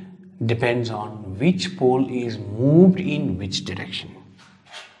 depends on which pole is moved in which direction,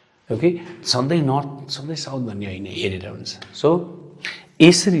 okay. सधैँ north सधैँ south भन्ने होइन, हेरेर हुन्छ। So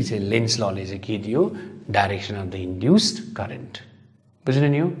यसरी चाहिँ lens लले चाहिँ के दियो, direction of the induced current, बुझ्नु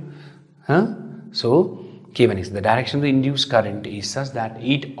नि हो। सो के भनेको छ, the direction of the induced current is such that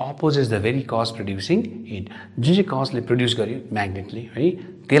it opposes the very cause producing hit, जुन चाहिँ कजले प्रड्युस गर्यो म्याग्नेटले है,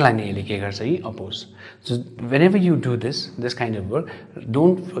 त्यसलाई नै यसले के गर्छ यी oppose. So when ever you do this kind of work,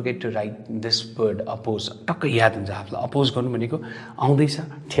 don't forget to right this word oppose. टक्क याद हुन्छ आफूलाई, अपोज गर्नु भनेको आउँदैछ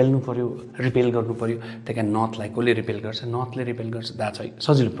ठेल्नु पऱ्यो, रिपेल गर्नु पऱ्यो, त्यही कारण नर्थलाई कसले रिपेल गर्छ, नर्थले रिपेल गर्छ, द्याट्स वाइ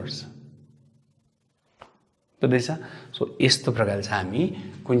सजिलो पर्छ, बुझ्दैछ? सो यस्तो प्रकारले चाहिँ हामी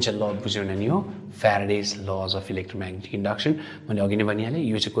कुन चाहिँ ल बुझ्यौँ नि हो, Faraday's lodge of electromagnetic induction. मैले अघि नै भनिहालेँ,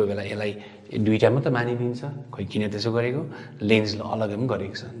 यो चाहिँ कोही बेला यसलाई दुईवटा मात्रै मानिदिन्छ, खोइ किन त्यसो गरेको, लेन्स ल अलगै पनि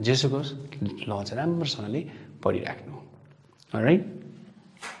गरेको छ, जेसुकै होस् ल चाहिँ राम्रोसँगले पढिराख्नु, राइट?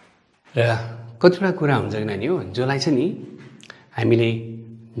 र कतिवटा कुरा हुन्छ कि नानी हो, जसलाई चाहिँ नि हामीले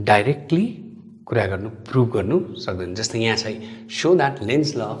डाइरेक्टली कुरा गर्नु, प्रुभ गर्नु सक्दैन। जस्तै यहाँ चाहिँ सो द्याट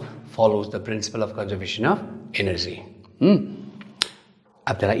लेन्स ल follows the principle of conservation of energy.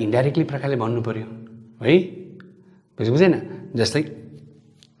 अब त्यसलाई इन्डाइरेक्टली प्रकारले भन्नु पर्यो है, बुझेन? जस्तै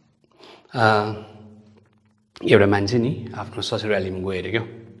एउटा मान्छे नि आफ्नो ससुरालीमा गयो अरे क्या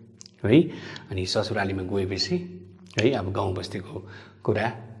है, अनि ससुरालीमा गएपछि है, अब गाउँ बस्तीको कुरा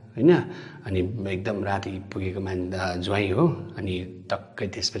होइन, अनि एकदम राति पुगेको ज्वाइँ हो, अनि टक्कै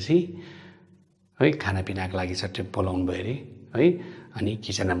त्यसपछि है खानापिनाको लागि सट्टै बोलाउनु भयो अरे है, अनि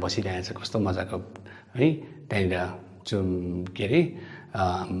किचनमा बसिरहेछ, कस्तो मजाको है, त्यहाँनिर के अरे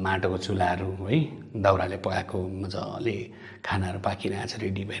माटोको चुलाहरू है, दाउराले पकाएको मजाले खानाहरू पाकिरहेछ,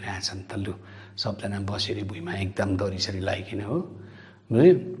 रेडी भइरहेछन् त। लु सबजना बसेर भुइँमा एकदम दरीसरी लगाइकन हो,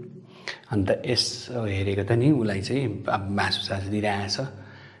 बुझ्यो? अन्त यसो हेरेको त नि उसलाई चाहिँ अब मासु दिइरहेछ,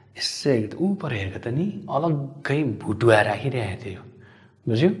 यसो हेरेको त ऊ पर हेरेको त नि अलग्गै भुटुवा राखिरहेको थियो,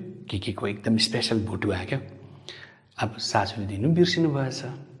 बुझ्यो? के को एकदम स्पेसल भुटुवा क्या। अब सासूले दिनु बिर्सिनु भएछ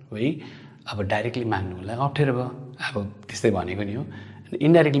है, अब डाइरेक्टली माग्नुलाई अप्ठ्यारो भयो अब त्यस्तै भनेको नि हो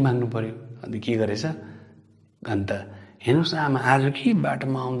इन्डाइरेक्टली माग्नु पर्यो अन्त के गरेछ अन्त हेर्नुहोस् आमा आज कि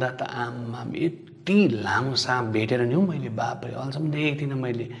बाटोमा आउँदा त आमा यति लामो साँप भेटेर नि हौ मैले बापरे अहिलेसम्म देखेको थिइनँ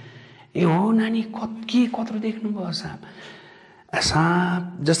मैले ए हो नानी कत्रो देख्नुभयो साँप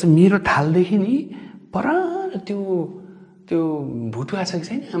जस्तो मेरो थालदेखि नि पर त्यो भुटुवा छ कि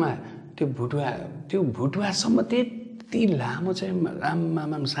छैन आमा त्यो भुटुवासम्म त्यति लामो चाहिँ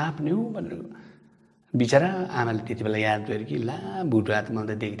आमा साँप नि हौ भनेर बिचरा आमाले त्यति बेला याद गऱ्यो कि ला भुटुवा त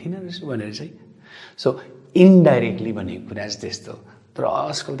मैले त देखेको थिइनँ रहेछु भनेर चाहिँ सो इन्डाइरेक्टली भनेको कुरा चाहिँ त्यस्तो तर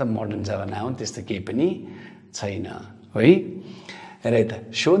आजकल त मोडर्न जमाना हो त्यस्तो केही पनि छैन है र यता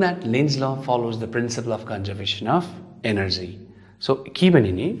सो द्याट लेन्ज ल follows the principal of conservation of energy so के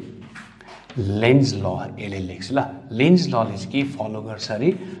भने नि लेन्ज ल यसले लेख्छ ल लेन्ज लले चाहिँ के फलो गर्छ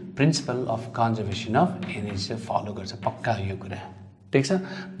अरे principal of conservation of energy चाहिँ फलो गर्छ पक्का यो कुरा ठिक छ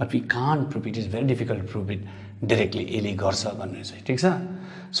but we can't prove it is very difficult prove it directly यसले गर्छ भन्ने चाहिँ ठिक छ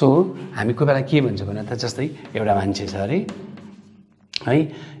सो हामी कोही बेला के भन्छ भने त जस्तै एउटा मान्छे छ अरे है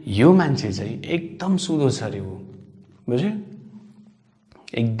यो मान्छे चाहिँ एकदम सुधो छ अरे ऊ बुझ्यो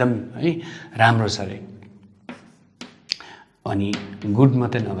एकदम है राम्रो छ अरे अनि गुड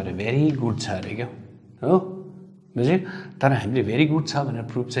मात्रै नभएर भेरी गुड छ अरे क्या हो बुझ्यो तर हामीले भेरी गुड छ भनेर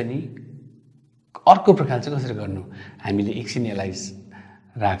प्रुभ चाहिँ नि अर्को प्रकार चाहिँ कसरी गर्नु हामीले एकछिन यसलाई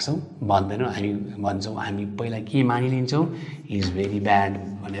राख्छौँ भन्दैनौँ हामी भन्छौँ हामी पहिला के मानिलिन्छौँ हि इज भेरी ब्याड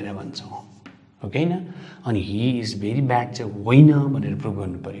भनेर भन्छौँ हो कि होइन अनि हि इज भेरी ब्याड चाहिँ होइन भनेर प्रुभ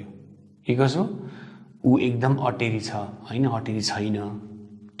गर्नु पर्यो के कसो ऊ एकदम अटेरी छ होइन अटेरी छैन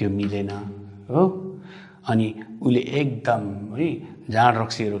त्यो मिलेन हो अनि उसले एकदम है जाँड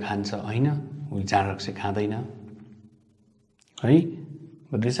रक्सीहरू खान्छ होइन उसले जाँड रक्सी खाँदैन है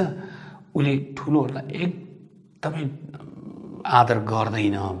बुझ्दैछ उसले ठुलोहरूलाई एकदमै आदर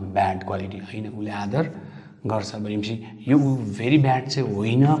गर्दैन ब्याड क्वालिटी होइन उसले आदर गर्छ भनेपछि यो भेरी ब्याड चाहिँ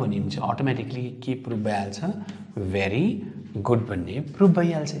होइन भनेपछि अटोमेटिकली के प्रुभ भइहाल्छ भेरी गुड भन्ने प्रुभ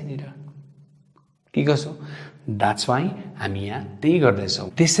भइहाल्छ यहाँनिर के कसो द्याट्स वाइ हामी यहाँ त्यही गर्दैछौँ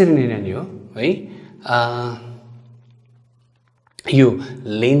त्यसरी नै नि हो है यो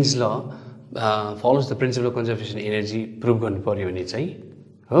लेन्ज ल follows the principal of conservation energy prove गर्नु पर्यो भने चाहिँ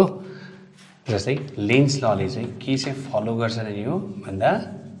हो जस्तै लेन्ज लले चाहिँ के चाहिँ फलो गर्छ नि हो भन्दा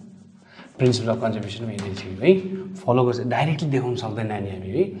principal of conservation of energy है फलो गर्छ डाइरेक्टली देखाउन सक्दैन नानी हामी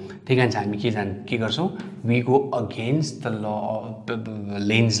है त्यही कारण चाहिँ हामी के गर्छौँ we go against the law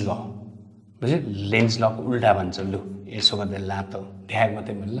Lenz ल बुझ्यो लेन्ज लको उल्टा भन्छ लु यसो गर्दा लातो देखाएको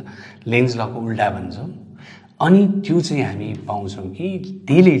मात्रै भन्नु ल लेन्ज लको उल्टा भन्छौँ अनि त्यो चाहिँ हामी पाउँछौँ कि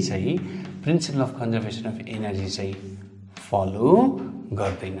त्यसले चाहिँ principal of conservation of energy चाहिँ फलो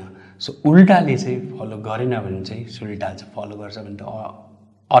गर्दैन सो उल्टाले चाहिँ फलो गरेन भने चाहिँ सुल्टा चाहिँ फलो गर्छ भने त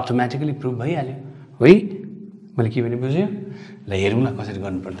अटोमेटिकली प्रुभ भइहाल्यो है मैले के भने बुझ्यो ल हेरौँ न कसरी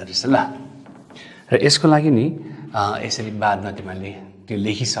गर्नुपर्दो रहेछ ल र यसको लागि नि यसरी बादमा तिमीहरूले त्यो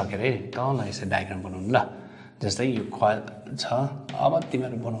लेखिसकेर है तल यसरी डायग्राम बनाउनु ल जस्तै यो कोइल छ अब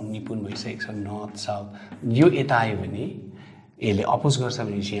तिमीहरू बनाउनु निपुण भइसकेको छ नर्थ साउथ यो यता आयो भने यसले अपोज गर्छ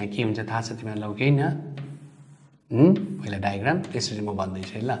भनेपछि यहाँ के हुन्छ थाहा छ तिमीहरूलाई केही न पहिला डायग्राम त्यसरी म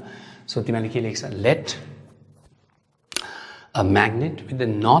भन्दैछु है ल सो तिमीहरूले के लेख्छ late a magnet with the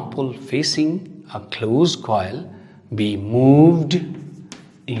north pole facing a closed coil be moved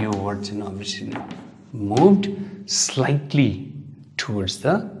your words in obviously moved slightly towards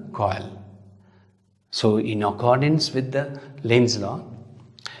the coil. So in accordance with the Lenz law,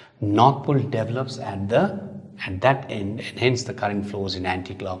 north pole develops at that end and hence the current flows in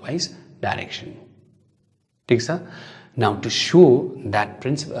anti-clockwise direction. ठीक sir? Now to show that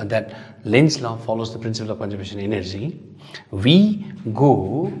principle that Lenz law follows the principle of conservation energy, we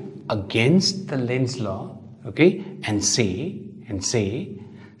go against the Lenz law, okay, and say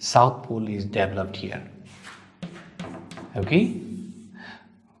south pole is developed here. Okay,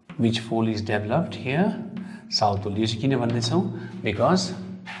 which pole is developed here? South pole. You see, because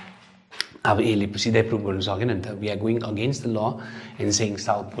अब यसले सिधै prove गर्न सकेन नि त we are going against the law and saying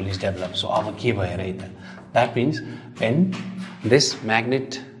south pole is develop so अब के भयो र त that means when this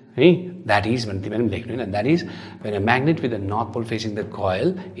magnet है द्याट इज भने तिमीले पनि लेख्नु होइन that is when a magnet with the north pole facing the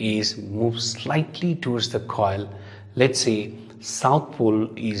coil is move slightly towards the coil let's say south pole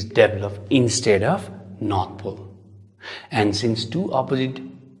is develop instead of north pole and since two opposite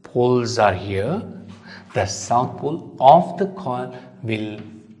poles are here the south pole of the coil will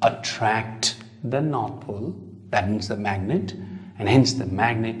attract the north pole, that means the magnet, and hence the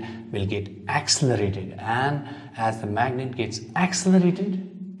magnet will get accelerated, and as the magnet gets accelerated,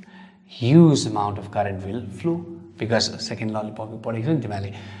 huge amount of current will flow because second law पढेको छ नि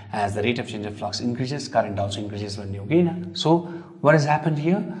तिमीले, as the rate of change of flux increases, current also increases भन्ने हो कि हैन. So what has happened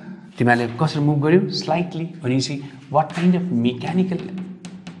here? तिमीले कसरी move गर्यौ? Slightly. When you see what kind of mechanical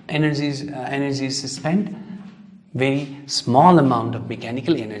energy is spent, very small amount of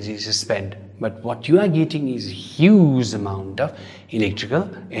mechanical energy is spent, but what you are getting is huge amount of electrical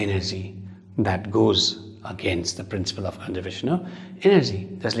energy that goes against the principle of conservation of energy.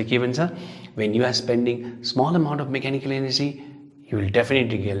 Just like even sir, when you are spending small amount of mechanical energy, you will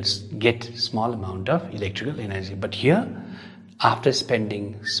definitely get small amount of electrical energy. But here, after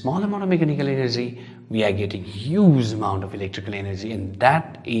spending small amount of mechanical energy, we are getting huge amount of electrical energy, and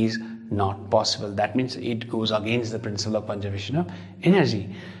that is not possible. That means it goes against the principle of conservation of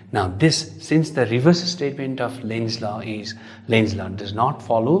energy. Now this, since the reverse statement of Lenz's law does not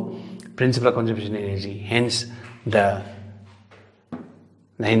follow principle of conservation of energy, hence the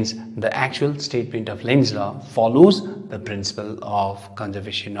actual statement of Lenz's law follows the principle of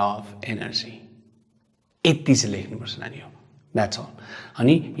conservation of energy. यति चाहिँ लेख्नुपर्छ नानी हो. That's all.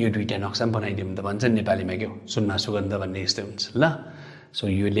 अनि यो दुईटा नक्सा पनि बनाइदिउँ त भन्छ नेपालीमा के हो, सुनमा सुगन्ध भन्ने यस्तै हुन्छ ल. सो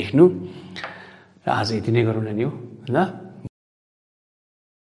यो लेख्नु र आज यति नै गरौँ नानी हो ल.